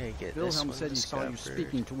 Hey, get this Wilhelm one said he saw you discovered.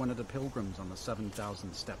 speaking to one of the pilgrims on the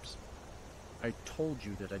 7,000 steps. I told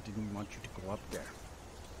you that I didn't want you to go up there.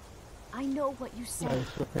 I know what you said, Nice,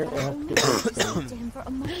 but I only wanted to speak to him for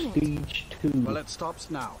a moment. Stage 2. Well, it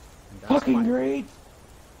stops now. and that's Fucking fine. great!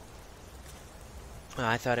 Oh,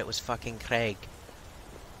 I thought it was fucking Craig.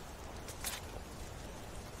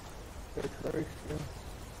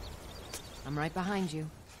 I'm right behind you.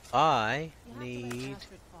 I need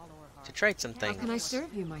to trade some How can I things.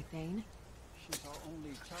 serve you, my Thane? She's our only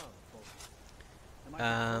child, folks. Am I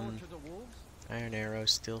going to the wolves? Iron arrow,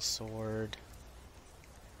 steel sword.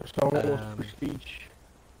 So I'm almost prestige.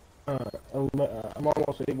 I'm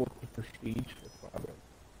almost able to prestige.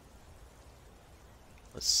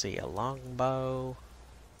 Let's see, a longbow.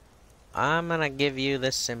 I'm gonna give you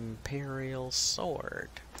this imperial sword.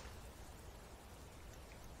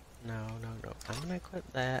 No. I'm gonna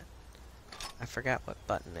equip that. I forgot what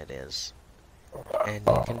button it is. And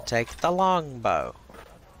you can take the longbow.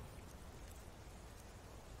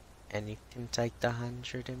 And you can take the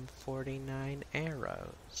 149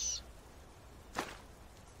 arrows.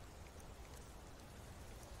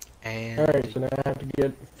 And Alright, so now I have to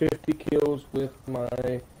get 50 kills with my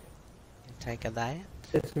take a that.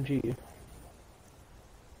 SMG.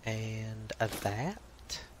 And a that.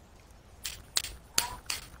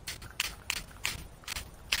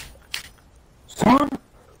 Son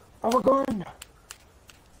of a gun!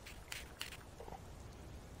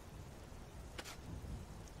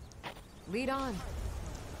 Lead on.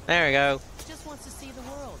 There we go. Just wants to see the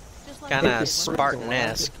world. Just like Kinda everyone.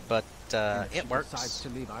 Spartan-esque, but And if it she works. decides to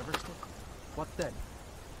leave Iverstock, what then?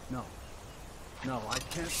 No, I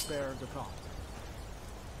can't spare the thought.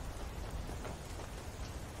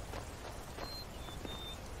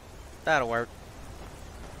 That'll work.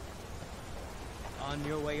 On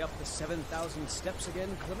your way up the 7,000 steps again,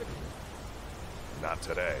 Clement? Not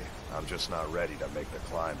today. I'm just not ready to make the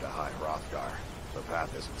climb to High Hrothgar. The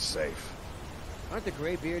path isn't safe. Aren't the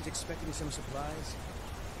Greybeards expecting some supplies?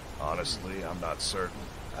 Honestly, I'm not certain.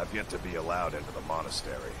 I've yet to be allowed into the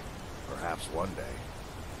monastery. Perhaps one day.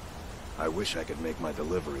 I wish I could make my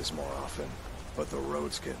deliveries more often, but the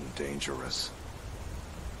road's getting dangerous.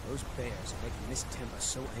 Those bears are making Miss Tempa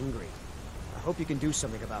so angry. I hope you can do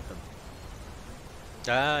something about them.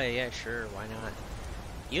 Yeah, sure, why not?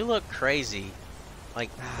 You look crazy. Like,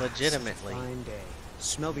 legitimately. Such a fine day.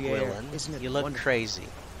 Smell the air. Willin, Isn't it you look wonderful? crazy.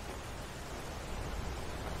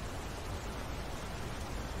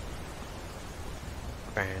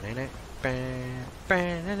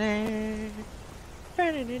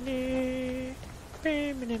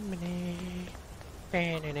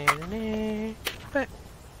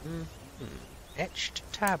 Etched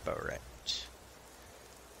tabaret.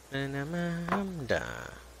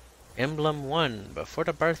 Emblem 1. Before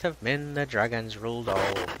the birth of men, the dragons ruled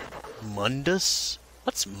all. Mundus?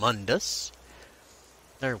 What's Mundus?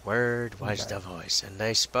 Their word was the voice, and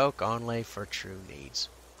they spoke only for true needs.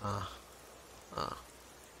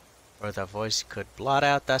 Or the voice could blot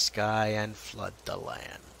out the sky and flood the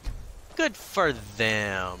land. Good for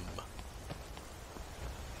them.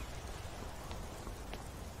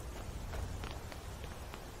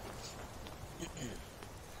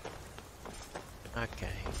 Okay.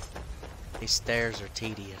 These stairs are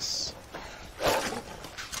tedious.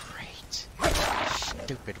 Great.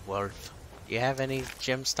 Stupid wolf. Do you have any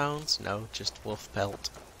gemstones? No, just wolf pelt.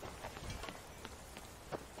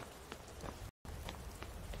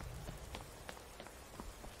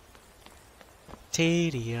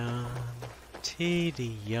 Tedium.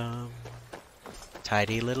 Tedium.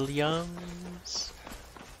 Tidy little yums.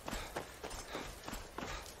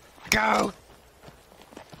 Go!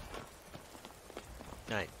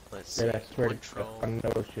 Let's Dude, see. I swear One to troll. God, my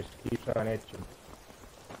nose just keeps on itching.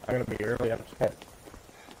 I'm gonna be really upset.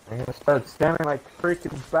 I'm gonna start sounding like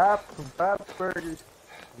freaking Bob from Bob's Burgers.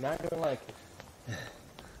 I'm not gonna like it.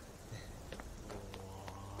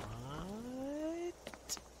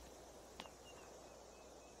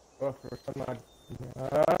 Well, for some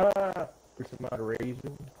odd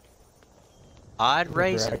reason. Odd Whenever I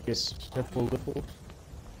raisins. get to sniffle lipples.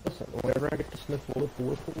 Listen, whenever I get to sniffle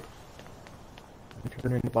lipples, I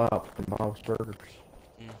turn into Bob from Bob's Burgers.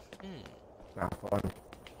 Not fun.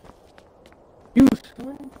 You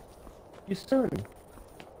son.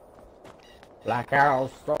 Black Arrow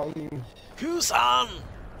son. You-san!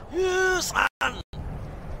 You-san!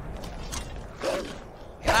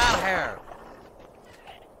 Get out of here!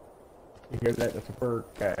 You hear that? That's a bird.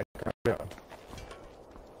 Okay, calm down.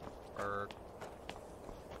 Bird.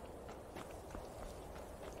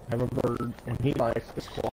 I have a bird, and he likes to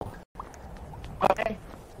squawk. Okay.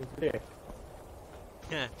 He's a dick.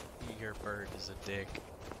 Yeah, your bird is a dick.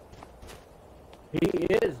 He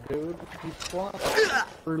is, dude. He's squawking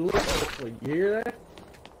relentlessly. You hear that?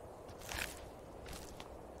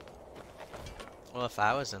 Well, if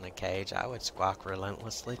I was in a cage, I would squawk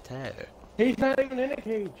relentlessly too. He's not even in a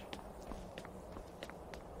cage.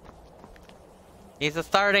 He's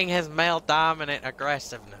asserting his male dominant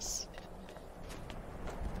aggressiveness.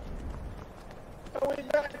 Oh, he's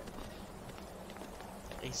not.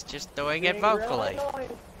 He's just doing it vocally.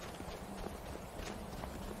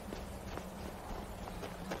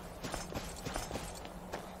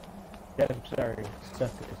 Yeah, I'm sorry.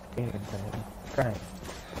 Stuck at this game, man. Trying.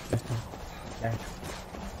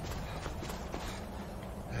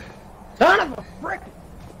 Son of a frick!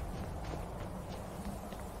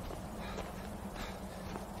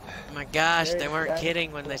 My gosh, they weren't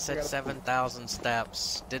kidding when they said 7,000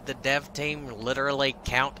 steps. Did the dev team literally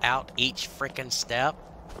count out each frickin' step?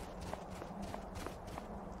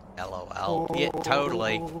 LOL. Yeah,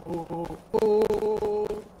 totally.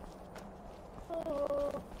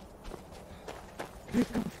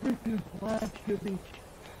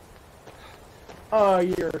 Oh,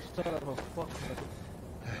 you're a son of a fucking...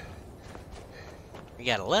 We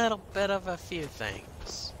got a little bit of a few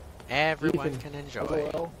things everyone can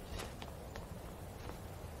enjoy.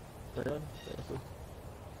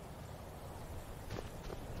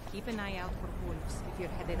 Keep an eye out for wolves if you're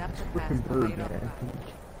headed up the path Freaking to bird, Hyrule. man.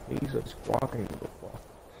 He's a squawking little.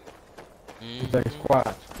 He's like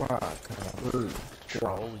squawk, kind of bird.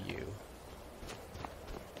 Troll you.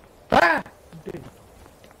 Ah!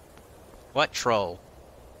 What troll?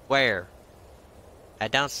 Where? I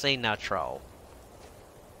don't see no troll.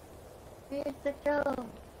 Here's the troll.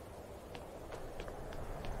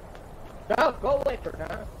 No, go away for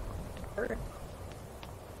now. Hurry.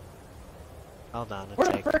 Hold on, Where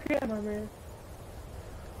it's the frick am I, man?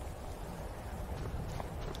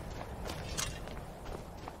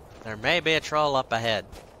 There may be a troll up ahead.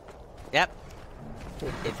 Yep.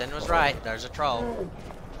 Ethan was right, there's a troll.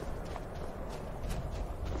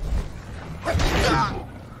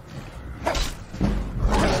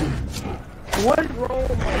 What is wrong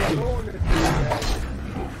with my phone?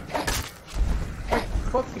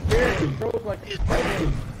 Fucking Gary controls like this.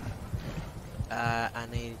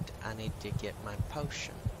 I need to get my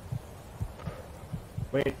potion.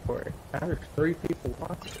 Wait for it. Now there's 3 people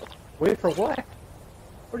watching. Wait for what?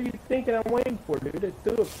 What are you thinking I'm waiting for, dude? It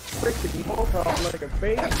threw a freaking Molotov like a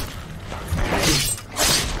baby.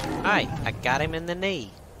 Alright, I got him in the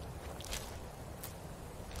knee.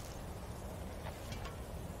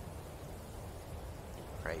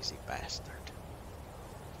 Crazy bastard.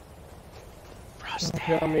 Frosty.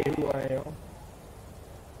 Tell me who I am.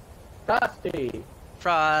 Frosty!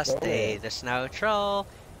 Frosty, the snow troll.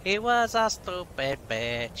 He was a stupid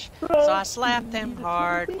bitch. So I slapped him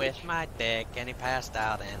hard with my dick and he passed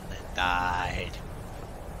out and then died.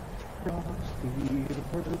 Frosty, the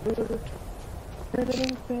bird.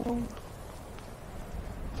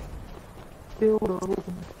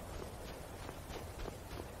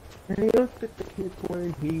 And he looked at the kid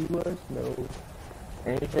when he was no.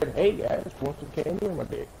 And he said, hey guys, want some candy on my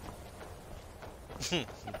dick?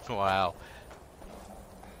 Wow.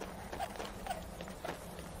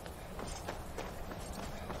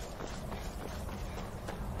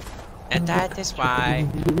 And that is why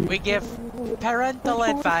we give parental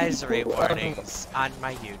advisory warnings on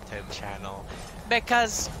my YouTube channel.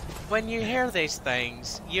 Because when you hear these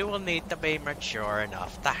things, you will need to be mature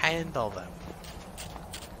enough to handle them.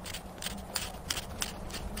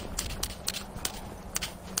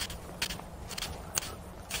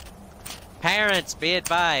 Parents, be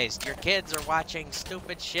advised, your kids are watching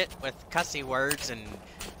stupid shit with cussy words and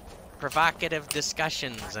provocative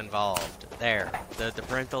discussions involved. There, the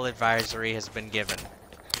parental advisory has been given.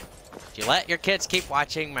 If you let your kids keep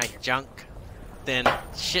watching my junk, then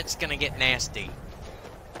shit's gonna get nasty.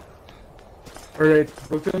 Alright,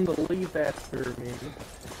 we're going to leave after me.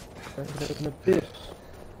 That's an abyss.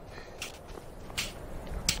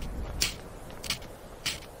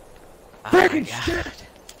 Oh my god.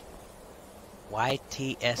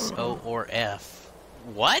 YTSO or F.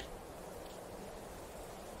 What?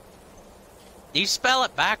 You spell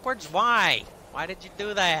it backwards? Why? Why did you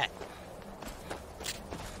do that?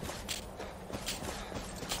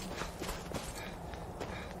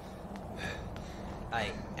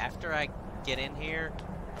 After I get in here,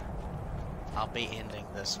 I'll be ending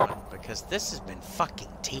this one because this has been fucking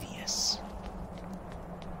tedious.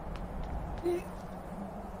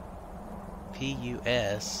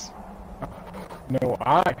 P-U-S. No,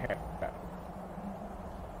 I have that.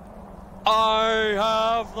 I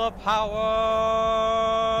have the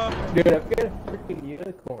power! Dude, I've got a freaking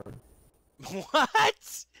unicorn.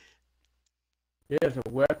 What? It has a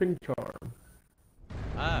weapon charm.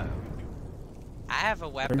 Oh. I have a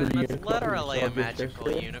weapon that's literally a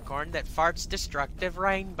magical unicorn that farts destructive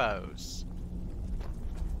rainbows.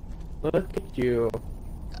 Look at you.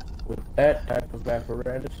 With that type of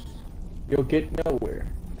apparatus, you'll get nowhere.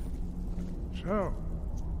 So,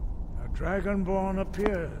 a Dragonborn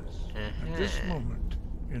appears at this moment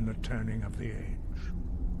in the turning of the age.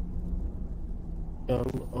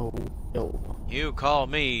 L-O-L. You call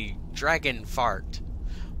me Dragon Fart.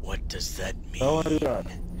 What does that mean? Oh, I'm not.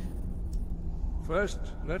 First,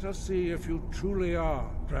 let us see if you truly are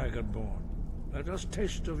Dragonborn. Let us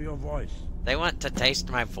taste of your voice. They want to taste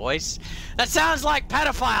my voice? That sounds like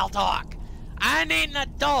pedophile talk! I need an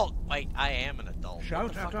adult! Wait, I am an adult.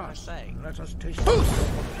 Shout at us. Let us taste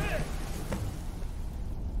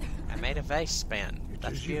I made a vase spin.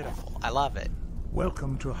 That's beautiful. I love it.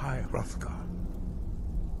 Welcome to High Hrothgar.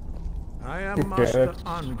 I am Master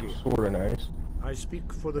Angir. Sorta nice. I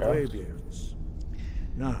speak for the Greybeards.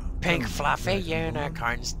 Now, pink fluffy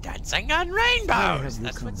unicorns dancing on rainbows!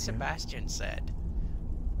 That's what Sebastian said.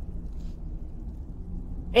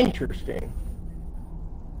 Interesting.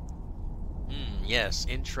 Yes,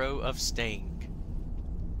 intro of Sting.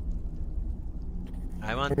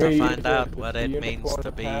 I want to find out what it means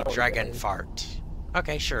to be Dragon Fart.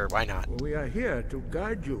 Okay, sure, why not? We are here to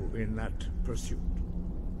guide you in that pursuit.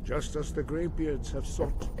 Just as the Greybeards have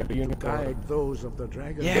sought to guide those of the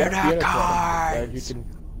Dragon. Unicorns!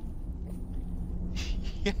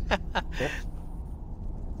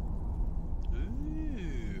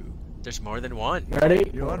 Ooh, there's more than one.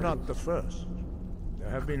 You are not the first. There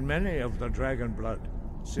have been many of the dragon blood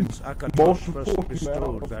since Akatos first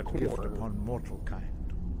bestowed that gift upon mortal kind.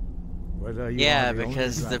 Whether you are the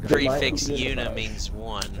because the only prefix dragon "una" means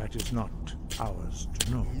one. that is not ours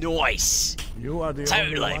to know. Nice. You are the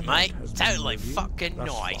totally, only one mate. that has Totally been fucking thus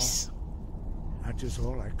nice. far. That is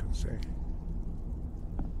all I can say.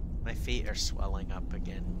 My feet are swelling up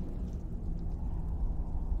again.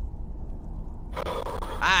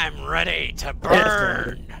 I'm ready to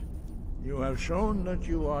burn. You have shown that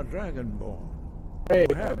you are Dragonborn. Hey,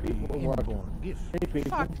 you have the inborn gift.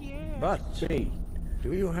 Fuck yeah. But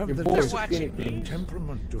do you have the discipline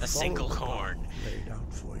temperament to a single corn laid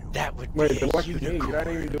out for you? That would Wait, be they're a watching me. unicorn. You're not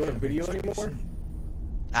even doing a video anymore?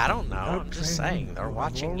 I don't know. I'm just saying they're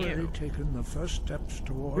watching you. Have you. already taken the first steps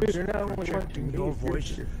towards projecting your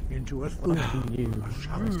voice into a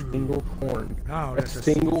single corn. Now a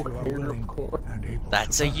single corn.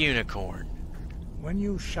 That's a unicorn. When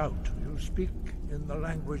you shout, you speak in the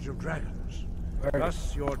language of dragons. Right.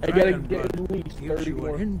 Thus, your I gotta dragon get at blood least gives 30 you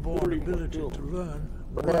more, an inborn 40 more ability kills. to learn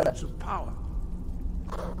words of power.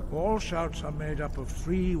 All shouts are made up of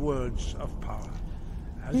 3 words of power.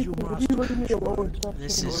 As you master each word,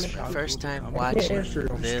 This is your the shout first will time become watching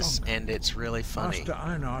stronger. this, and it's really funny. Master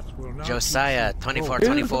Einarth will now Josiah, teach you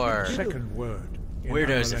 2424. the second word.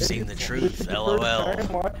 Weirdos have seen the truth. LOL.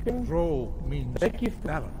 Roll means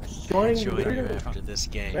balance. I'll join you after this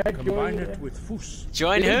game. Combine it with fus.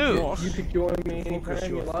 Join who? You could join me Focus anytime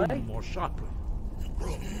you your like. thumb more sharply.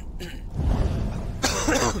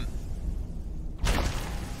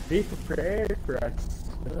 Be prepared for us.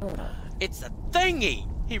 It's a thingy!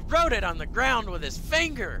 He wrote it on the ground with his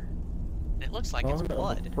finger! It looks like it's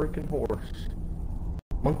blood. Freaking horse.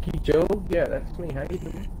 Monkey Joe? Yeah, that's me. How you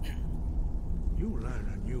doing? You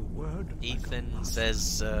learn a new word. Ethan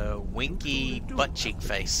says, winky butt cheek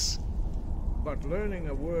face. But learning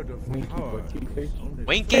a word of power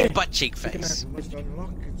Winky butt cheek face. you must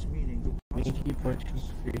unlock its meaning to Winky butt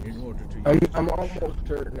cheek face. in order to use I'm almost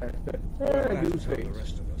certain that's that. the Goose rest of face. the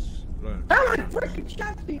rest of us. learn.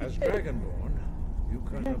 As Dragonborn, you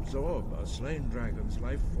can absorb a slain dragon's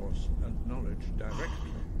life force and knowledge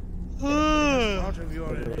directly. As part of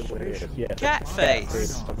your initiation,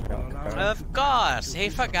 Catface. Of course, he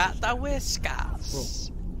forgot the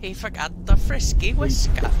whiskers. He forgot the frisky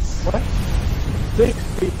whiskers. What?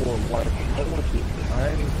 6 people in one.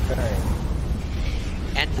 I'm saying.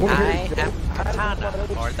 And I am Katana,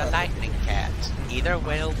 or the Lightning Cat. Either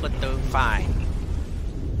will would do fine.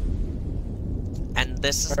 And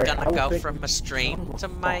this is gonna go from a stream to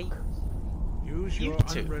my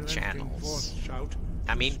YouTube channels.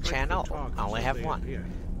 I mean channel, I only have one.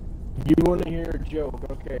 You want to hear a joke?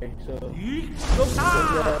 Okay, so the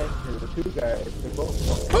two guys, they're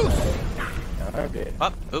both okay.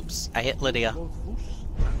 Oh, oops, I hit Lydia.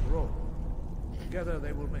 Together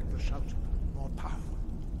they will make the shout more powerful.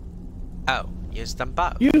 Oh, use them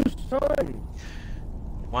both. You son!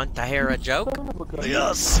 Want to hear a joke?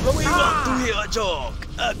 Yes, we want to hear a joke.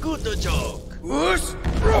 A good joke. Whoosh!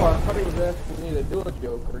 Oh, I thought he was asking me to do a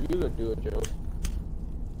joke, or you to do a joke.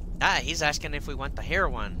 Ah, he's asking if we want to hear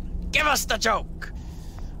one. Give us the joke!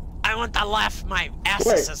 I want to laugh my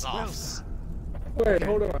asses off. Wait,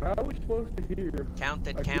 hold on. How are we supposed to hear?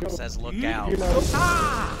 Counted Camp says look out. You know,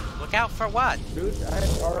 Look out for what? Dude, I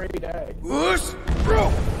already died. Whoosh!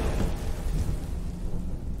 Bro!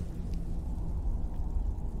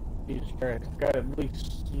 Jesus Christ, got at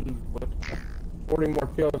least 40 more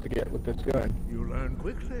kills to get with this gun. You learn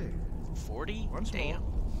quickly. 40? Damn.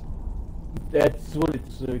 That's what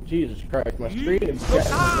it's, Jesus Christ, my screen is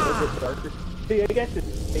getting a little bit darker. See, I got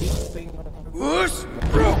this face thing on. Whoosh!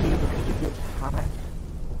 Bro!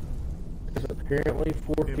 Because apparently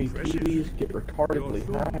 4K TVs get retardedly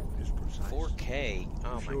high. 4K?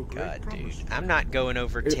 Oh my god, dude. I'm not going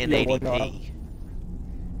over 1080p.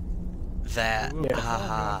 That,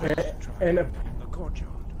 haha. And a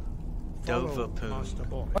Dovapoon.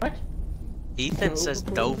 What? Ethan says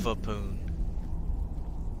Dovapoon.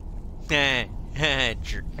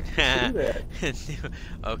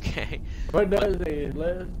 Okay. What does a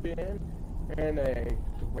lesbian and a...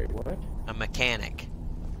 Wait, what? A mechanic.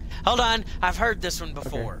 Hold on, I've heard this one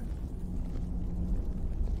before. Okay.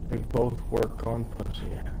 They both work on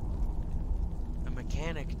pussy. A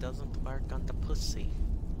mechanic doesn't work on the pussy.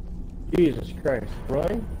 Jesus Christ,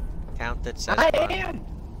 run? Counted says I run. am!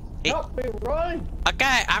 Help me run!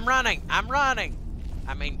 Okay, I'm running! I'm running!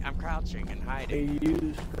 I mean, I'm crouching and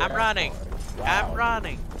hiding. I'm running! Wow. I'm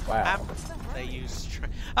running! Wow. They use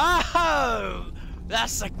oh!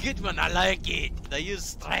 That's a good one, I like it! They use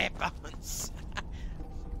strap-ons.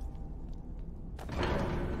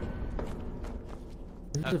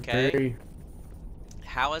 Okay.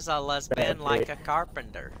 How is a lesbian like a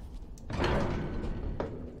carpenter?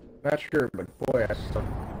 Not sure, but boy, I suck.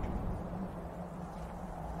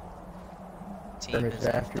 Team is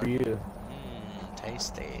after you.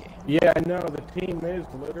 Tasty. Yeah, I know, the team is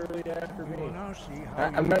literally after me.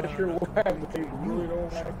 I'm not sure why, but they really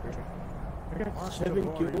don't like me. I got 7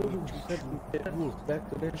 kills and 7 deaths.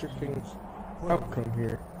 That's an interesting outcome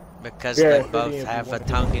here. Because they both have a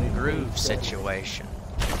tongue and groove situation.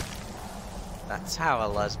 That's how a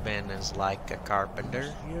lesbian is like a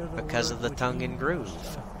carpenter. Because of the tongue and groove.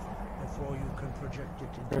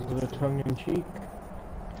 Because of the tongue in cheek.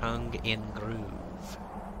 Tongue in groove.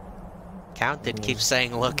 Counted keeps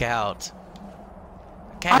saying look out.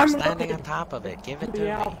 Okay, I'm standing on top of it. Give it to me.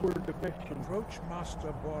 Approach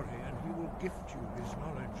Master Bori and he will gift you his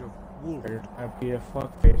knowledge of wool. There's might be a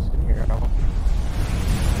fuckface in here.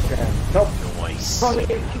 Nope. Noise.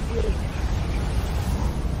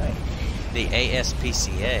 The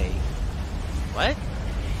ASPCA. What?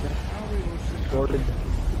 Sorted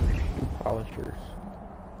polishers.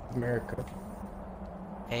 America.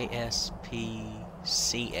 ASPCA.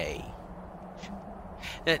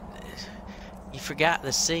 You forgot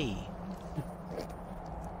the C.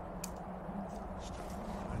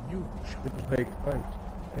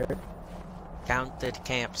 Counted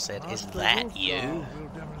Camp said, "Is that you?"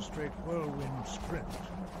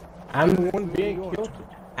 I'm the one being killed.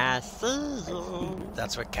 I see you.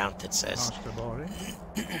 That's what Counted says.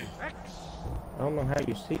 I don't know how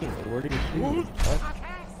you see me. Where do you see me?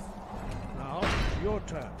 Now, your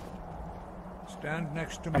turn. Stand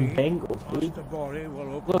next to me. I'm dangled, dude. Master Bori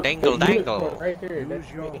will open. Look, dangle, dangle. Right there.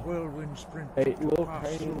 Use your whirlwind sprint. Hey, look,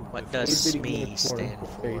 what does SME stand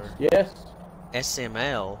for? Yes.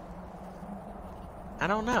 SML? I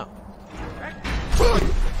don't know.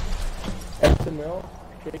 SML?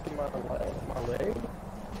 Shaking my leg?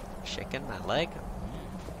 Shaking my leg?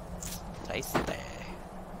 Tasty.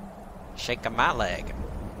 Shaking my leg.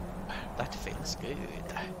 That feels good.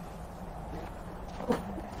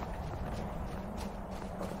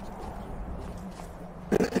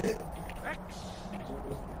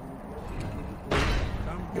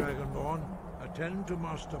 Tend to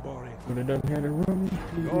Master Bori. Would have done had a room.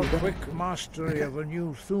 Your quick mastery of a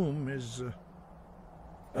new thum is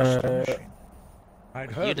astonishing. I'd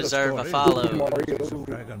heard You the deserve a stories follow. of the days of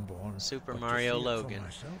Dragonborn, Super but to Mario see it for Logan.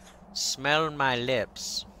 myself? Smell my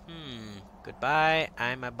lips. Goodbye,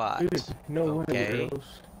 I'm a bot. Dude, no okay. way, girls.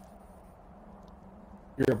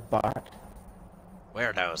 You're a bot.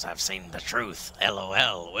 Weirdos have seen the truth.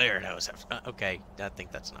 LOL. Weirdos have. Okay, I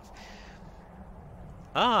think that's enough.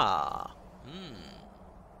 Ah.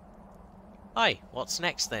 Hi, what's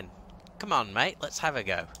next then? Come on, mate. Let's have a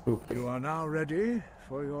go. You are now ready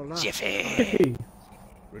for your last. Jiffy. Jiffy.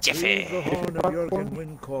 Retrieve the horn of Jürgen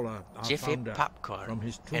Windcaller, our Jiffy founder, popcorn. from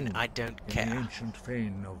his tomb And I don't in care. the ancient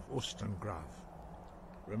fane of Ostengraf.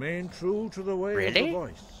 Remain true to the way of Really? the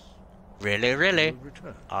voice. Really, really?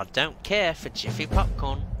 I don't care for Jiffy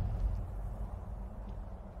popcorn.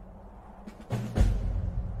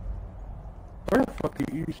 Where the fuck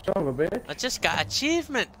are you, son of a bitch? I just got an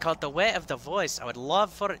achievement called the weight of the voice. I would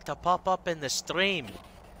love for it to pop up in the stream.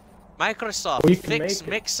 Microsoft, Well, you can fix make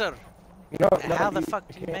it. Mixer. No, How no, the fuck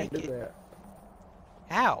do you can't make do it? that.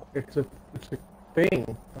 How? It's a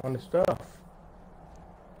thing on the stuff.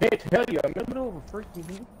 Can't tell you, I'm in the middle of a freaking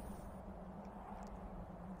game.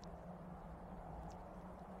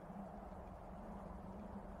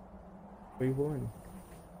 We won.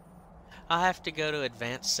 I'll have to go to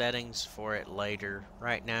advanced settings for it later.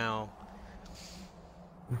 Right now,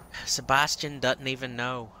 Sebastian doesn't even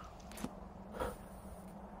know.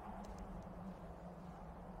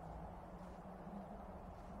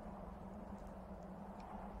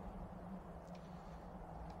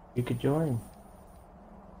 You could join.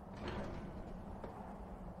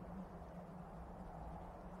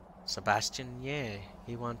 Sebastian, yeah,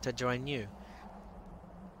 he wants to join you.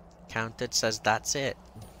 Counted says that's it.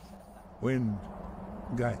 Wind,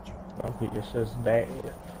 guide you. I think it says that.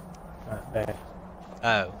 Not that.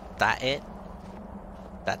 Oh, that it?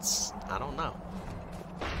 That's, I don't know.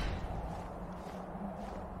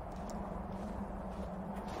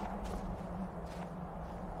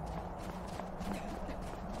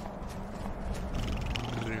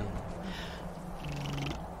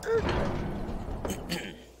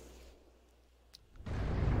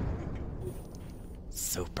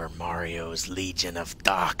 Super Mario's Legion of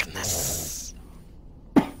Darkness.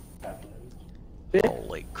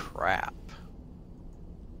 Holy crap.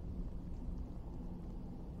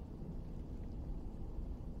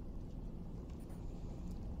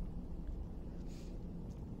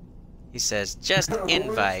 He says, just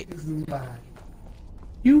invite.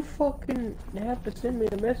 You fucking have to send me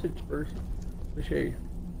a message first to show you.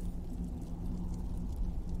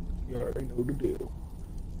 You already know the deal.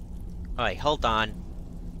 Alright, hold on.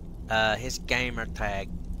 His gamer tag.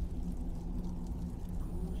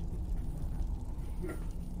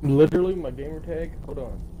 Literally, my gamer tag? Hold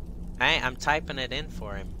on. Hey, I'm typing it in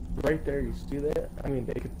for him. Right there, you see that? I mean,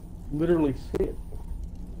 they could literally see it.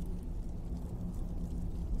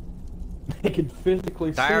 They could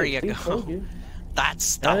physically see it. There you See, go. told you.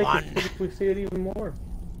 That's Now the they one. can physically see it even more.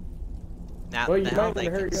 Now, Well, you now might they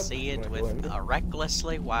wanna hurry can up see if it you with wanna go a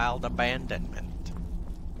recklessly wild abandonment.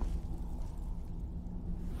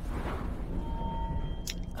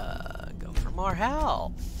 Go for more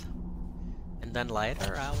health. And then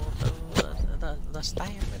later I will do the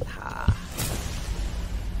stamina.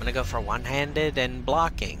 I'm gonna go for one-handed and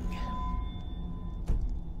blocking.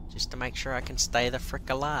 Just to make sure I can stay the frick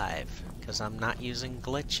alive. Because I'm not using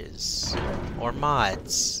glitches. Or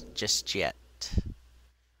mods. Just yet.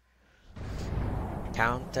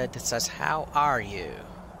 Counted. It says, how are you?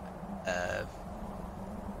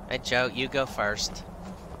 Hey Joe, you go first.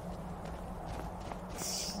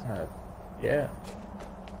 Yeah.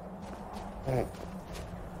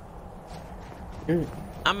 Dude.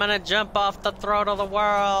 I'm gonna jump off the throat of the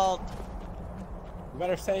world! You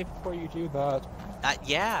better save before you do that.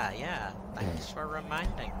 Yeah. Thanks for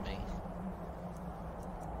reminding me.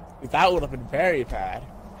 That would have been very bad.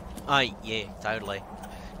 Yeah, totally.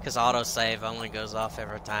 Because autosave only goes off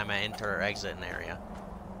every time I enter or exit an area.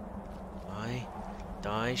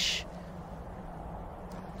 Dash.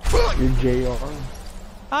 You're JR.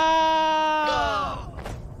 Ah!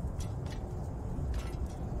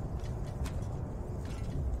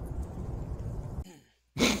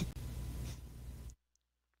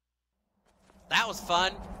 That was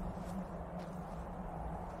fun.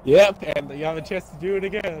 Yep, and you have a chance to do it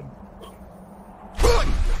again.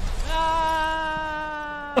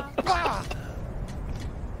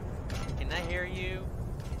 Can I hear you?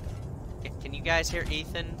 Can you guys hear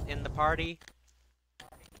Ethan in the party?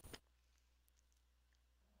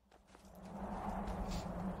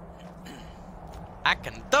 I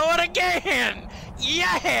can do it again!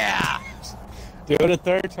 Yeah! Do it a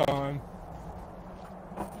third time.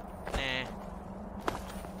 Nah.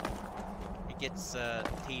 It gets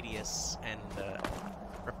tedious and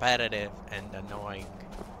repetitive and annoying.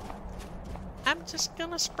 I'm just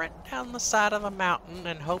gonna sprint down the side of the mountain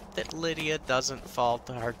and hope that Lydia doesn't fall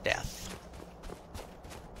to her death.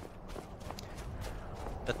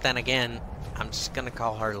 But then again, I'm just gonna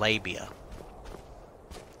call her Labia.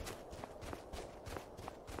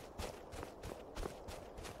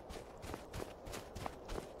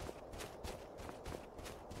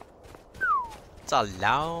 It's a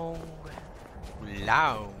long,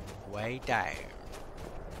 long way down.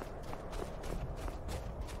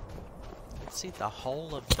 See the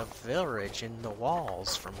whole of the village in the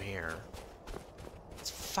walls from here.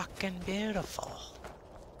 It's fucking beautiful.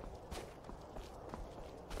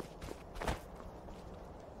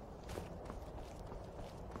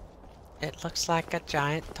 It looks like a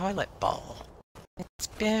giant toilet bowl. It's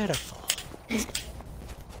beautiful.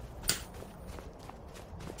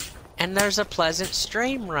 And there's a pleasant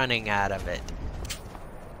stream running out of it.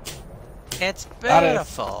 It's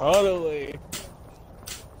beautiful. Totally.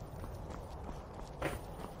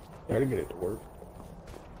 Gotta get it to work.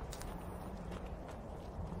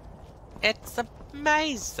 It's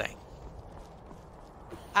amazing.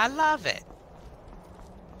 I love it.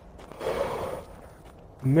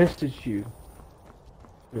 Message you.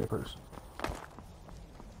 Good person.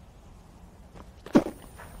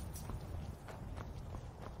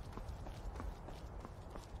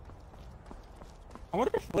 I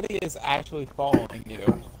wonder if Lydia is actually following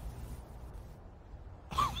you.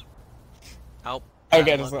 Oh.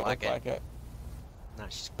 Okay, doesn't look like it. No,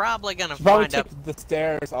 she's probably gonna She probably wind up took the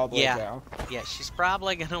stairs all the way down. Yeah, she's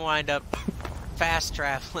probably gonna wind up fast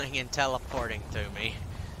traveling and teleporting to me.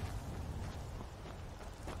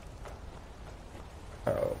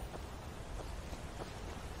 Oh.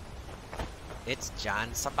 It's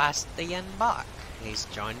John Sebastian Bach. He's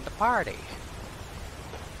joined the party.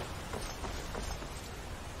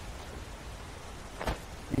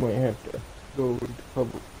 You might have to go to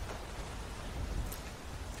public.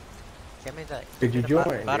 Give me the Did you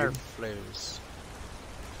join? butterflies.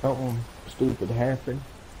 Something stupid happened.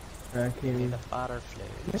 I can't Give me even. the You have to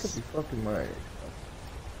butterflies. be fucking mine.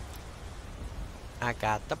 I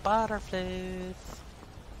got the butterflies.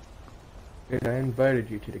 And I invited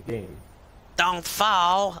you to the game. Don't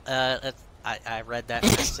fall. I read that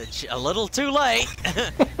message a little too late.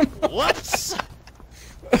 Whoops.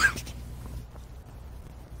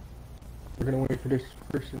 We're gonna wait for this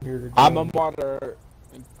person here to. I'm a martyr.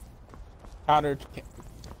 Counter.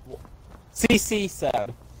 CC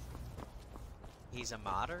said. He's a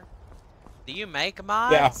modder? Do you make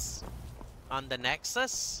mods? Yeah. On the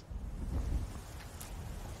Nexus?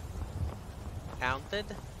 Counted?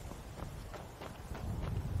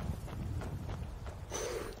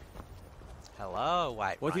 Hello,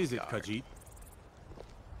 White What is it, Vanguard. Khajiit?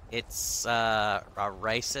 It's a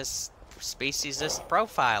racist, speciesist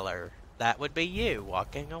profiler. That would be you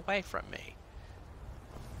walking away from me.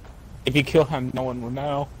 If you kill him, no one will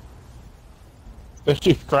know.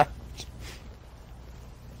 Especially if Crash.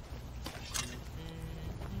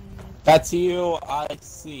 That's you, I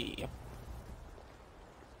see.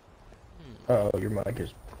 Oh, your mic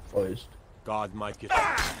is closed. God, Mike, you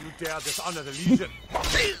dare dishonor the Legion.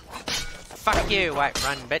 Fuck you, White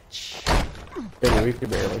Run, bitch. Hey, we can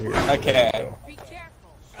barely hear you. Okay.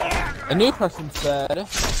 A new person said,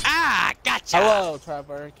 Ah, gotcha! Hello,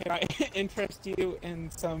 Trevor. Can I interest you in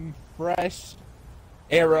some fresh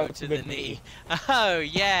arrow to the knee? Oh,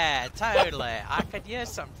 yeah, totally. I could use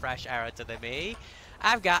some fresh arrow to the knee.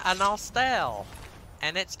 I've got an Ostel,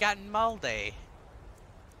 and it's gotten moldy.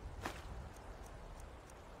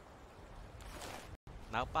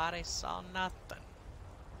 Nobody saw nothing.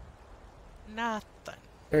 Nothing.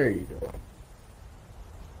 There you go.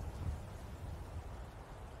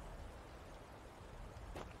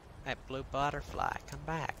 That blue butterfly, come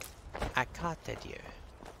back. I caught you.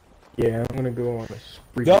 Yeah, I'm gonna go on a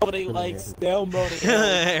spree. Nobody likes nobody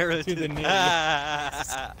Arrow to the knee.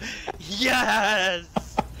 Yes!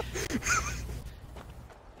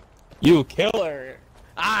 You killer!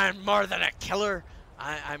 I'm more than a killer.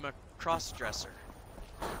 I'm a cross-dresser.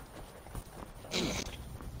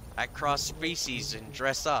 I cross species and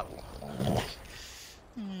dress up.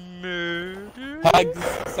 Murder?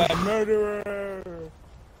 Hugs a murderer!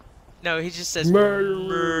 No, he just says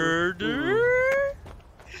Murderer.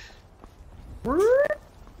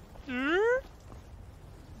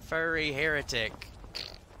 Furry heretic.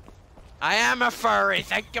 I am a furry,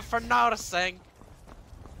 thank you for noticing.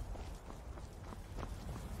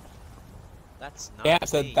 That's not Yeah, me.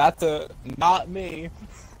 so that's not me.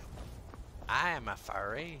 I am a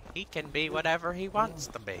furry. He can be whatever he wants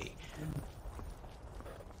to be.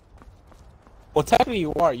 Well, technically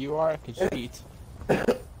you are. You are a Khajiit.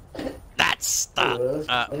 That's stop.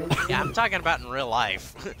 Yeah, I'm talking about in real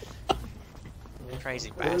life.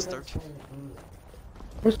 Crazy bastard.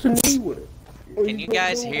 What's the need with it? Can you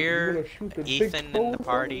guys hear Ethan in the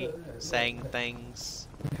party saying things?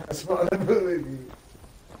 That's what I believe.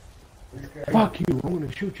 Fuck you, I'm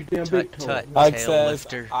gonna shoot you down big toe. Tut, tail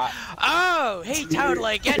lifter. Oh, he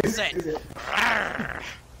totally gets it!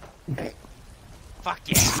 Fuck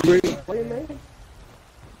yeah.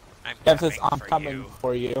 I'm coming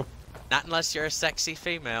for you. Not unless you're a sexy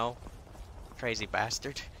female. Crazy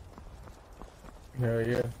bastard. Hell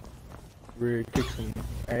yeah. Ready to kick some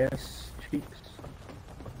ass cheeks.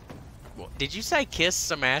 Did you say kiss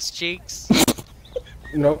some ass cheeks?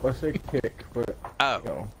 Nope, I said kick, but... Oh.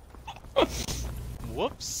 No.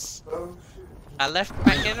 Whoops. I left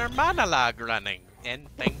my inner monologue running, and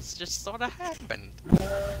things just sort of happened.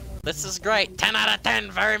 This is great. 10 out of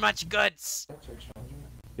 10. Very much goods.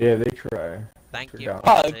 Yeah, they try. Thank you.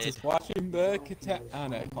 Just watching the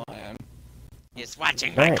Katana clan. Just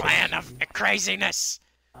watching my clan of craziness.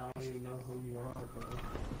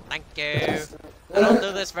 Thank you. I don't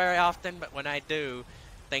do this very often, but when I do,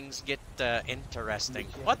 things get interesting.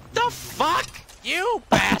 What the fuck? You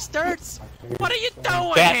bastards! What are you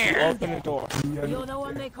doing here? Open the door. You're the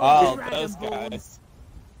one they call those guys.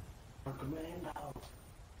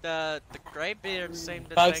 The Greybeards seem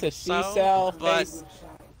to Bugs think a so, seashell but face.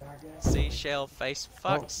 seashell face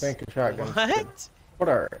fucks. Think a shotgun. What? What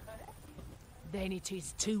are? Then it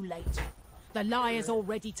is too late. The lie has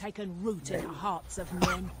already taken root in the hearts of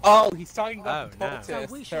men. Oh, he's talking about Oh, no. the So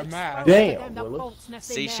we cultists. should They're mad. Damn, the Willis. falseness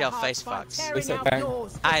in Seashell their face hearts by fucks. tearing Listen, out bang.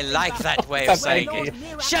 yours. I like that way of saying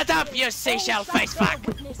it. Shut up, you seashell face fuck!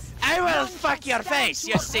 I will fuck your face,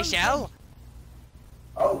 you seashell!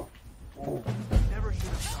 Oh.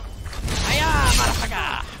 Hiya,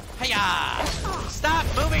 motherfucker! Hiya! Stop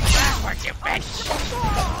moving backwards, you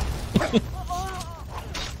bitch!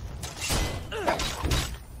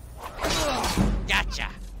 Gotcha!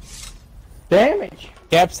 Damage!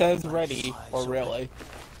 Cap says ready, or really.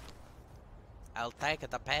 I'll take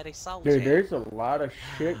the patty soldier. Dude, there's a lot of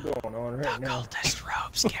shit going on right now. Cultist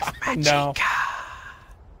robes give magic. No.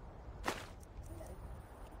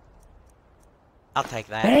 I'll take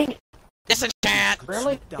that. Dang it. Disenchant!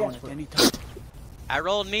 Really? Down at any time. I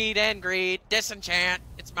roll need and greed. Disenchant.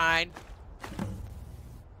 It's mine.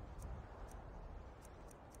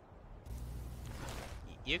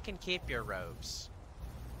 You can keep your robes.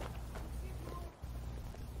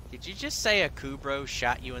 Did you just say a Kubro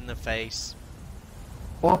shot you in the face?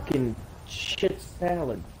 Fucking shit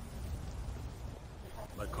salad.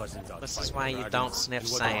 My cousin's out. This is why you don't sniff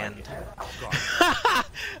He wasn't sand.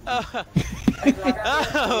 right.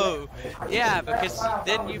 Oh, yeah, because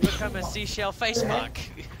then you become a seashell face fuck.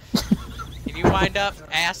 And you wind up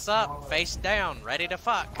ass up, face down, ready to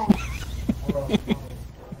fuck.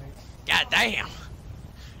 God damn.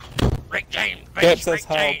 Rick James, Cap bitch, says Rick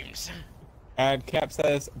help. James. And Cap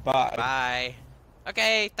says bye. Bye.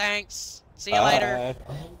 Okay, thanks. See you later.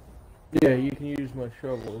 Yeah, you can use my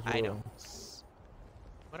shovel as well. I don't.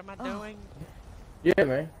 What am I doing? Yeah,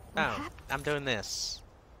 man. Oh, I'm doing this.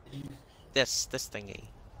 This thingy.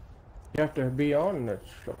 You have to be on that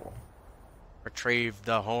shovel. Retrieve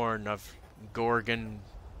the horn of Gorgon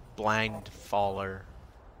Blind Faller.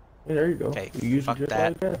 Yeah, there you go. Okay, you use fuck it just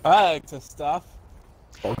that. like that. I like the stuff.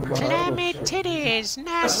 Clammy titties,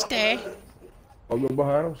 nasty. I'll go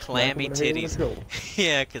behind him. Clammy titties.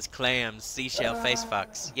 Yeah, cause clams, seashell face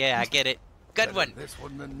fucks. Yeah, I get it. Good one. This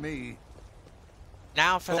one than me.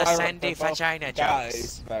 Now for the sandy vagina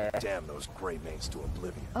jokes. Damn those gray mates to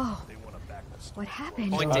oblivion. Oh. They want to back us. What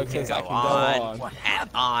happened? Pointed to Because go I can go on, on. and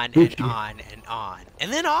on, and on, and on.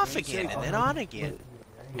 And then off again, and then on again.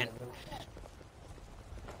 And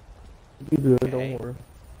You good, Okay. don't worry.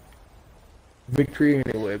 Victory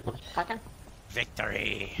anyway.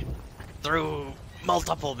 victory through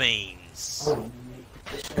multiple means.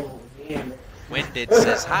 Winded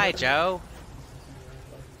says, hi, Joe.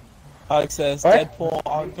 Alex says Deadpool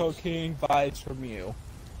on cocaine vibes from you.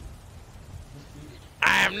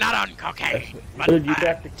 I am not on cocaine, but Dude, you I'm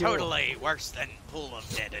got to kill totally worse than Pool of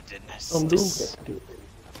Deadedness. I'm doing that.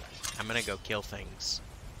 I'm gonna go kill things.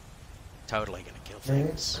 Totally gonna kill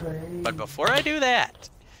things. But before I do that,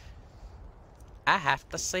 I have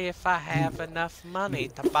to see if I have enough money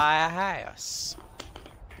to buy a house.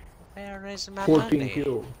 Where is my 14 money?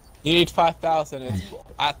 kills. You need 5,000. It's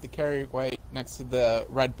at the carry weight next to the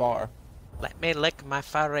red bar. Let me lick my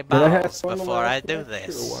furry Did I have balls fun before I last do night?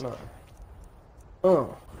 this. Sure, why not?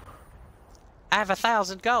 Oh. I have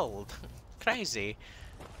 1,000 gold. Crazy.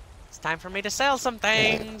 It's time for me to sell some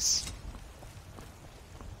things.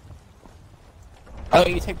 Oh,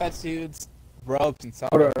 you take that dude's robes and stuff.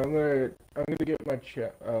 Hold on, I'm gonna get my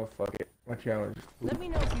fuck it, my challenge. Let me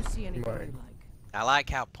know if you see anything you Mine. like. I like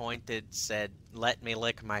how Pointed said, "Let me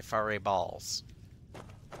lick my furry balls."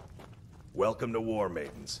 Welcome to War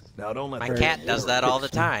Maidens. Now don't let My them cat get does you. that all the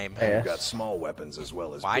time. You've got small weapons as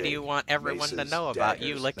well as Why do big. you want everyone to Maces, know about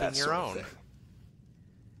you daggers, licking that your sort of own? thing.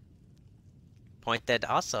 Pointed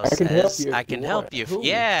also I can help says, you if "I can you help want. you." Who?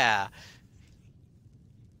 Yeah.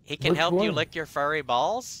 He can Which help you one? lick your furry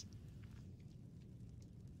balls.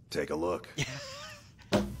 Take a look.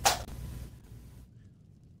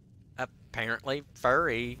 Apparently,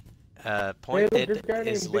 furry Hey, look, Pointed this guy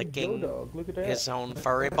is named Big Joe licking Dog. Look at that. his own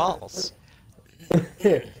furry balls.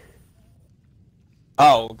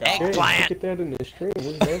 Oh, God. Hey, Eggplant! look at that in the stream.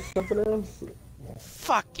 Was that something else?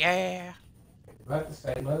 Fuck yeah! About the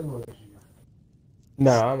same level as you.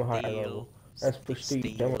 No, I'm a high Steel. level. That's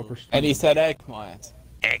prestige. I'm a prestige. And he said eggplant.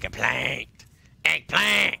 Eggplant!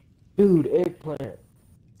 Eggplant! Dude, eggplant.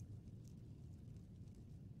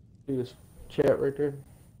 See this chat right there?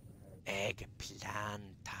 Eggplanta.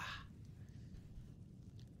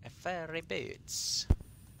 A furry boots.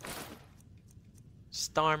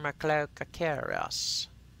 Stormer cloak a curious.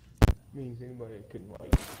 Means anybody couldn't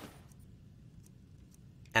like.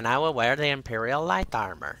 And I will wear the Imperial light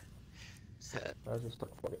armor. I was just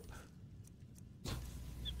like, fuck it.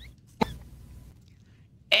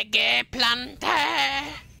 Eggplanta!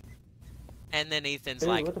 And then Ethan's Hey,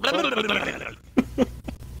 like, what the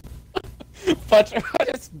But I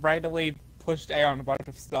just randomly pushed A on a bunch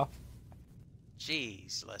of stuff.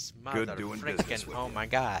 "Jeez, Good mother doing business frickin', with oh you." my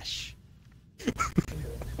gosh."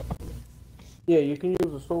 Yeah, you can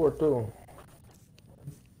use a sword too.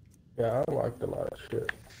 Yeah, I liked a lot of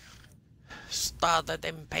shit. Started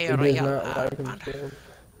He does Imperial not like armor. himself.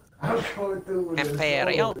 I'm going through with this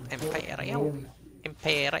Imperial, sword. Imperial,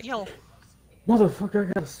 Imperial. Motherfucker,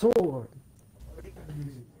 I got a sword.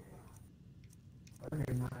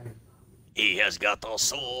 He has got a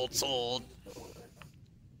sword.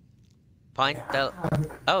 Pointel.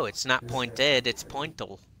 Oh, it's not Pointed, it's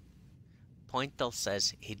Pointel. Pointel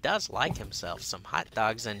says he does like himself some hot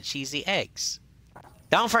dogs and cheesy eggs.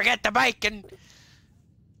 Don't forget the bacon!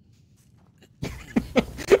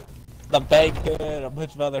 The bacon and a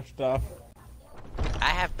bunch of other stuff. I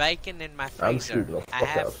have bacon in my I'm freezer. shooting the I fuck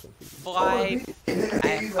have out. I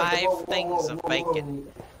have 5 things of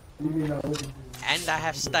bacon. And I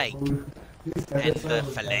have steak. And the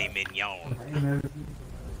filet mignon.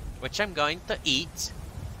 Which I'm going to eat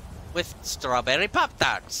with strawberry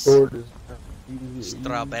Pop-Tarts. Sword is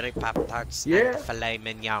Strawberry Pop-Tarts Yeah. and filet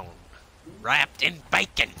mignon. Wrapped in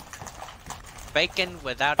bacon. Bacon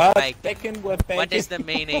without bacon. Bacon with bacon. What is the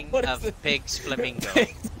meaning What is of it? pig's flamingo?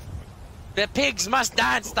 The pigs must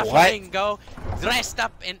dance the What? flamingo, dressed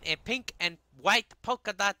up in a pink and white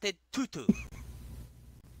polka-dotted tutu.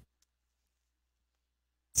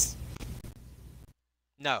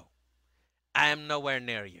 No, I am nowhere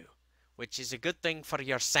near you, which is a good thing for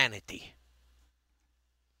your sanity.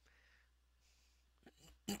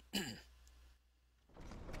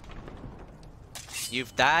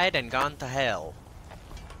 You've died and gone to hell.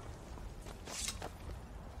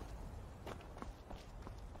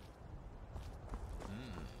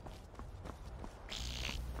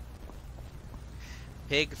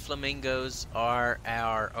 Pig flamingos are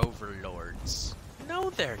our overlords. No,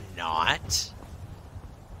 they're not.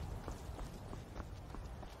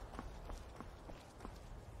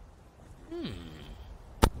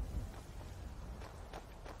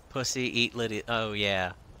 Pussy eat Lydia. Oh,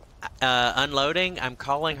 yeah. Unloading, I'm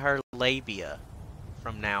calling her Labia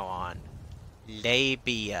from now on.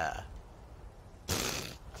 Labia.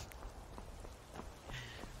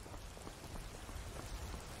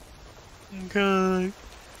 Okay.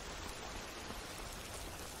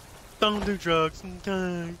 Don't do drugs,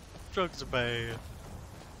 okay. Drugs are bad.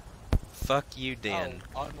 Fuck you, Den.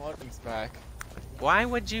 Oh, unloading's back. Why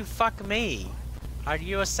would you fuck me? Are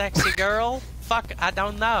you a sexy girl? Fuck, I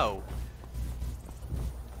don't know.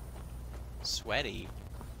 Sweaty.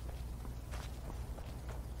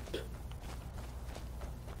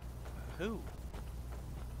 Who?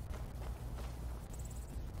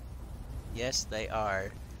 Yes, they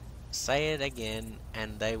are. Say it again,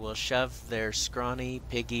 and they will shove their scrawny,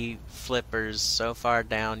 piggy flippers so far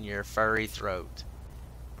down your furry throat.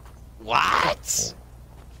 What?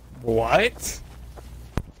 What?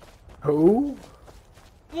 Who?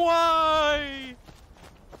 Why?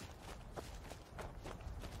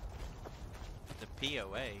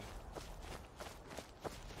 POA.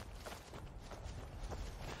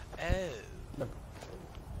 Oh.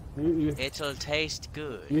 It'll taste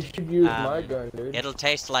good. You should use my gun, dude. It'll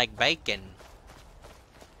taste like bacon.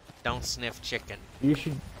 Don't sniff chicken. You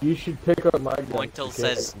should pick up my gun. Pointle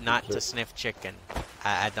says not to sniff chicken.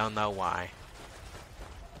 I don't know why.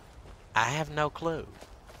 I have no clue.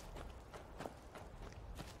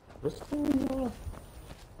 What's going on?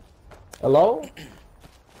 Hello?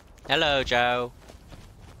 Hello, Joe.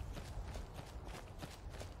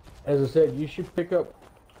 As I said, you should pick up.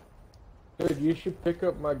 Dude, you should pick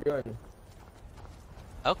up my gun.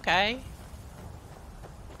 Okay.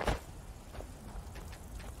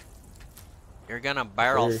 You're gonna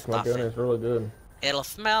barrel Serious, my stuff gun it. is really good. It'll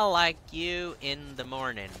smell like you in the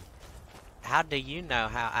morning. How do you know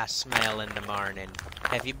how I smell in the morning?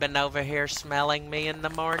 Have you been over here smelling me in the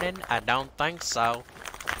morning? I don't think so.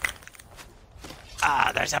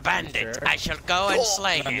 Ah, there's a bandit. Sure. I shall go and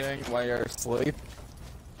slay him. Doing while you're asleep.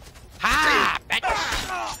 Ha!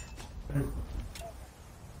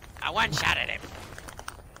 I one-shotted him.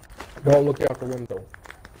 Don't look out the window.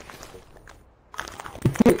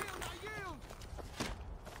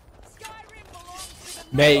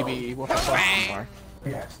 Maybe we'll have more.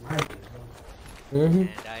 Yes. And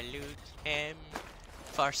I loot him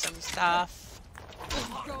for some stuff.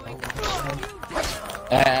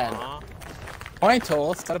 And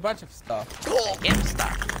Pointle's got a bunch of stuff. Take him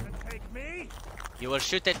stuff. You will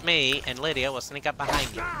shoot at me, and Lydia will sneak up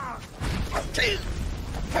behind you.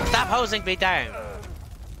 Stop hosing me down.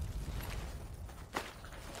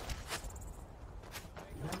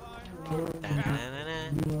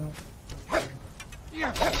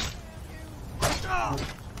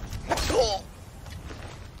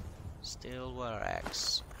 Steel war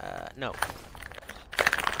axe. No.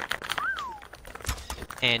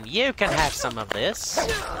 And you can have some of this.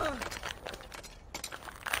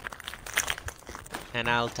 And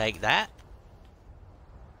I'll take that.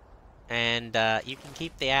 And you can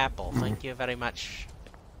keep the apple. Thank you very much.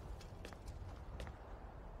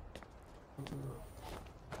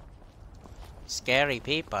 Scary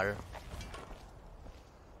people.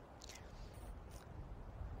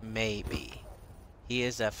 Maybe. He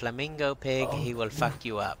is a flamingo pig. He will fuck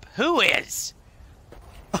you up. Who is?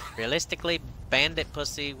 Realistically, bandit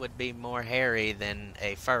pussy would be more hairy than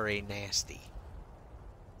a furry nasty.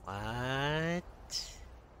 What?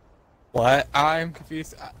 What? I'm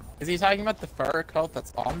confused. Is he talking about the fur coat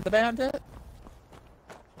that's on the bandit?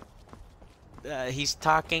 He's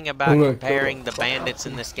talking about comparing the bandits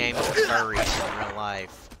in this game to furries in real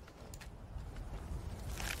life.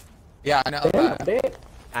 Yeah, I know that.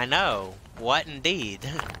 I know. What indeed?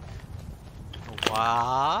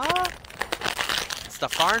 What? It's the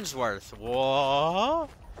Farnsworth. What?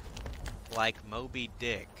 Like Moby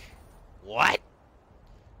Dick. What?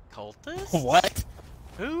 Cultist? What?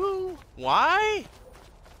 Who? Why?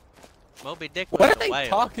 Moby Dick was What are the they whale.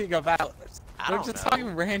 talking about? They're don't just know.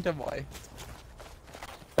 talking randomly.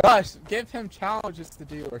 Gosh, give him challenges to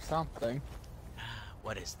do or something.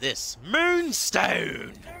 What is this?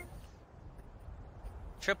 Moonstone!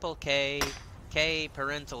 Triple K, K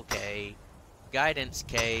parental K, guidance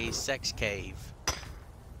K, sex cave.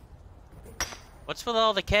 What's with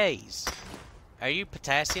all the K's? Are you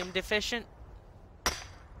potassium deficient?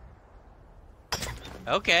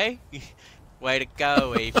 Okay. Way to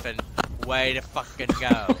go, Ethan. Way to fucking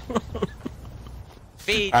go.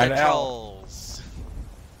 Feed the trolls.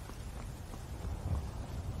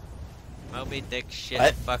 Moby Dick shit,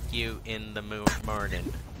 What? fuck you in the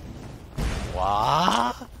morning.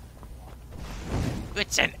 What?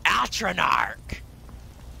 It's an Altronarch!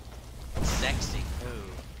 Sexy.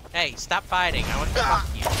 Ooh. Hey, stop fighting. I want to fuck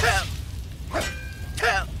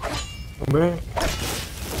you. Man.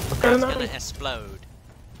 It's gonna explode.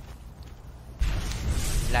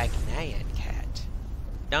 Like Nyan Cat.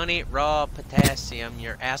 Don't eat raw potassium,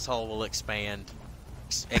 your asshole will expand.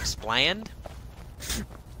 Expand?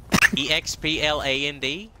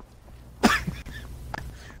 EXPLAND?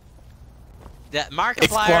 The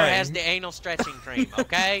Markiplier has the anal stretching cream,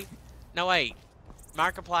 okay? No, wait.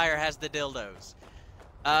 Markiplier has the dildos.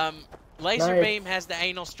 Laserbeam has the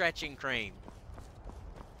anal stretching cream.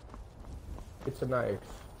 It's a knife.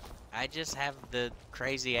 I just have the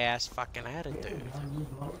crazy ass fucking attitude.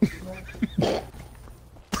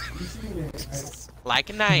 Like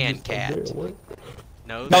a Nyan Cat.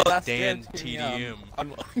 No, that's Dan TDM.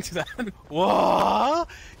 What?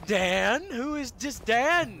 Dan? Who is this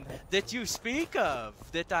Dan that you speak of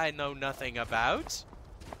that I know nothing about?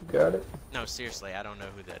 Got it. No, seriously, I don't know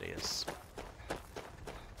who that is.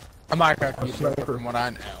 A Minecraft YouTuber from what I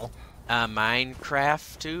know. A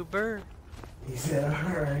Minecraft tuber? He said,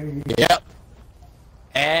 alright. Yep.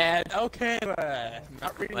 And okay,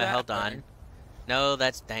 not reading Well, that hold on. thing. No,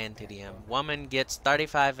 that's Dantidium. Woman gets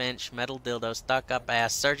 35-inch metal dildo stuck up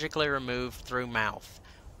ass, surgically removed through mouth.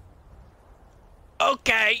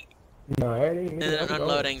 Okay. No, it ain't me. And then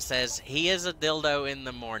unloading says, he is a dildo in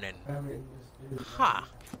the morning. Huh.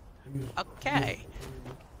 Okay.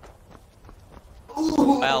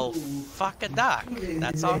 Well, fuck a duck.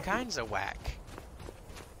 That's all kinds of whack.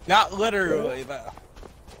 Not literally, though.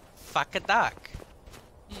 Fuck a duck.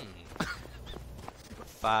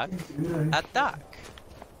 Fuck a duck.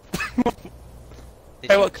 Did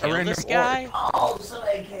Hey, you look, kill random this guy? Oh, so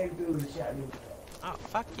they can't do the shot me. Oh,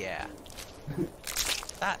 fuck yeah.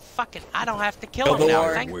 That fucking... I don't have to kill him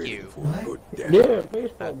now, thank you. Yeah,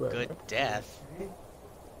 baseball A bat. good death.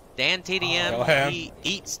 Dan TDM, Kill him. he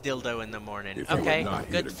eats dildo in the morning. If you are Okay, not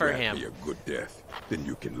here good to for grant him. me a good death, then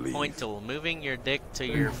you can leave. Pointle, moving your dick to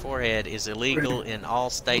your forehead is illegal in all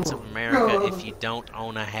states of America if you don't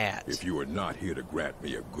own a hat. If you are not here to grant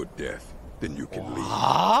me a good death, then you can leave.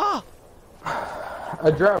 Ah?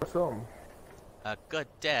 I dropped some. A good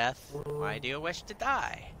death? Why do you wish to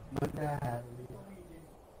die?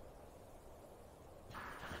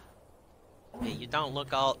 Hey, you don't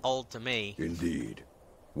look all old to me. Indeed.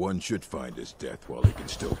 One should find his death while he can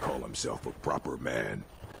still call himself a proper man.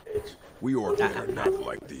 We Orcs are not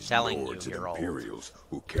like these lords and Imperials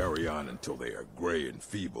who carry on until they are gray and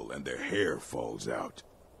feeble and their hair falls out.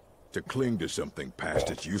 To cling to something past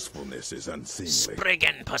its usefulness is unseemly.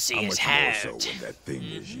 Spriggan pussy How is much more hard. so when that thing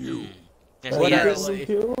is you. Yes,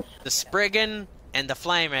 yes. The Spriggan and the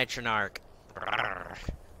Flame Atronarch.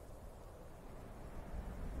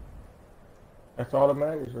 That's all that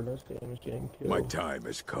matters in this game is getting killed. My time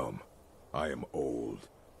has come. I am old.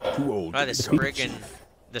 Too old Oh, to the become Spriggan. chief.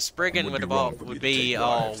 The Spriggan It would, be wrong for me would to be take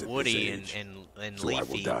all lives at this woody age. and So I will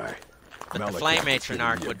leafy. die. But the Malekith Flame is giving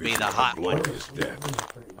Atronarch me a would be vision the of hot one. glorious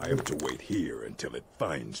death. I am to wait here until it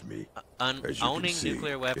finds me. As you can Owning see,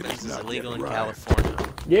 nuclear it weapons has is not illegal yet in arrived.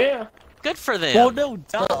 California. Yeah. Good for them. Well, no,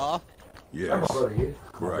 duh. Yes.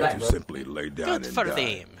 Were I to simply lay down Good and for die,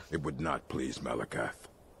 them. it would not please Malekith.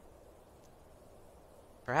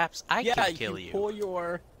 Perhaps I Yeah, can you kill can you. pull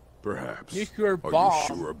your Perhaps. nuclear Are bomb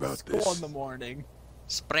you sure about school this? in the morning.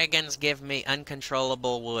 Spriggans give me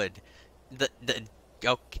uncontrollable wood.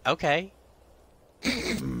 Okay.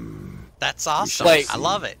 That's awesome. Wait. I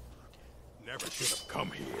love it. Never should have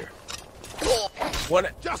come here.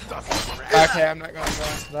 What? Just a Okay, I'm not going to go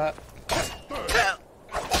into that.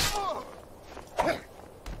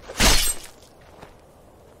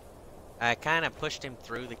 I kind of pushed him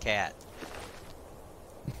through the cat.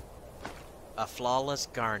 A flawless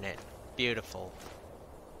garnet. Beautiful.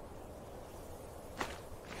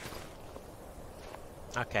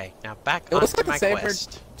 Okay, now back It looks onto like my the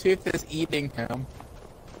quest. saber-tooth is eating him.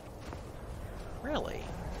 Really?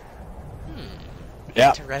 Yeah.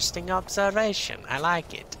 Interesting observation. I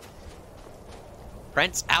like it.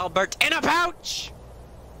 Prince Albert in a pouch!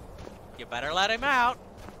 You better let him out.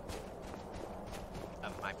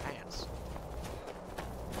 Of my pants.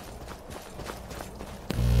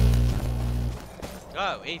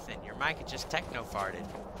 Oh, Ethan, your mic had just techno-farted.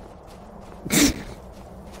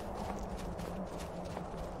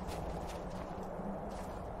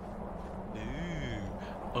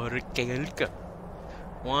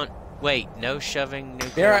 Wait, no shoving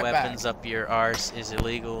nuclear right weapons up your arse is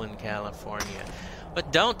illegal in California.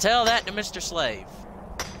 But don't tell that to Mr. Slave.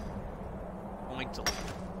 Pointle.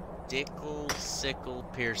 Dickle sickle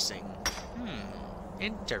piercing.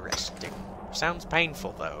 Interesting. Sounds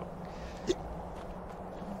painful though.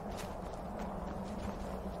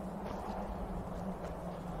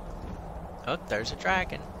 Oh, there's a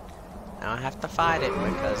dragon. Now I have to fight it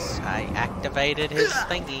because I activated his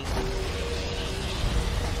thingy.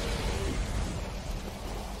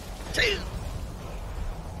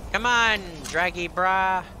 Come on, draggy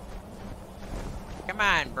brah. Come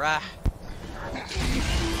on, brah.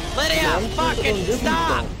 Lydia, fucking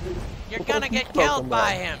stop! You're gonna get killed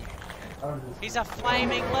by him. He's a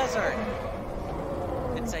flaming lizard.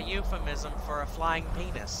 It's a euphemism for a flying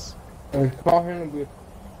penis. And call him and be,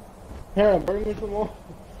 here, bring me some more.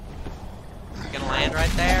 You gonna land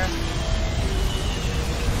right there?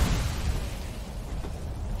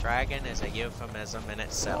 Dragon is a euphemism in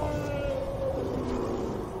itself.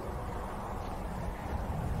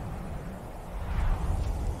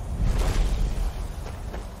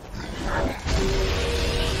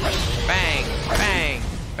 Bang, bang,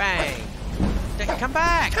 bang. Come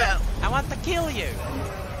back! I want to kill you.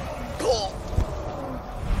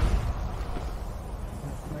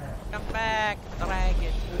 Come back,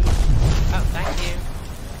 dragon. Oh, thank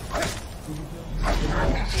you.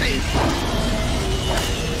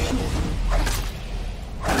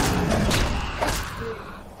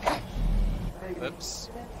 Whoops.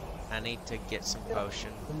 I need to get some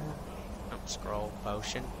potion. Oh, scroll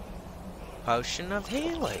potion. Potion of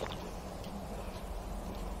healing.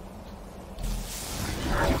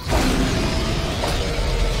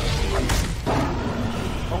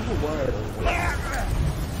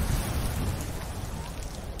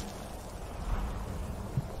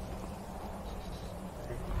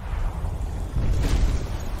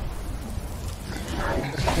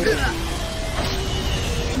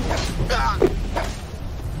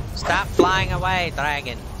 Stop flying away,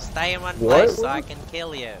 dragon. Stay in one place so I can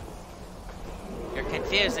kill you. You're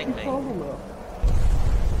confusing me.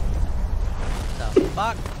 The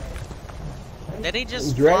fuck? Did he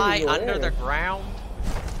just fly under the ground?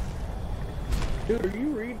 Dude, are you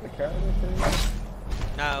reading the calendar thing?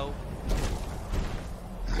 No.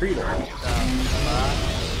 Read it.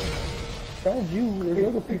 Found you, the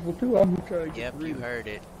other people too. I'm trying to get Yep, you heard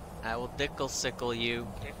it. I will dickle sickle you.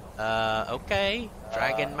 Okay.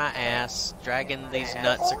 Dragging my ass. Dragging these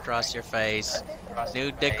nuts across your face.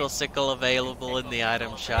 New dickle sickle available in the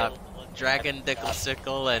item shop. Dragon dickle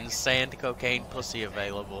sickle and sand cocaine pussy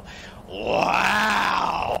available.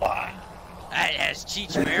 Wow! That has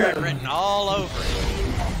Cheech Marin written all over it.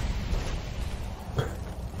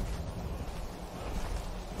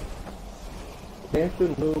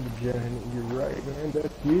 Dancing little vagina, you're right, man.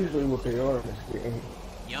 That's usually what they are in this game.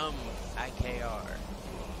 Yum, IKR.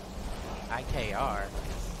 IKR.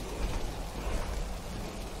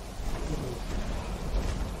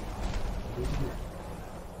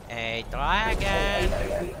 A dragon!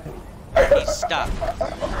 He's stuck.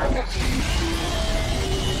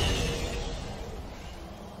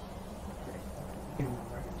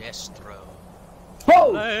 Destro.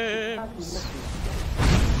 Flames!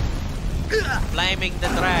 Flaming the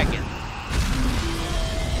dragon.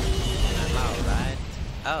 I'm alright.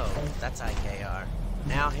 Oh, that's IKR.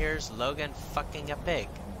 Now here's Logan fucking a pig.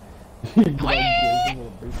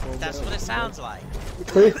 That's what it sounds like.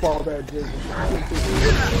 Baseball bat, Jason.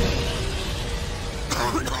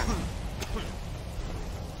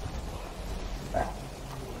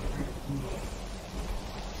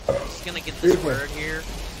 Just gonna get this word here.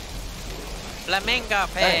 Flamingo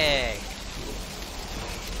pig!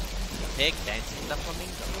 Pig dancing the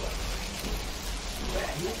flamingo.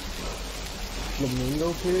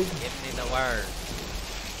 Flamingo pig? Give me the word.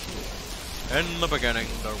 In the beginning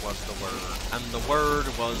there was the word, and the word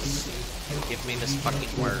was, give me this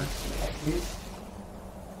fucking word.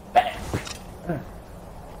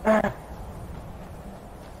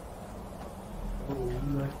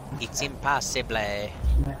 It's impossible.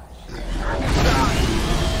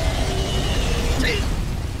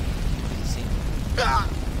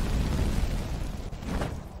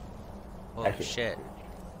 Oh shit.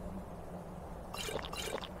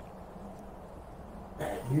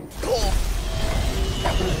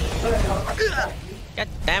 God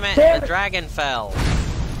damn it, the dragon fell.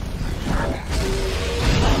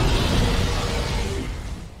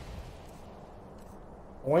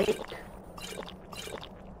 Wait.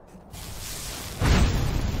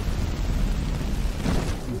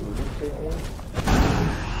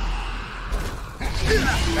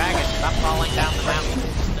 Dragon, stop falling down the mountain,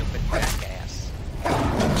 stupid jackass.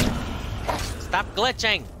 Stop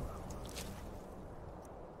glitching!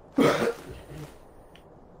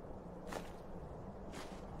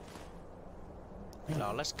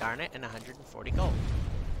 Flawless garnet and 140 gold.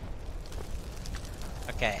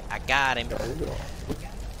 Okay, I got him.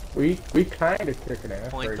 We kind of kicking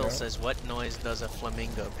ass right now. Pointle says, what noise does a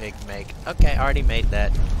flamingo pig make? Okay, I already made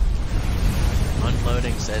that.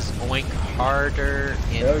 Unloading says, oink harder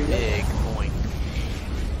in big, oink.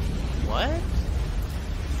 What?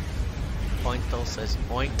 Pointle says,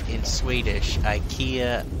 oink in Swedish,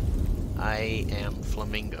 IKEA, I am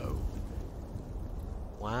flamingo.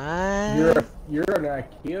 What? You're an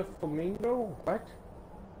IKEA flamingo? What?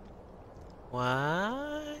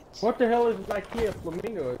 What? What the hell is an IKEA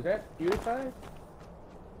flamingo? Is that PewDiePie?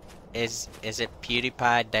 Is it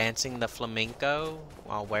PewDiePie dancing the flamenco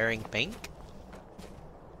while wearing pink?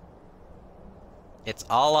 It's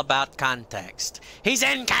all about context. He's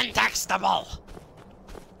incontextable!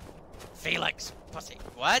 Felix, pussy.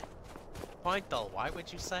 What? Pointle, why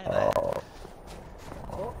would you say that?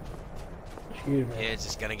 Excuse me. You're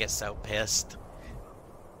just gonna get so pissed.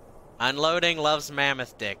 Unloading loves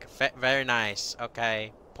mammoth dick. Very nice.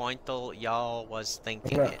 Okay. Pointle, y'all was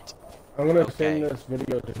thinking it. I'm gonna send this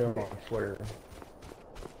video to him on Twitter.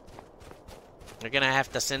 You're gonna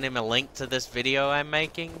have to send him a link to this video I'm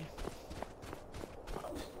making?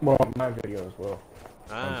 Well, my video as well.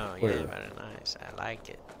 Oh, yeah, very nice. I like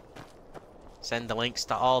it. Send the links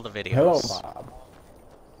to all the videos. Hello,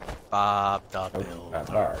 Bob. Bob the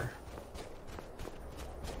Builder.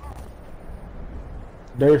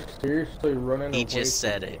 They're seriously running. He just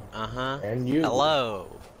said it. Uh-huh. And you.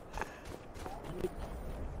 Hello.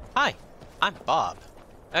 Hi, I'm Bob.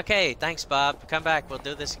 Okay, thanks, Bob. Come back. We'll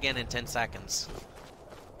do this again in 10 seconds.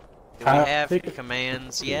 Do we have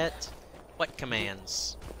commands yet? What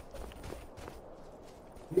commands?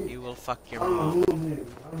 You will fuck your mom.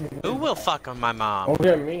 Who will fuck on my mom? Don't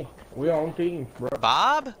get me. We on team, bro.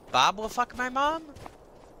 Bob? Bob will fuck my mom?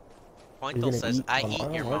 Pointle says, I eat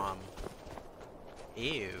your mom.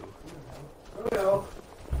 Ew. You're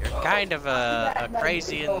kind of a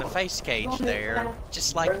crazy in the face cage there,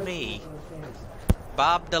 just like me.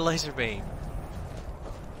 Bob the laser beam.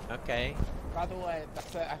 Okay. By the way,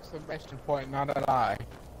 that's an exclamation point, not a lie.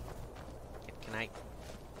 Can I...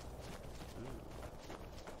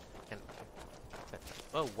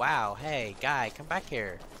 Oh, wow. Hey, guy, come back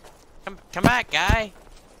here. Come back, guy.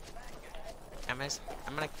 I'm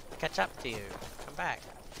gonna catch up to you. Come back.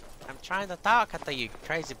 I'm trying to talk to you,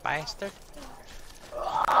 crazy bastard.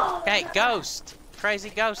 Okay, ghost. Crazy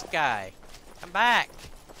ghost guy. Come back.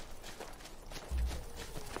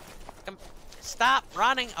 Stop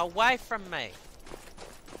running away from me.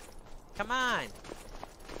 Come on.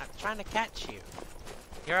 I'm trying to catch you.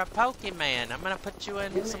 You're a Pokemon. I'm gonna put you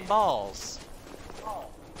in some balls.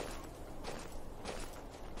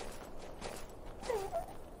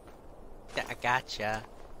 Yeah, I gotcha.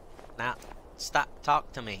 Now, stop.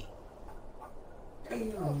 Talk to me.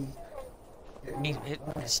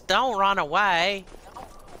 Just don't run away.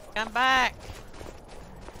 Come back.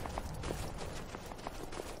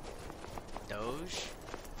 Doge.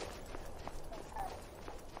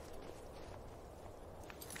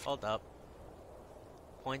 Hold up.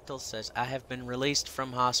 Pointle says, I have been released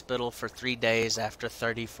from hospital for 3 days after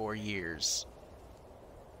 34 years.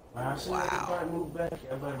 Wow.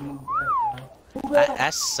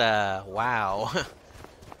 That's, wow.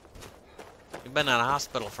 You've been in a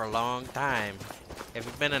hospital for a long time. Have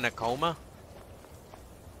you been in a coma?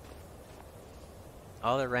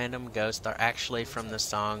 All the random ghosts are actually from the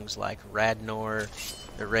songs like Radnor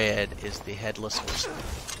the Red is the Headless Horseman.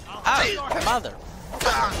 Oh, mother!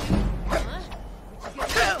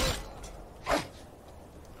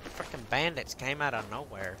 Frickin' bandits came out of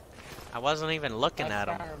nowhere. I wasn't even looking at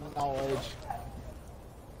them.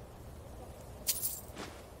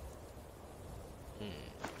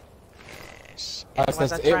 Yes. It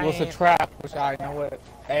was a trap, which I know it.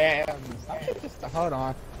 And hold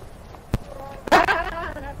on.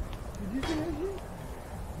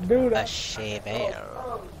 Dude, a shaver.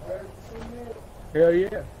 Hell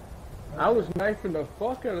yeah. I was knifing the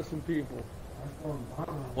fuck out of some people.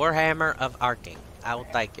 Warhammer of Arking. I will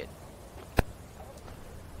take it.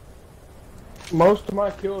 Most of my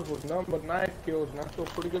kills was none but knife kills, and I feel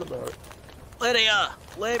pretty good about it. Lydia!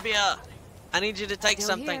 Libya! I need you to take Still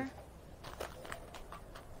something. Here.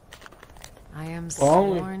 I am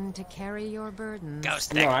sworn to carry your burdens.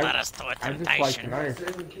 Ghost Dick led us to a temptation. I just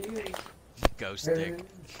like knife. Ghost Dick.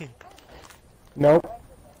 Nope.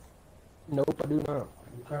 Nope, I do not.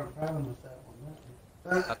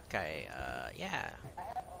 Okay, yeah.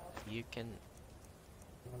 You can...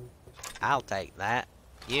 I'll take that.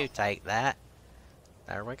 You take that.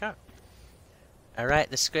 There we go. Alright,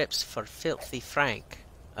 the scripts for Filthy Frank.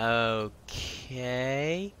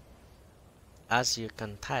 Okay. As you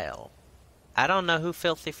can tell. I don't know who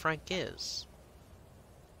Filthy Frank is.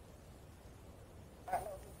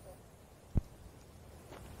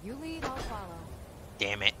 You lead, I'll follow.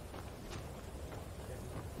 Damn it.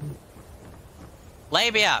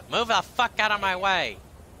 Labia, move the fuck out of my way.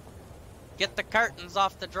 Get the curtains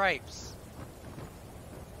off the drapes.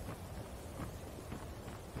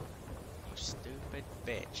 You stupid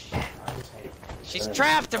bitch. She's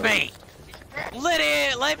trapped me!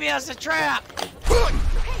 Lydia, Labia's a trap!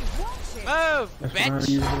 Move, bitch!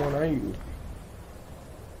 The one I use.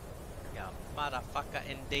 Ya motherfucker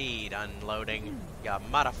indeed, unloading. Ya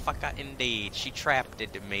motherfucker indeed. She trapped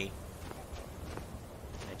me.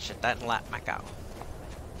 And she doesn't let me go.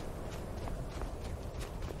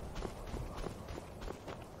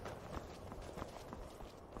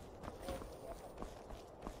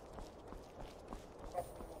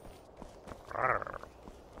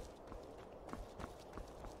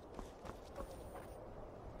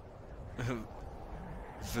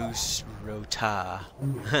 Vusrota.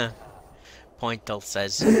 Pointle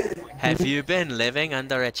says, have you been living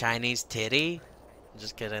under a Chinese titty?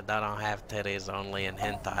 Just kidding, I don't have titties, only in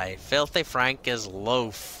hentai. Filthy Frank is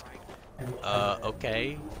loaf.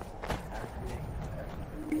 Okay.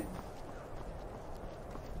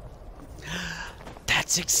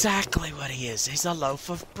 That's exactly what he is. He's a loaf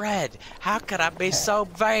of bread. How could I be so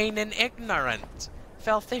vain and ignorant?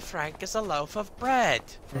 Filthy Frank is a loaf of bread.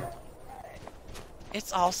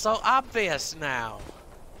 It's all so obvious now.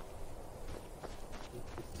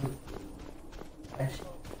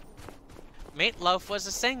 Meatloaf was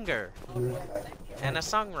a singer and a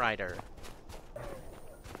songwriter.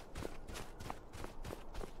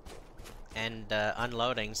 And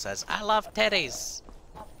Unloading says, I love titties.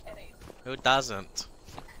 Who doesn't?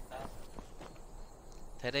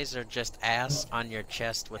 Titties are just ass on your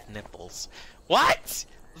chest with nipples. What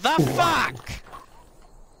the fuck?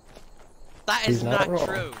 That is not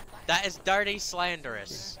true. That is dirty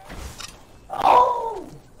slanderous. Oh!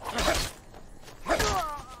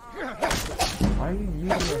 Why are you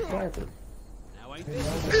using a sniper? Now I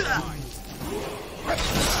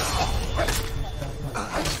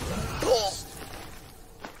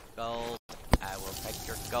Gold. I will take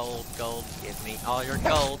your gold, gold. Give me all your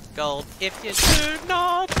gold, gold. If you do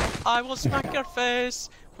not, I will smack your face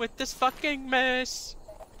with this fucking mace.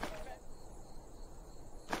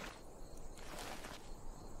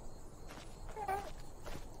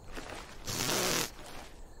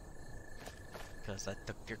 Because I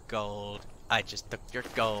took your gold. I just took your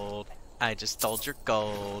gold. I just stole your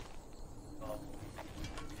gold.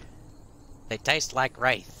 They taste like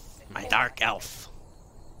Wraith, my dark elf.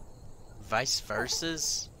 Vice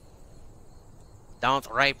versa's? Don't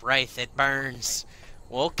rape Wraith, it burns.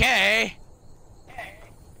 Okay.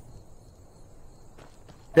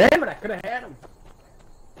 Damn it, I could have had him.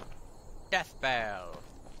 Death bell.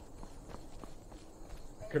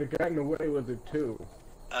 Could have gotten away with it too.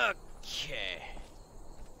 Okay.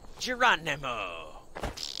 Geronimo.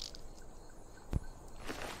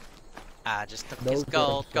 I just took his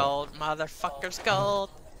gold, gold, motherfucker's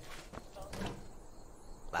gold.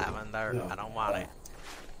 Lavender, I don't want it.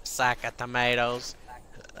 A sack of tomatoes,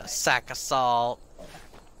 a sack of salt.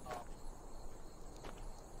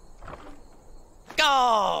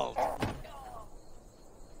 Gold!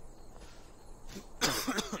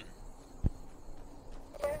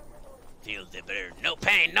 Feel the burn. No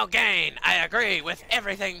pain, no gain. I agree with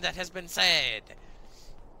everything that has been said.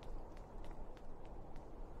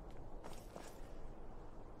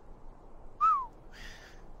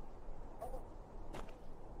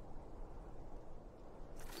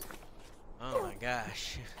 Oh my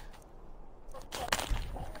gosh.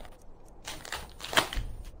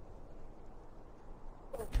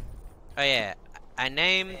 Oh yeah, I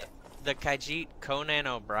named the Khajiit Conan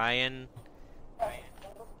O'Brien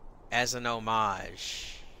as an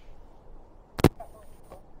homage.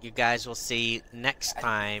 You guys will see next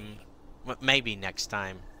time, maybe next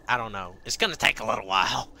time, I don't know. It's gonna take a little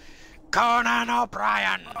while. Conan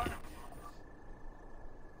O'Brien!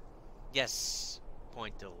 Yes,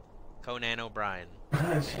 Pointil. Conan O'Brien.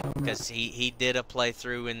 Because he did a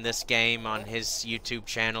playthrough in this game on his YouTube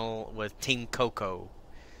channel with Team Coco.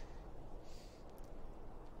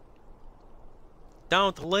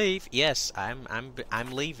 Don't leave. Yes, I'm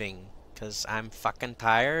leaving because I'm fucking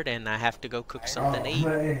tired and I have to go cook something to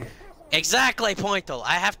eat. Exactly, Pointil.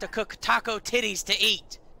 I have to cook taco titties to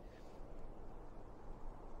eat.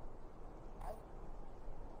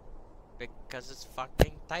 Because it's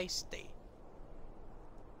fucking tasty.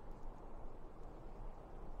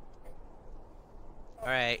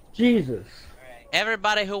 Alright. Jesus.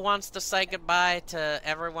 Everybody who wants to say goodbye to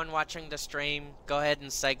everyone watching the stream, go ahead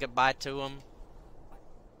and say goodbye to them.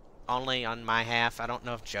 Only on my half. I don't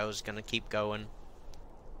know if Joe's gonna keep going.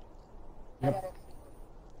 Yep.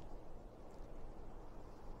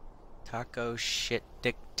 Taco shit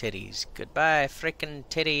dick titties. Goodbye, frickin'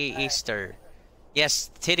 titty Easter. Yes,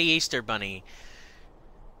 titty Easter bunny.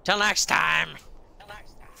 Till next time.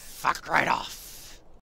 Fuck right off.